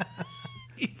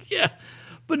 Yeah.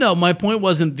 But no, my point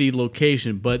wasn't the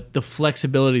location, but the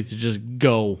flexibility to just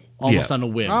go almost on a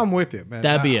whim. I'm with you, man.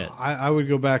 That'd be it. I would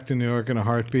go back to New York in a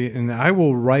heartbeat, and I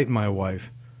will write my wife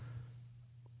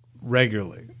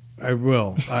regularly. I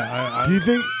will.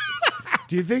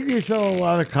 Do you think they sell a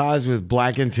lot of cars with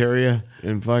black interior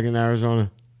in fucking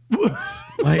Arizona?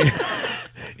 Like,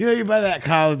 you buy that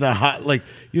car with the hot,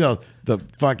 the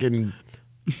fucking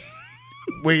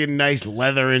wicked nice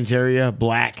leather interior,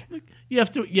 black. You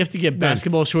have to get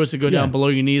basketball shorts that go down below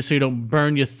your knees so you don't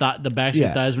burn the back of your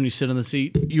thighs when you sit on the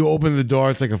seat. You open the door,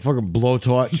 it's like a fucking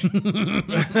blowtorch.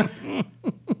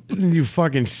 And you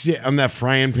fucking sit on that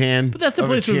frying pan. But that's the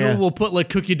place where people will put like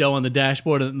cookie dough on the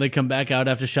dashboard and they come back out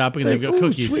after shopping and they've got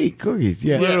cookies. Sweet cookies,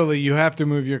 yeah. Literally, you have to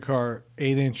move your car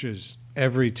 8 inches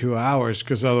every 2 hours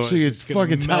because otherwise so your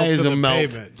fucking tires will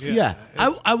melt. Yeah.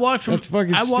 I walked from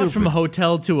stupid. a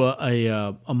hotel to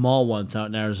a mall once out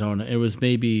in Arizona. It was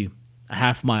maybe a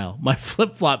half mile. My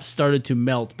flip-flops started to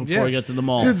melt before I got to the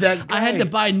mall. Dude, that guy, I had to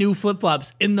buy new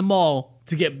flip-flops in the mall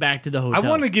to get back to the hotel. I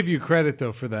want to give you credit,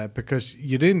 though, for that because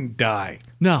you didn't die.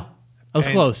 No. I was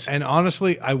close. And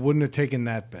honestly, I wouldn't have taken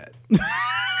that bet.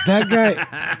 That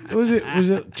guy, was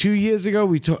it 2 years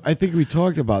ago? I think we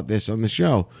talked about this on the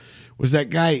show. Was that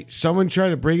guy, someone tried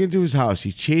to break into his house.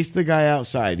 He chased the guy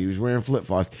outside. He was wearing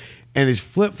flip-flops. And his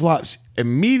flip-flops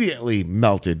immediately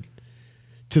melted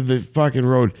to the fucking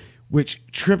road, which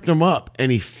tripped him up,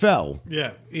 and he fell.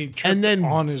 Yeah, he tripped and then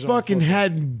on his fucking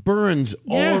had burns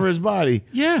all over his body.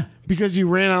 Yeah, because he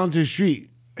ran out into the street.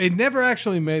 It never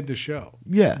actually made the show.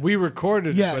 Yeah, we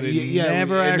recorded it, but it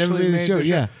never actually made the show.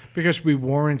 Yeah, because we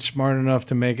weren't smart enough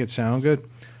to make it sound good.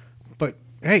 But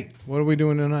hey, what are we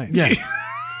doing tonight? Yeah,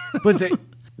 but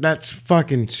that's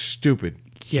fucking stupid.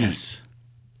 Yes,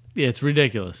 yeah, it's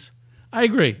ridiculous. I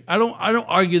agree. I don't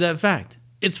argue that fact.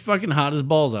 It's fucking hot as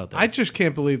balls out there. I just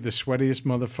can't believe the sweatiest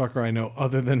motherfucker I know,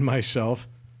 other than myself,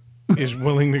 is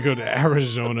willing to go to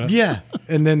Arizona. Yeah.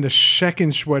 And then the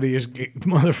second sweatiest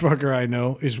motherfucker I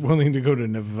know is willing to go to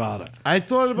Nevada. I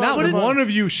thought about Not one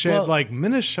of you said,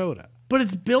 Minnesota. But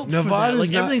it's built Nevada's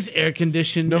for that. Like, everything's air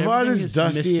conditioned. Nevada's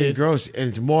dusty and gross, and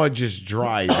it's more just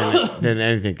dry than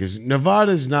anything. Because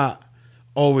Nevada's not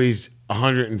always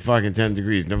 110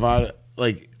 degrees. Nevada,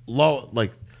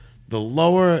 the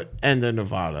lower end of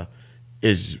Nevada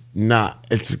is not.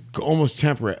 It's almost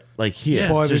temperate, like here. Yeah.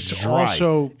 But just it's dry.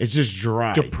 also it's just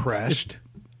dry. depressed.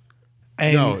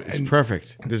 No, it's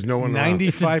perfect. There's no one around.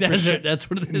 95%. Desert, that's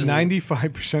what it is.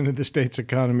 95% of the state's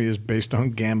economy is based on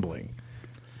gambling.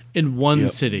 In one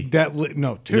city.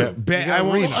 No, two. Yeah, You got I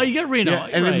won't. Reno. Oh, you got Reno. Yeah,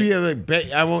 and right. it'd be like,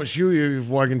 bet I won't shoot you if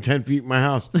you're walking 10 feet in my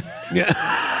house.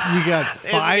 You got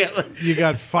five. You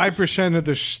got 5%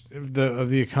 of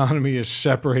the economy is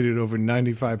separated over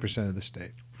 95% of the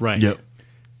state. Right. Yep.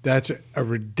 That's a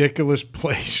ridiculous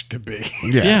place to be.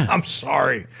 Yeah. I'm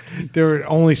sorry. There are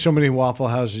only so many Waffle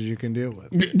Houses you can deal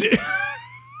with.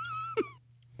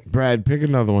 Brad, pick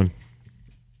another one.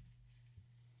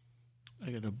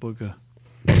 I got a booger.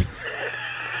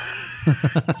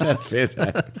 That's fantastic.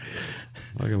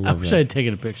 I I wish I had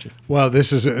taken a picture. Well,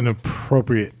 this is an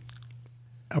appropriate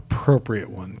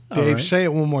one. Dave, right. say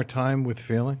it one more time with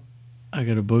feeling. I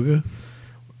got a booger.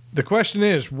 The question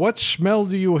is, what smell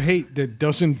do you hate that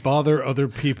doesn't bother other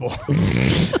people?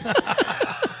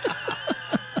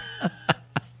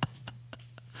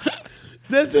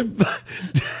 That's a.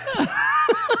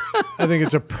 I think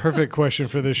it's a perfect question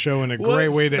for this show and a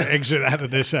great way to exit out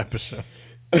of this episode.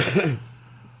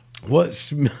 What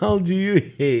smell do you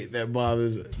hate that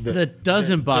bothers? That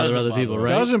doesn't bother other people, right?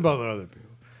 Doesn't bother other people.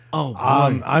 Oh, boy.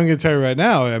 I'm going to tell you right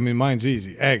now. I mean, mine's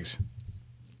easy. Eggs.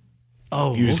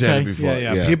 oh, You okay. said it before.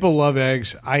 Yeah. People love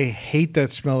eggs. I hate that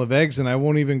smell of eggs, and I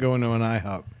won't even go into an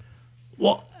IHOP.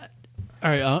 Well, all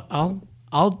right.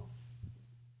 I'll.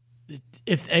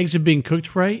 If eggs are being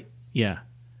cooked right, yeah.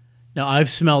 Now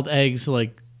I've smelled eggs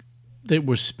like that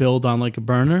were spilled on like a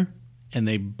burner, and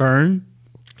they burn.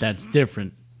 That's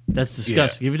different. That's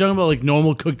disgusting. If you're talking about like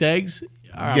normal cooked eggs,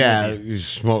 all right, Yeah, I'm with you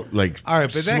smoke like. All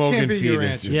right, but that smoking can't be your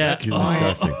fetus answer. is Yeah.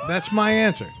 disgusting. That's my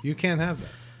answer. You can't have that.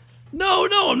 you.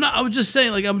 No, I'm not. I was just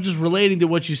saying, like, I'm just relating to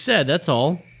what you said. That's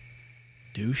all.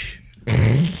 Douche.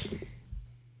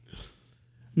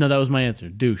 No, that was my answer.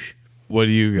 Douche. What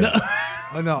do you got?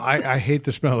 Oh, no, I hate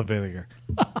the smell of vinegar.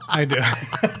 I do.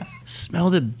 Smell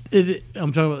that.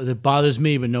 I'm talking about that bothers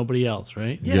me, but nobody else,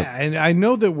 right? Yeah, Yep. and I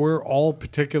know that we're all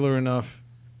particular enough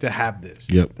to have this.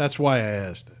 Yep. That's why I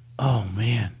asked it. Oh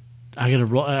man, I gotta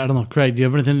roll. I don't know, Craig. Do you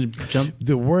have anything to jump?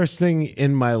 The worst thing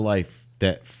in my life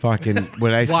that fucking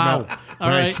when I Wow. smell All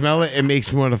when I right. smell it, it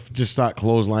makes me want to just start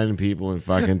clotheslining people and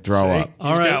fucking throw See? up.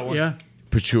 All right, got one. yeah.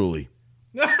 Patchouli.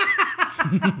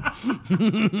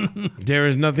 There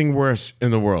is nothing worse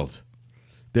in the world.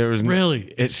 There is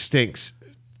Really? It stinks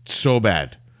so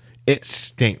bad. It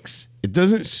stinks. It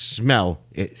doesn't smell.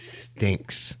 It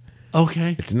stinks.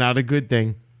 Okay. It's not a good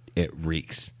thing. It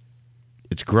reeks.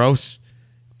 It's gross.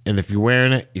 And if you're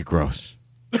wearing it, you're gross.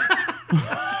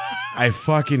 I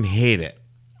fucking hate it.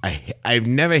 I've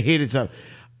never hated something.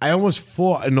 I almost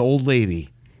fought an old lady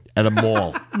at a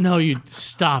mall. No, you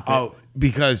stop it. Oh,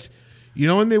 because you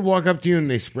know when they walk up to you and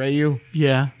they spray you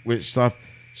Yeah. with stuff?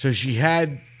 So she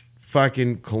had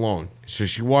fucking cologne. So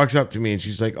she walks up to me and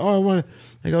she's like, "Oh, I want to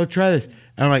like, oh, try this."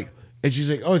 And I'm like, and she's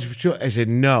like, "Oh, it's patchouli." I said,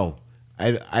 "No,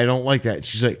 I don't like that."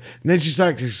 She's like, and then she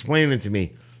started explaining to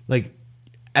me, like,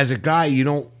 as a guy, you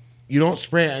don't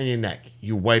spray it on your neck.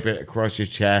 You wipe it across your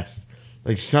chest.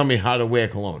 Like, she's telling me how to wear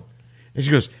cologne. And she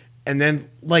goes, and then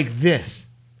like this.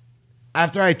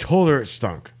 After I told her it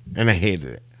stunk and I hated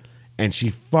it, and she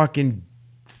fucking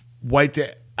wiped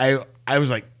it. I was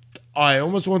like, oh, I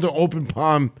almost want to open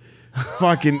palm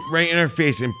fucking right in her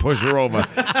face and push her over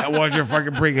and watch her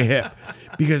fucking break a hip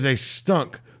because I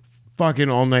stunk fucking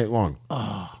all night long.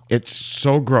 Oh. It's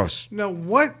so gross. Now,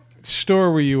 what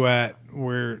store were you at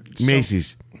where...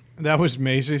 Macy's. That was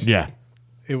Macy's? Yeah.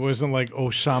 It wasn't like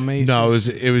Osame's? No,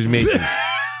 it was Macy's.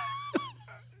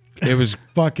 It was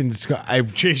fucking disgusting.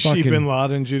 J.C. Bin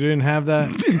Laden's. You didn't have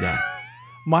that? Yeah.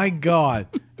 My God.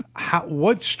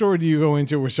 What store do you go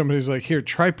into where somebody's like, here,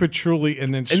 try patchouli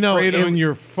and then spray it on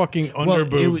your fucking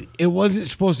underboob? It wasn't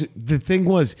supposed to. The thing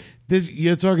was, this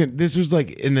was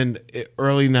like in the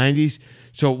early 90s,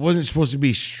 so it wasn't supposed to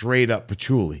be straight up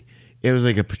patchouli. It was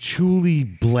like a patchouli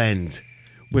blend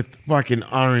with fucking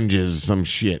oranges or some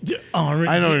shit. Oranges.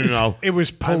 I don't even know. It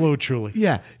was Polo Truly.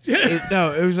 Yeah.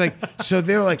 It was like, so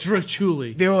they were like,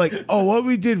 Patchouli. they were like, oh, what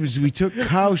we did was we took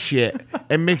cow shit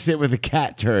and mixed it with a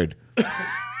cat turd.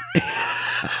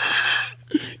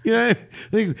 You know,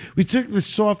 like we took the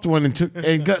soft one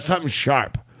and got something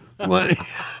sharp. Throw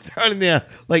it in there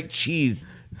like cheese.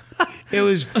 It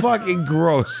was fucking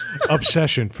gross.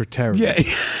 Obsession for terrorists.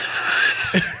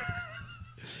 Yeah.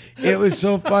 It was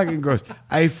so fucking gross.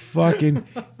 I fucking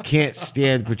can't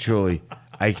stand patchouli.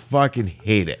 I fucking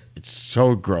hate it. It's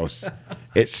so gross.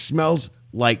 It smells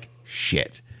like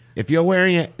shit. If you're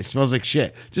wearing it, it smells like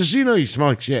shit. Just so you know, you smell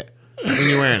like shit. when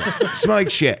you're wearing it. You smell like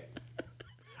shit.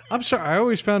 I'm sorry. I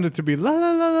always found it to be la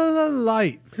la la la la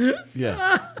light.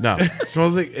 Yeah. No. It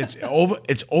smells like it's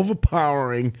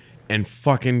overpowering and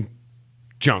fucking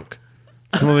junk.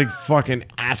 It smells like fucking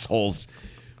assholes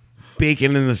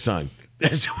baking in the sun.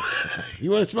 That's,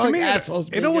 you want to smell like assholes?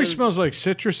 It always smells like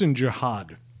citrus and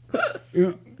jihad.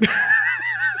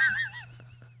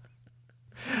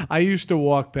 I used to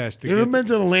walk past. You ever been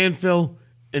to the landfill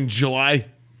in July?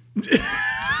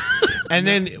 And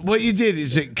then what you did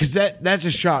is because that's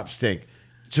a sharp stink.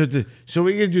 So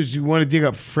what you're gonna do is you want to dig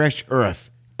up fresh earth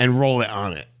and roll it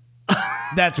on it.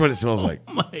 That's what it smells like.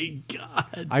 Oh my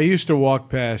God. I used to walk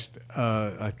past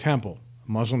a temple,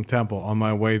 a Muslim temple, on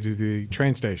my way to the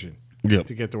train station to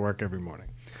get to work every morning,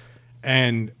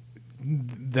 and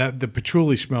the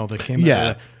patchouli smell that came out of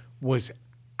that was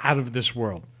out of this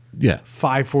world. Yeah.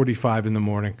 5:45 in the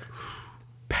morning,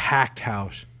 packed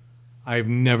house. I've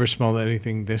never smelled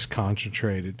anything this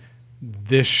concentrated,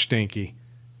 this stinky.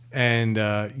 And,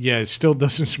 it still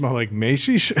doesn't smell like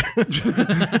Macy's.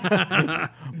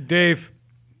 Dave,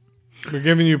 we're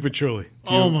giving you patchouli.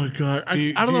 Oh, my God.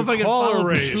 I don't know if I can follow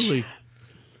patchouli.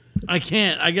 I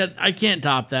can't. I can't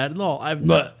top that at all. I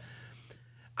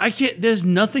can't. There's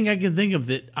nothing I can think of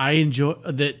that I enjoy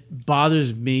that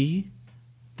bothers me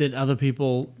that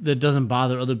doesn't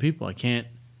bother other people. I can't.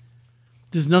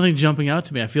 There's nothing jumping out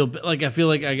to me. I feel like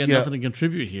I got nothing to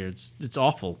contribute here. It's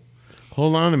awful.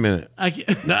 Hold on a minute. I can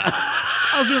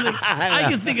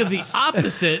think of the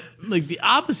opposite. Like the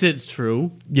opposite's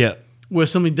true. Yeah. Where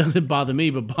something doesn't bother me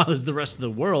but bothers the rest of the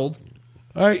world.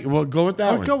 All right. Well, go with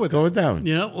that one. Go with that one.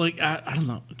 You know, like I don't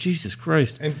know. Jesus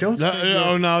Christ. And don't.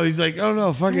 No. He's like, oh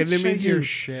no, fuck it. I didn't mean you.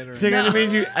 Shit.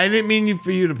 I didn't mean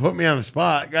for you to put me on the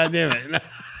spot. God damn it.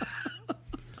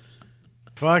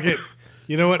 Fuck it.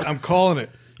 You know what? I'm calling it.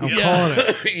 Calling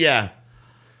it. Yeah.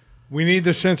 We need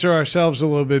to censor ourselves a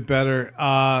little bit better.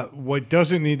 What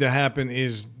doesn't need to happen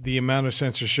is the amount of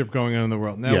censorship going on in the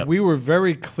world. Now, we were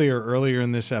very clear earlier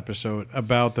in this episode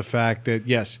about the fact that,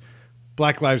 yes,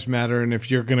 Black Lives Matter, and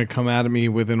if you're going to come at me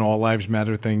with an All Lives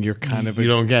Matter thing, you're kind of you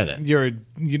don't get it.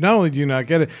 You not only do you not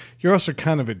get it, you're also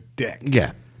kind of a dick.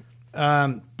 Yeah.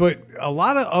 But a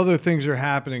lot of other things are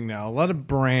happening now. A lot of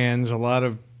brands, a lot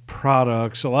of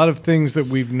products, a lot of things that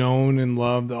we've known and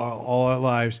loved all our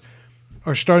lives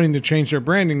are starting to change their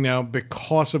branding now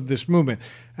because of this movement.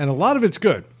 And a lot of it's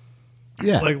good.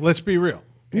 Yeah. Like, let's be real.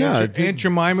 Aunt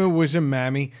Jemima was a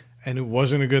mammy, and it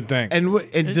wasn't a good thing.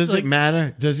 And does it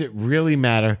matter? Does it really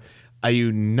matter? Are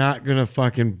you not going to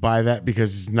fucking buy that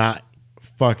because it's not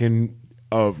fucking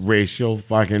a racial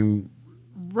fucking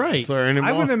slur anymore?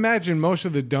 I would imagine most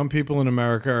of the dumb people in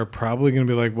America are probably going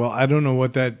to be like, well, I don't know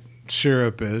what that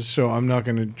syrup is, so I'm not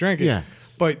going to drink it. Yeah.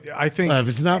 But I think if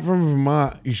it's not from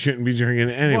Vermont, you shouldn't be drinking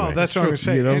it anyway. Well, that's what I'm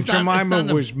saying. Aunt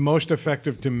Jemima was most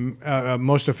offensive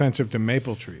to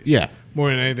maple trees. Yeah, more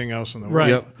than anything else in the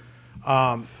world.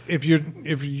 Right. If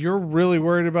you're really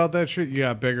worried about that shit, you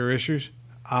got bigger issues.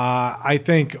 I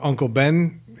think Uncle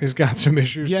Ben has got some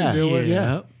issues to deal with.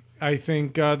 Yeah. I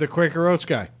think the Quaker Oats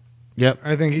guy. Yep.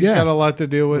 I think he's got a lot to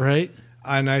deal with. Right.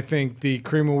 And I think the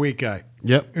Cream of Wheat guy.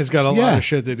 Yep. Has got a lot of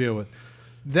shit to deal with.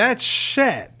 That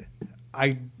said,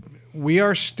 we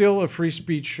are still a free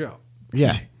speech show.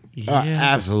 Yeah.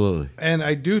 Absolutely. And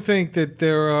I do think that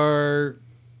there are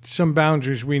some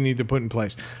boundaries we need to put in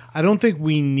place. I don't think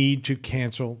we need to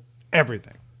cancel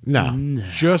everything. No.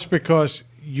 Just because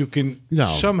you can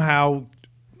somehow,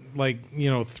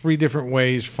 three different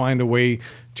ways, find a way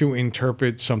to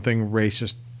interpret something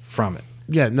racist from it.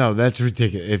 Yeah, no, that's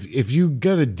ridiculous. If you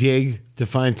got to dig to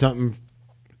find something,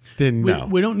 then no.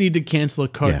 We don't need to cancel a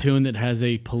cartoon that has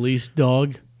a police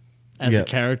dog as a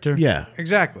character. Yeah.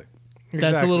 Exactly.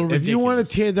 That's a little ridiculous. If you want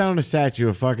to tear down a statue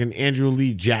of fucking Andrew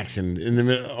Lee Jackson in the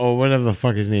middle, or whatever the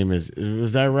fuck his name is,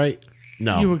 was that right?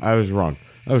 No, I was wrong.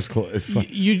 I was close.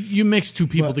 You mixed two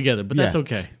people together, but that's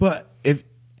okay. But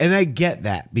and I get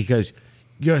that because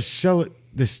you're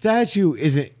the statue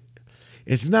isn't.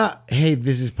 It's not, hey,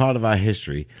 this is part of our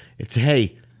history. It's,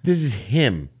 hey, this is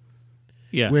him.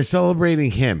 Yeah. We're celebrating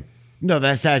him. No,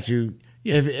 that statue,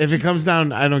 if it comes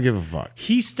down, I don't give a fuck.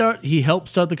 He helped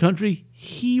start the country.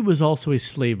 He was also a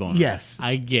slave owner. Yes.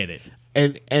 I get it.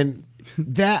 And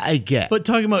that I get. But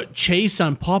talking about Chase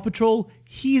on Paw Patrol,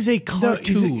 he's a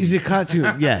cartoon. No, he's a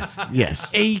cartoon. Yes.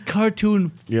 A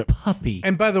cartoon puppy.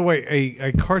 And by the way,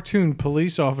 a cartoon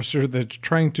police officer that's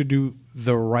trying to do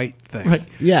the right thing. Right.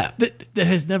 Yeah. That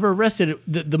has never arrested.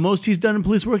 The most he's done in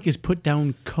police work is put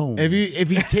down cones. If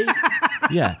he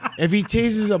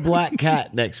tases a black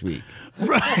cat next week,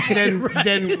 then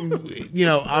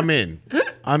I'm in.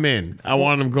 I'm in. I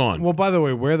want him gone. Well, by the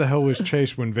way, where the hell was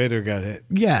Chase when Vader got hit?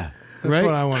 Yeah. That's right?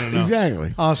 what I want to know.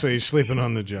 Exactly. Honestly, he's sleeping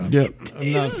on the job. Yep.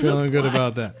 I'm not feeling good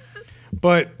about that.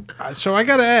 But, so I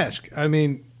got to ask. I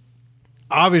mean,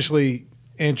 obviously,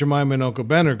 Aunt Jemima and Uncle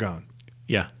Ben are gone.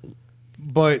 Yeah.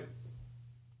 But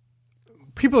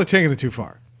people are taking it too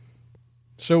far.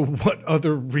 So what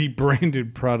other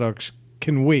rebranded products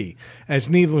can we, as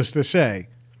needless to say,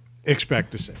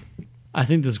 expect to see? I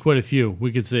think there's quite a few.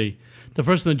 We could see. The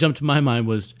first one that jumped to my mind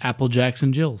was Apple Jacks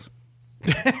and Jills.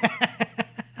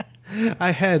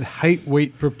 I had height,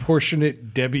 weight,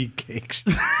 proportionate Debbie cakes.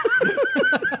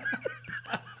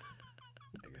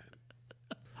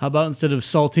 How about instead of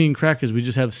saltine crackers, we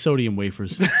just have sodium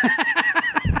wafers?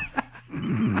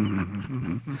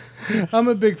 I'm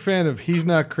a big fan of he's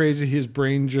not crazy, his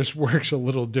brain just works a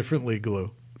little differently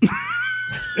glue.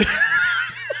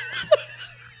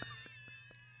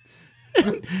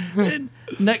 And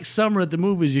next summer at the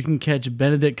movies, you can catch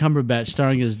Benedict Cumberbatch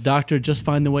starring as Dr. Just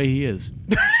Fine the Way He Is.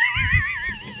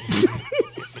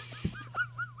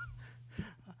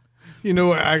 You know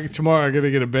what? Tomorrow I got to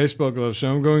get a baseball glove, so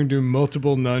I'm going to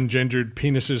multiple non-gendered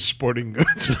penises sporting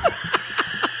goods.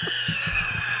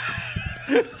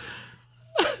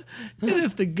 And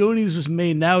if the Goonies was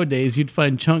made nowadays, you'd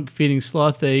find Chunk feeding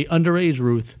Sloth a underage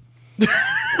Ruth.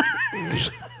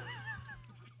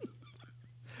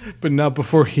 But not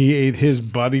before he ate his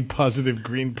body-positive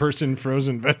green person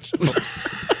frozen vegetables.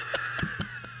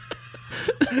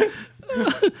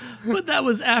 But that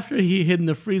was after he hid in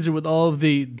the freezer with all of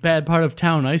the bad part of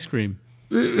town ice cream.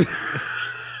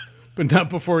 But not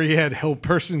before he had Hill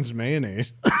Person's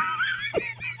mayonnaise.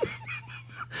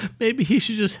 Maybe he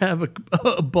should just have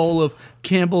a bowl of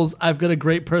Campbell's I've Got a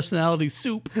Great Personality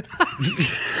soup.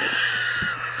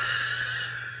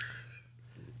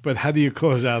 But how do you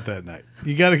close out that night?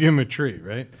 You got to give him a treat,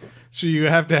 right? So you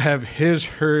have to have his,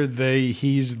 her, they,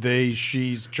 he's, they,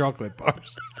 she's chocolate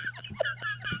bars.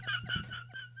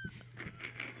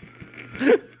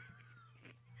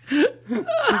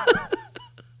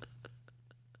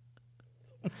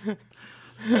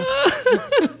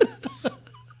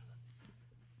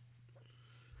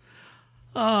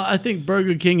 I think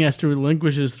Burger King has to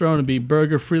relinquish his throne and be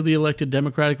Burger freely elected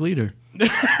Democratic leader.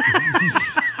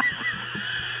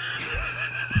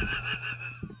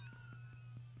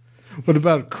 What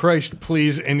about Christ,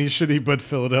 please, any shitty but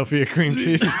Philadelphia cream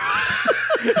cheese?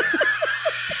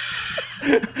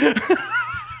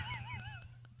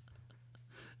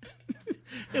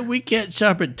 And we can't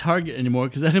shop at Target anymore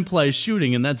because that implies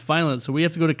shooting, and that's violent, so we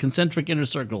have to go to concentric inner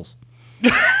circles.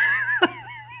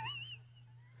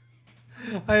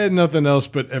 I had nothing else,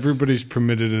 but everybody's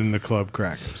permitted in the club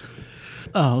crackers.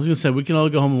 Oh, I was going to say, we can all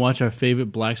go home and watch our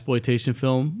favorite blaxploitation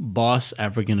film, Boss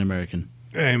African American.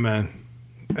 Amen.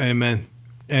 Amen.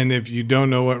 And if you don't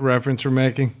know what reference we're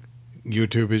making,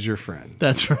 YouTube is your friend.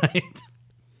 That's right.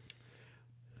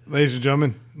 Ladies and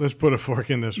gentlemen, let's put a fork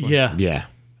in this one. Yeah. Yeah.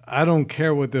 I don't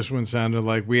care what this one sounded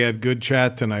like. We had good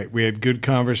chat tonight. We had good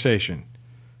conversation.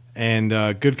 And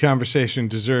good conversation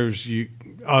deserves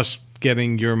us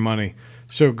getting your money.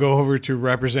 So go over to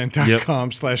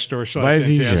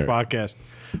represent.com/store/NTS podcast.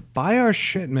 Buy our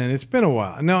shit, man. It's been a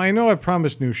while. Now, I know I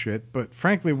promised new shit, but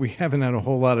frankly, we haven't had a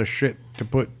whole lot of shit to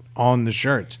put on the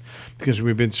shirts because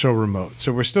we've been so remote.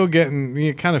 So we're still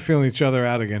kind of feeling each other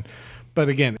out again. But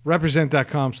again,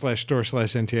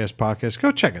 represent.com/store/NTS podcast.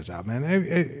 Go check us out,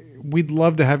 man. We'd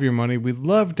love to have your money. We'd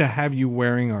love to have you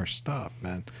wearing our stuff,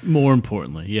 man. More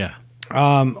importantly, yeah.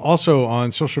 Also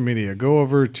on social media, go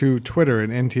over to Twitter at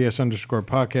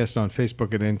NTS_podcast, on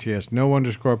Facebook at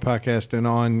NTS_podcast, and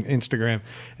on Instagram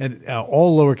at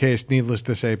all lowercase, needless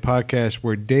to say, podcast,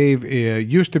 where Dave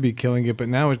used to be killing it, but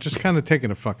now it's just kind of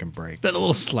taking a fucking break. It's been a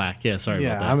little slack. Yeah, sorry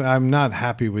about that. I'm not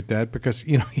happy with that because,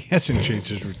 he hasn't changed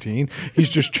his routine. He's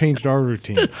just changed our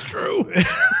routine. That's true.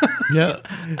 Yeah.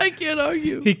 I can't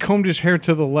argue. He combed his hair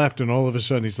to the left, and all of a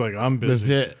sudden he's like, I'm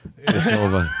busy. That's it. It's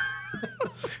over.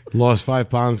 Lost 5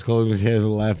 pounds, closing his hair to the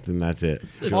left, and that's it.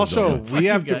 Also, we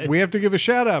have guys. to give a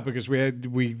shout out because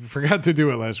we forgot to do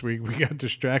it last week. We got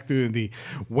distracted in the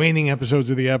waning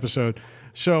episodes of the episode.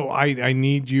 So I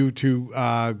need you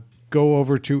to go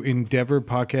over to Endeavor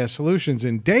Podcast Solutions,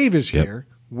 and Dave is here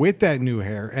with that new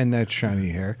hair and that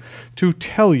shiny hair to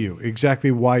tell you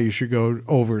exactly why you should go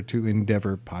over to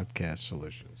Endeavor Podcast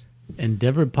Solutions.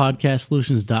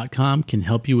 EndeavorPodcastSolutions.com can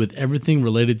help you with everything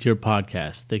related to your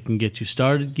podcast. They can get you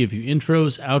started, give you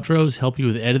intros, outros, help you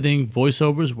with editing,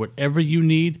 voiceovers, whatever you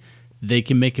need. They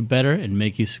can make it better and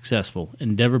make you successful.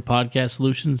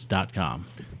 EndeavorPodcastSolutions.com.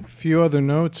 A few other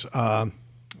notes.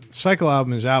 Cycle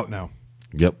album is out now.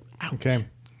 Yep. Okay.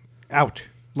 Out.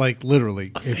 Like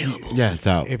literally. Yeah, it's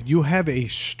out. If you have a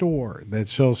store that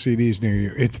sells CDs near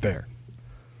you, it's there.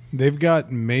 They've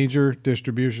got major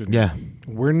distribution. Yeah.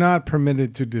 We're not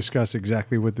permitted to discuss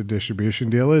exactly what the distribution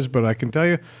deal is, but I can tell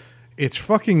you it's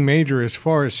fucking major as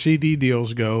far as CD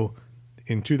deals go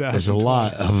in 2020. There's a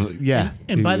lot of, yeah.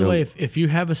 And by the way, if you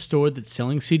have a store that's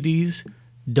selling CDs,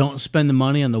 don't spend the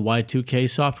money on the Y2K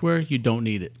software. You don't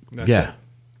need it. That's yeah. it.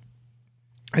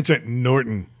 It's at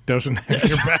Norton doesn't have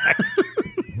your back.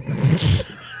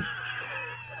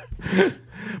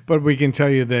 But we can tell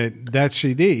you that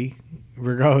CD,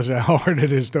 regardless of how hard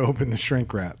it is to open the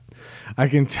shrink wrap, I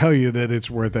can tell you that it's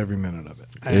worth every minute of it.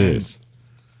 It is.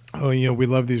 Oh, we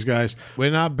love these guys.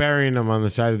 We're not burying them on the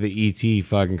side of the ET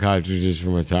fucking cartridges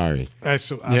from Atari.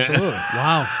 Absolutely.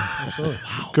 Wow. Absolutely.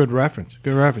 Good reference.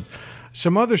 Good reference.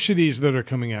 Some other CDs that are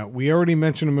coming out. We already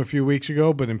mentioned them a few weeks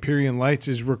ago, but Empyrean Lights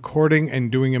is recording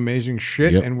and doing amazing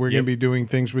shit, and we're going to be doing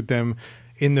things with them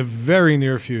in the very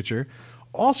near future.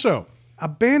 Also, a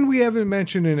band we haven't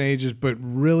mentioned in ages, but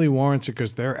really warrants it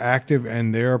because they're active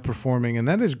and they're performing, and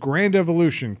that is Grand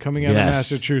Evolution coming out of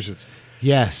Massachusetts.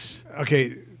 Yes.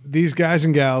 Okay, these guys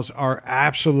and gals are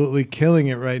absolutely killing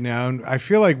it right now, and I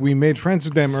feel like we made friends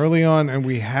with them early on, and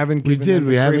we haven't given them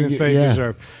the credence they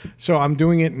deserve. So I'm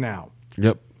doing it now.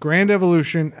 Yep. Grand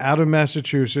Evolution out of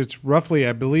Massachusetts, roughly,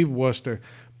 I believe, Worcester,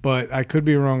 but I could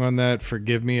be wrong on that.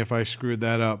 Forgive me if I screwed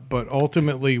that up. But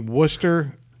ultimately,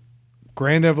 Worcester,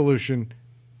 Grand Evolution,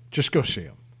 just go see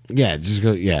them. Yeah, just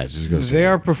go. Yeah, just go. They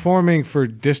are performing for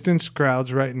distance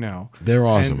crowds right now. They're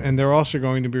awesome, and they're also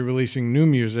going to be releasing new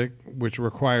music, which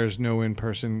requires no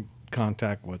in-person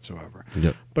contact whatsoever.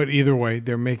 Yep. But either way,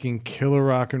 they're making killer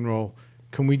rock and roll.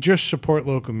 Can we just support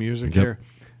local music here?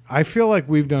 I feel like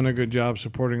we've done a good job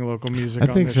supporting local music. I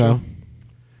think so. Show.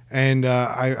 And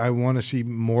I want to see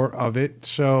more of it.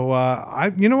 So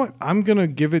you know what? I'm gonna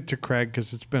give it to Craig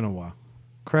because it's been a while.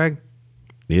 Craig.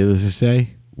 Needless to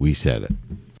say, we said it.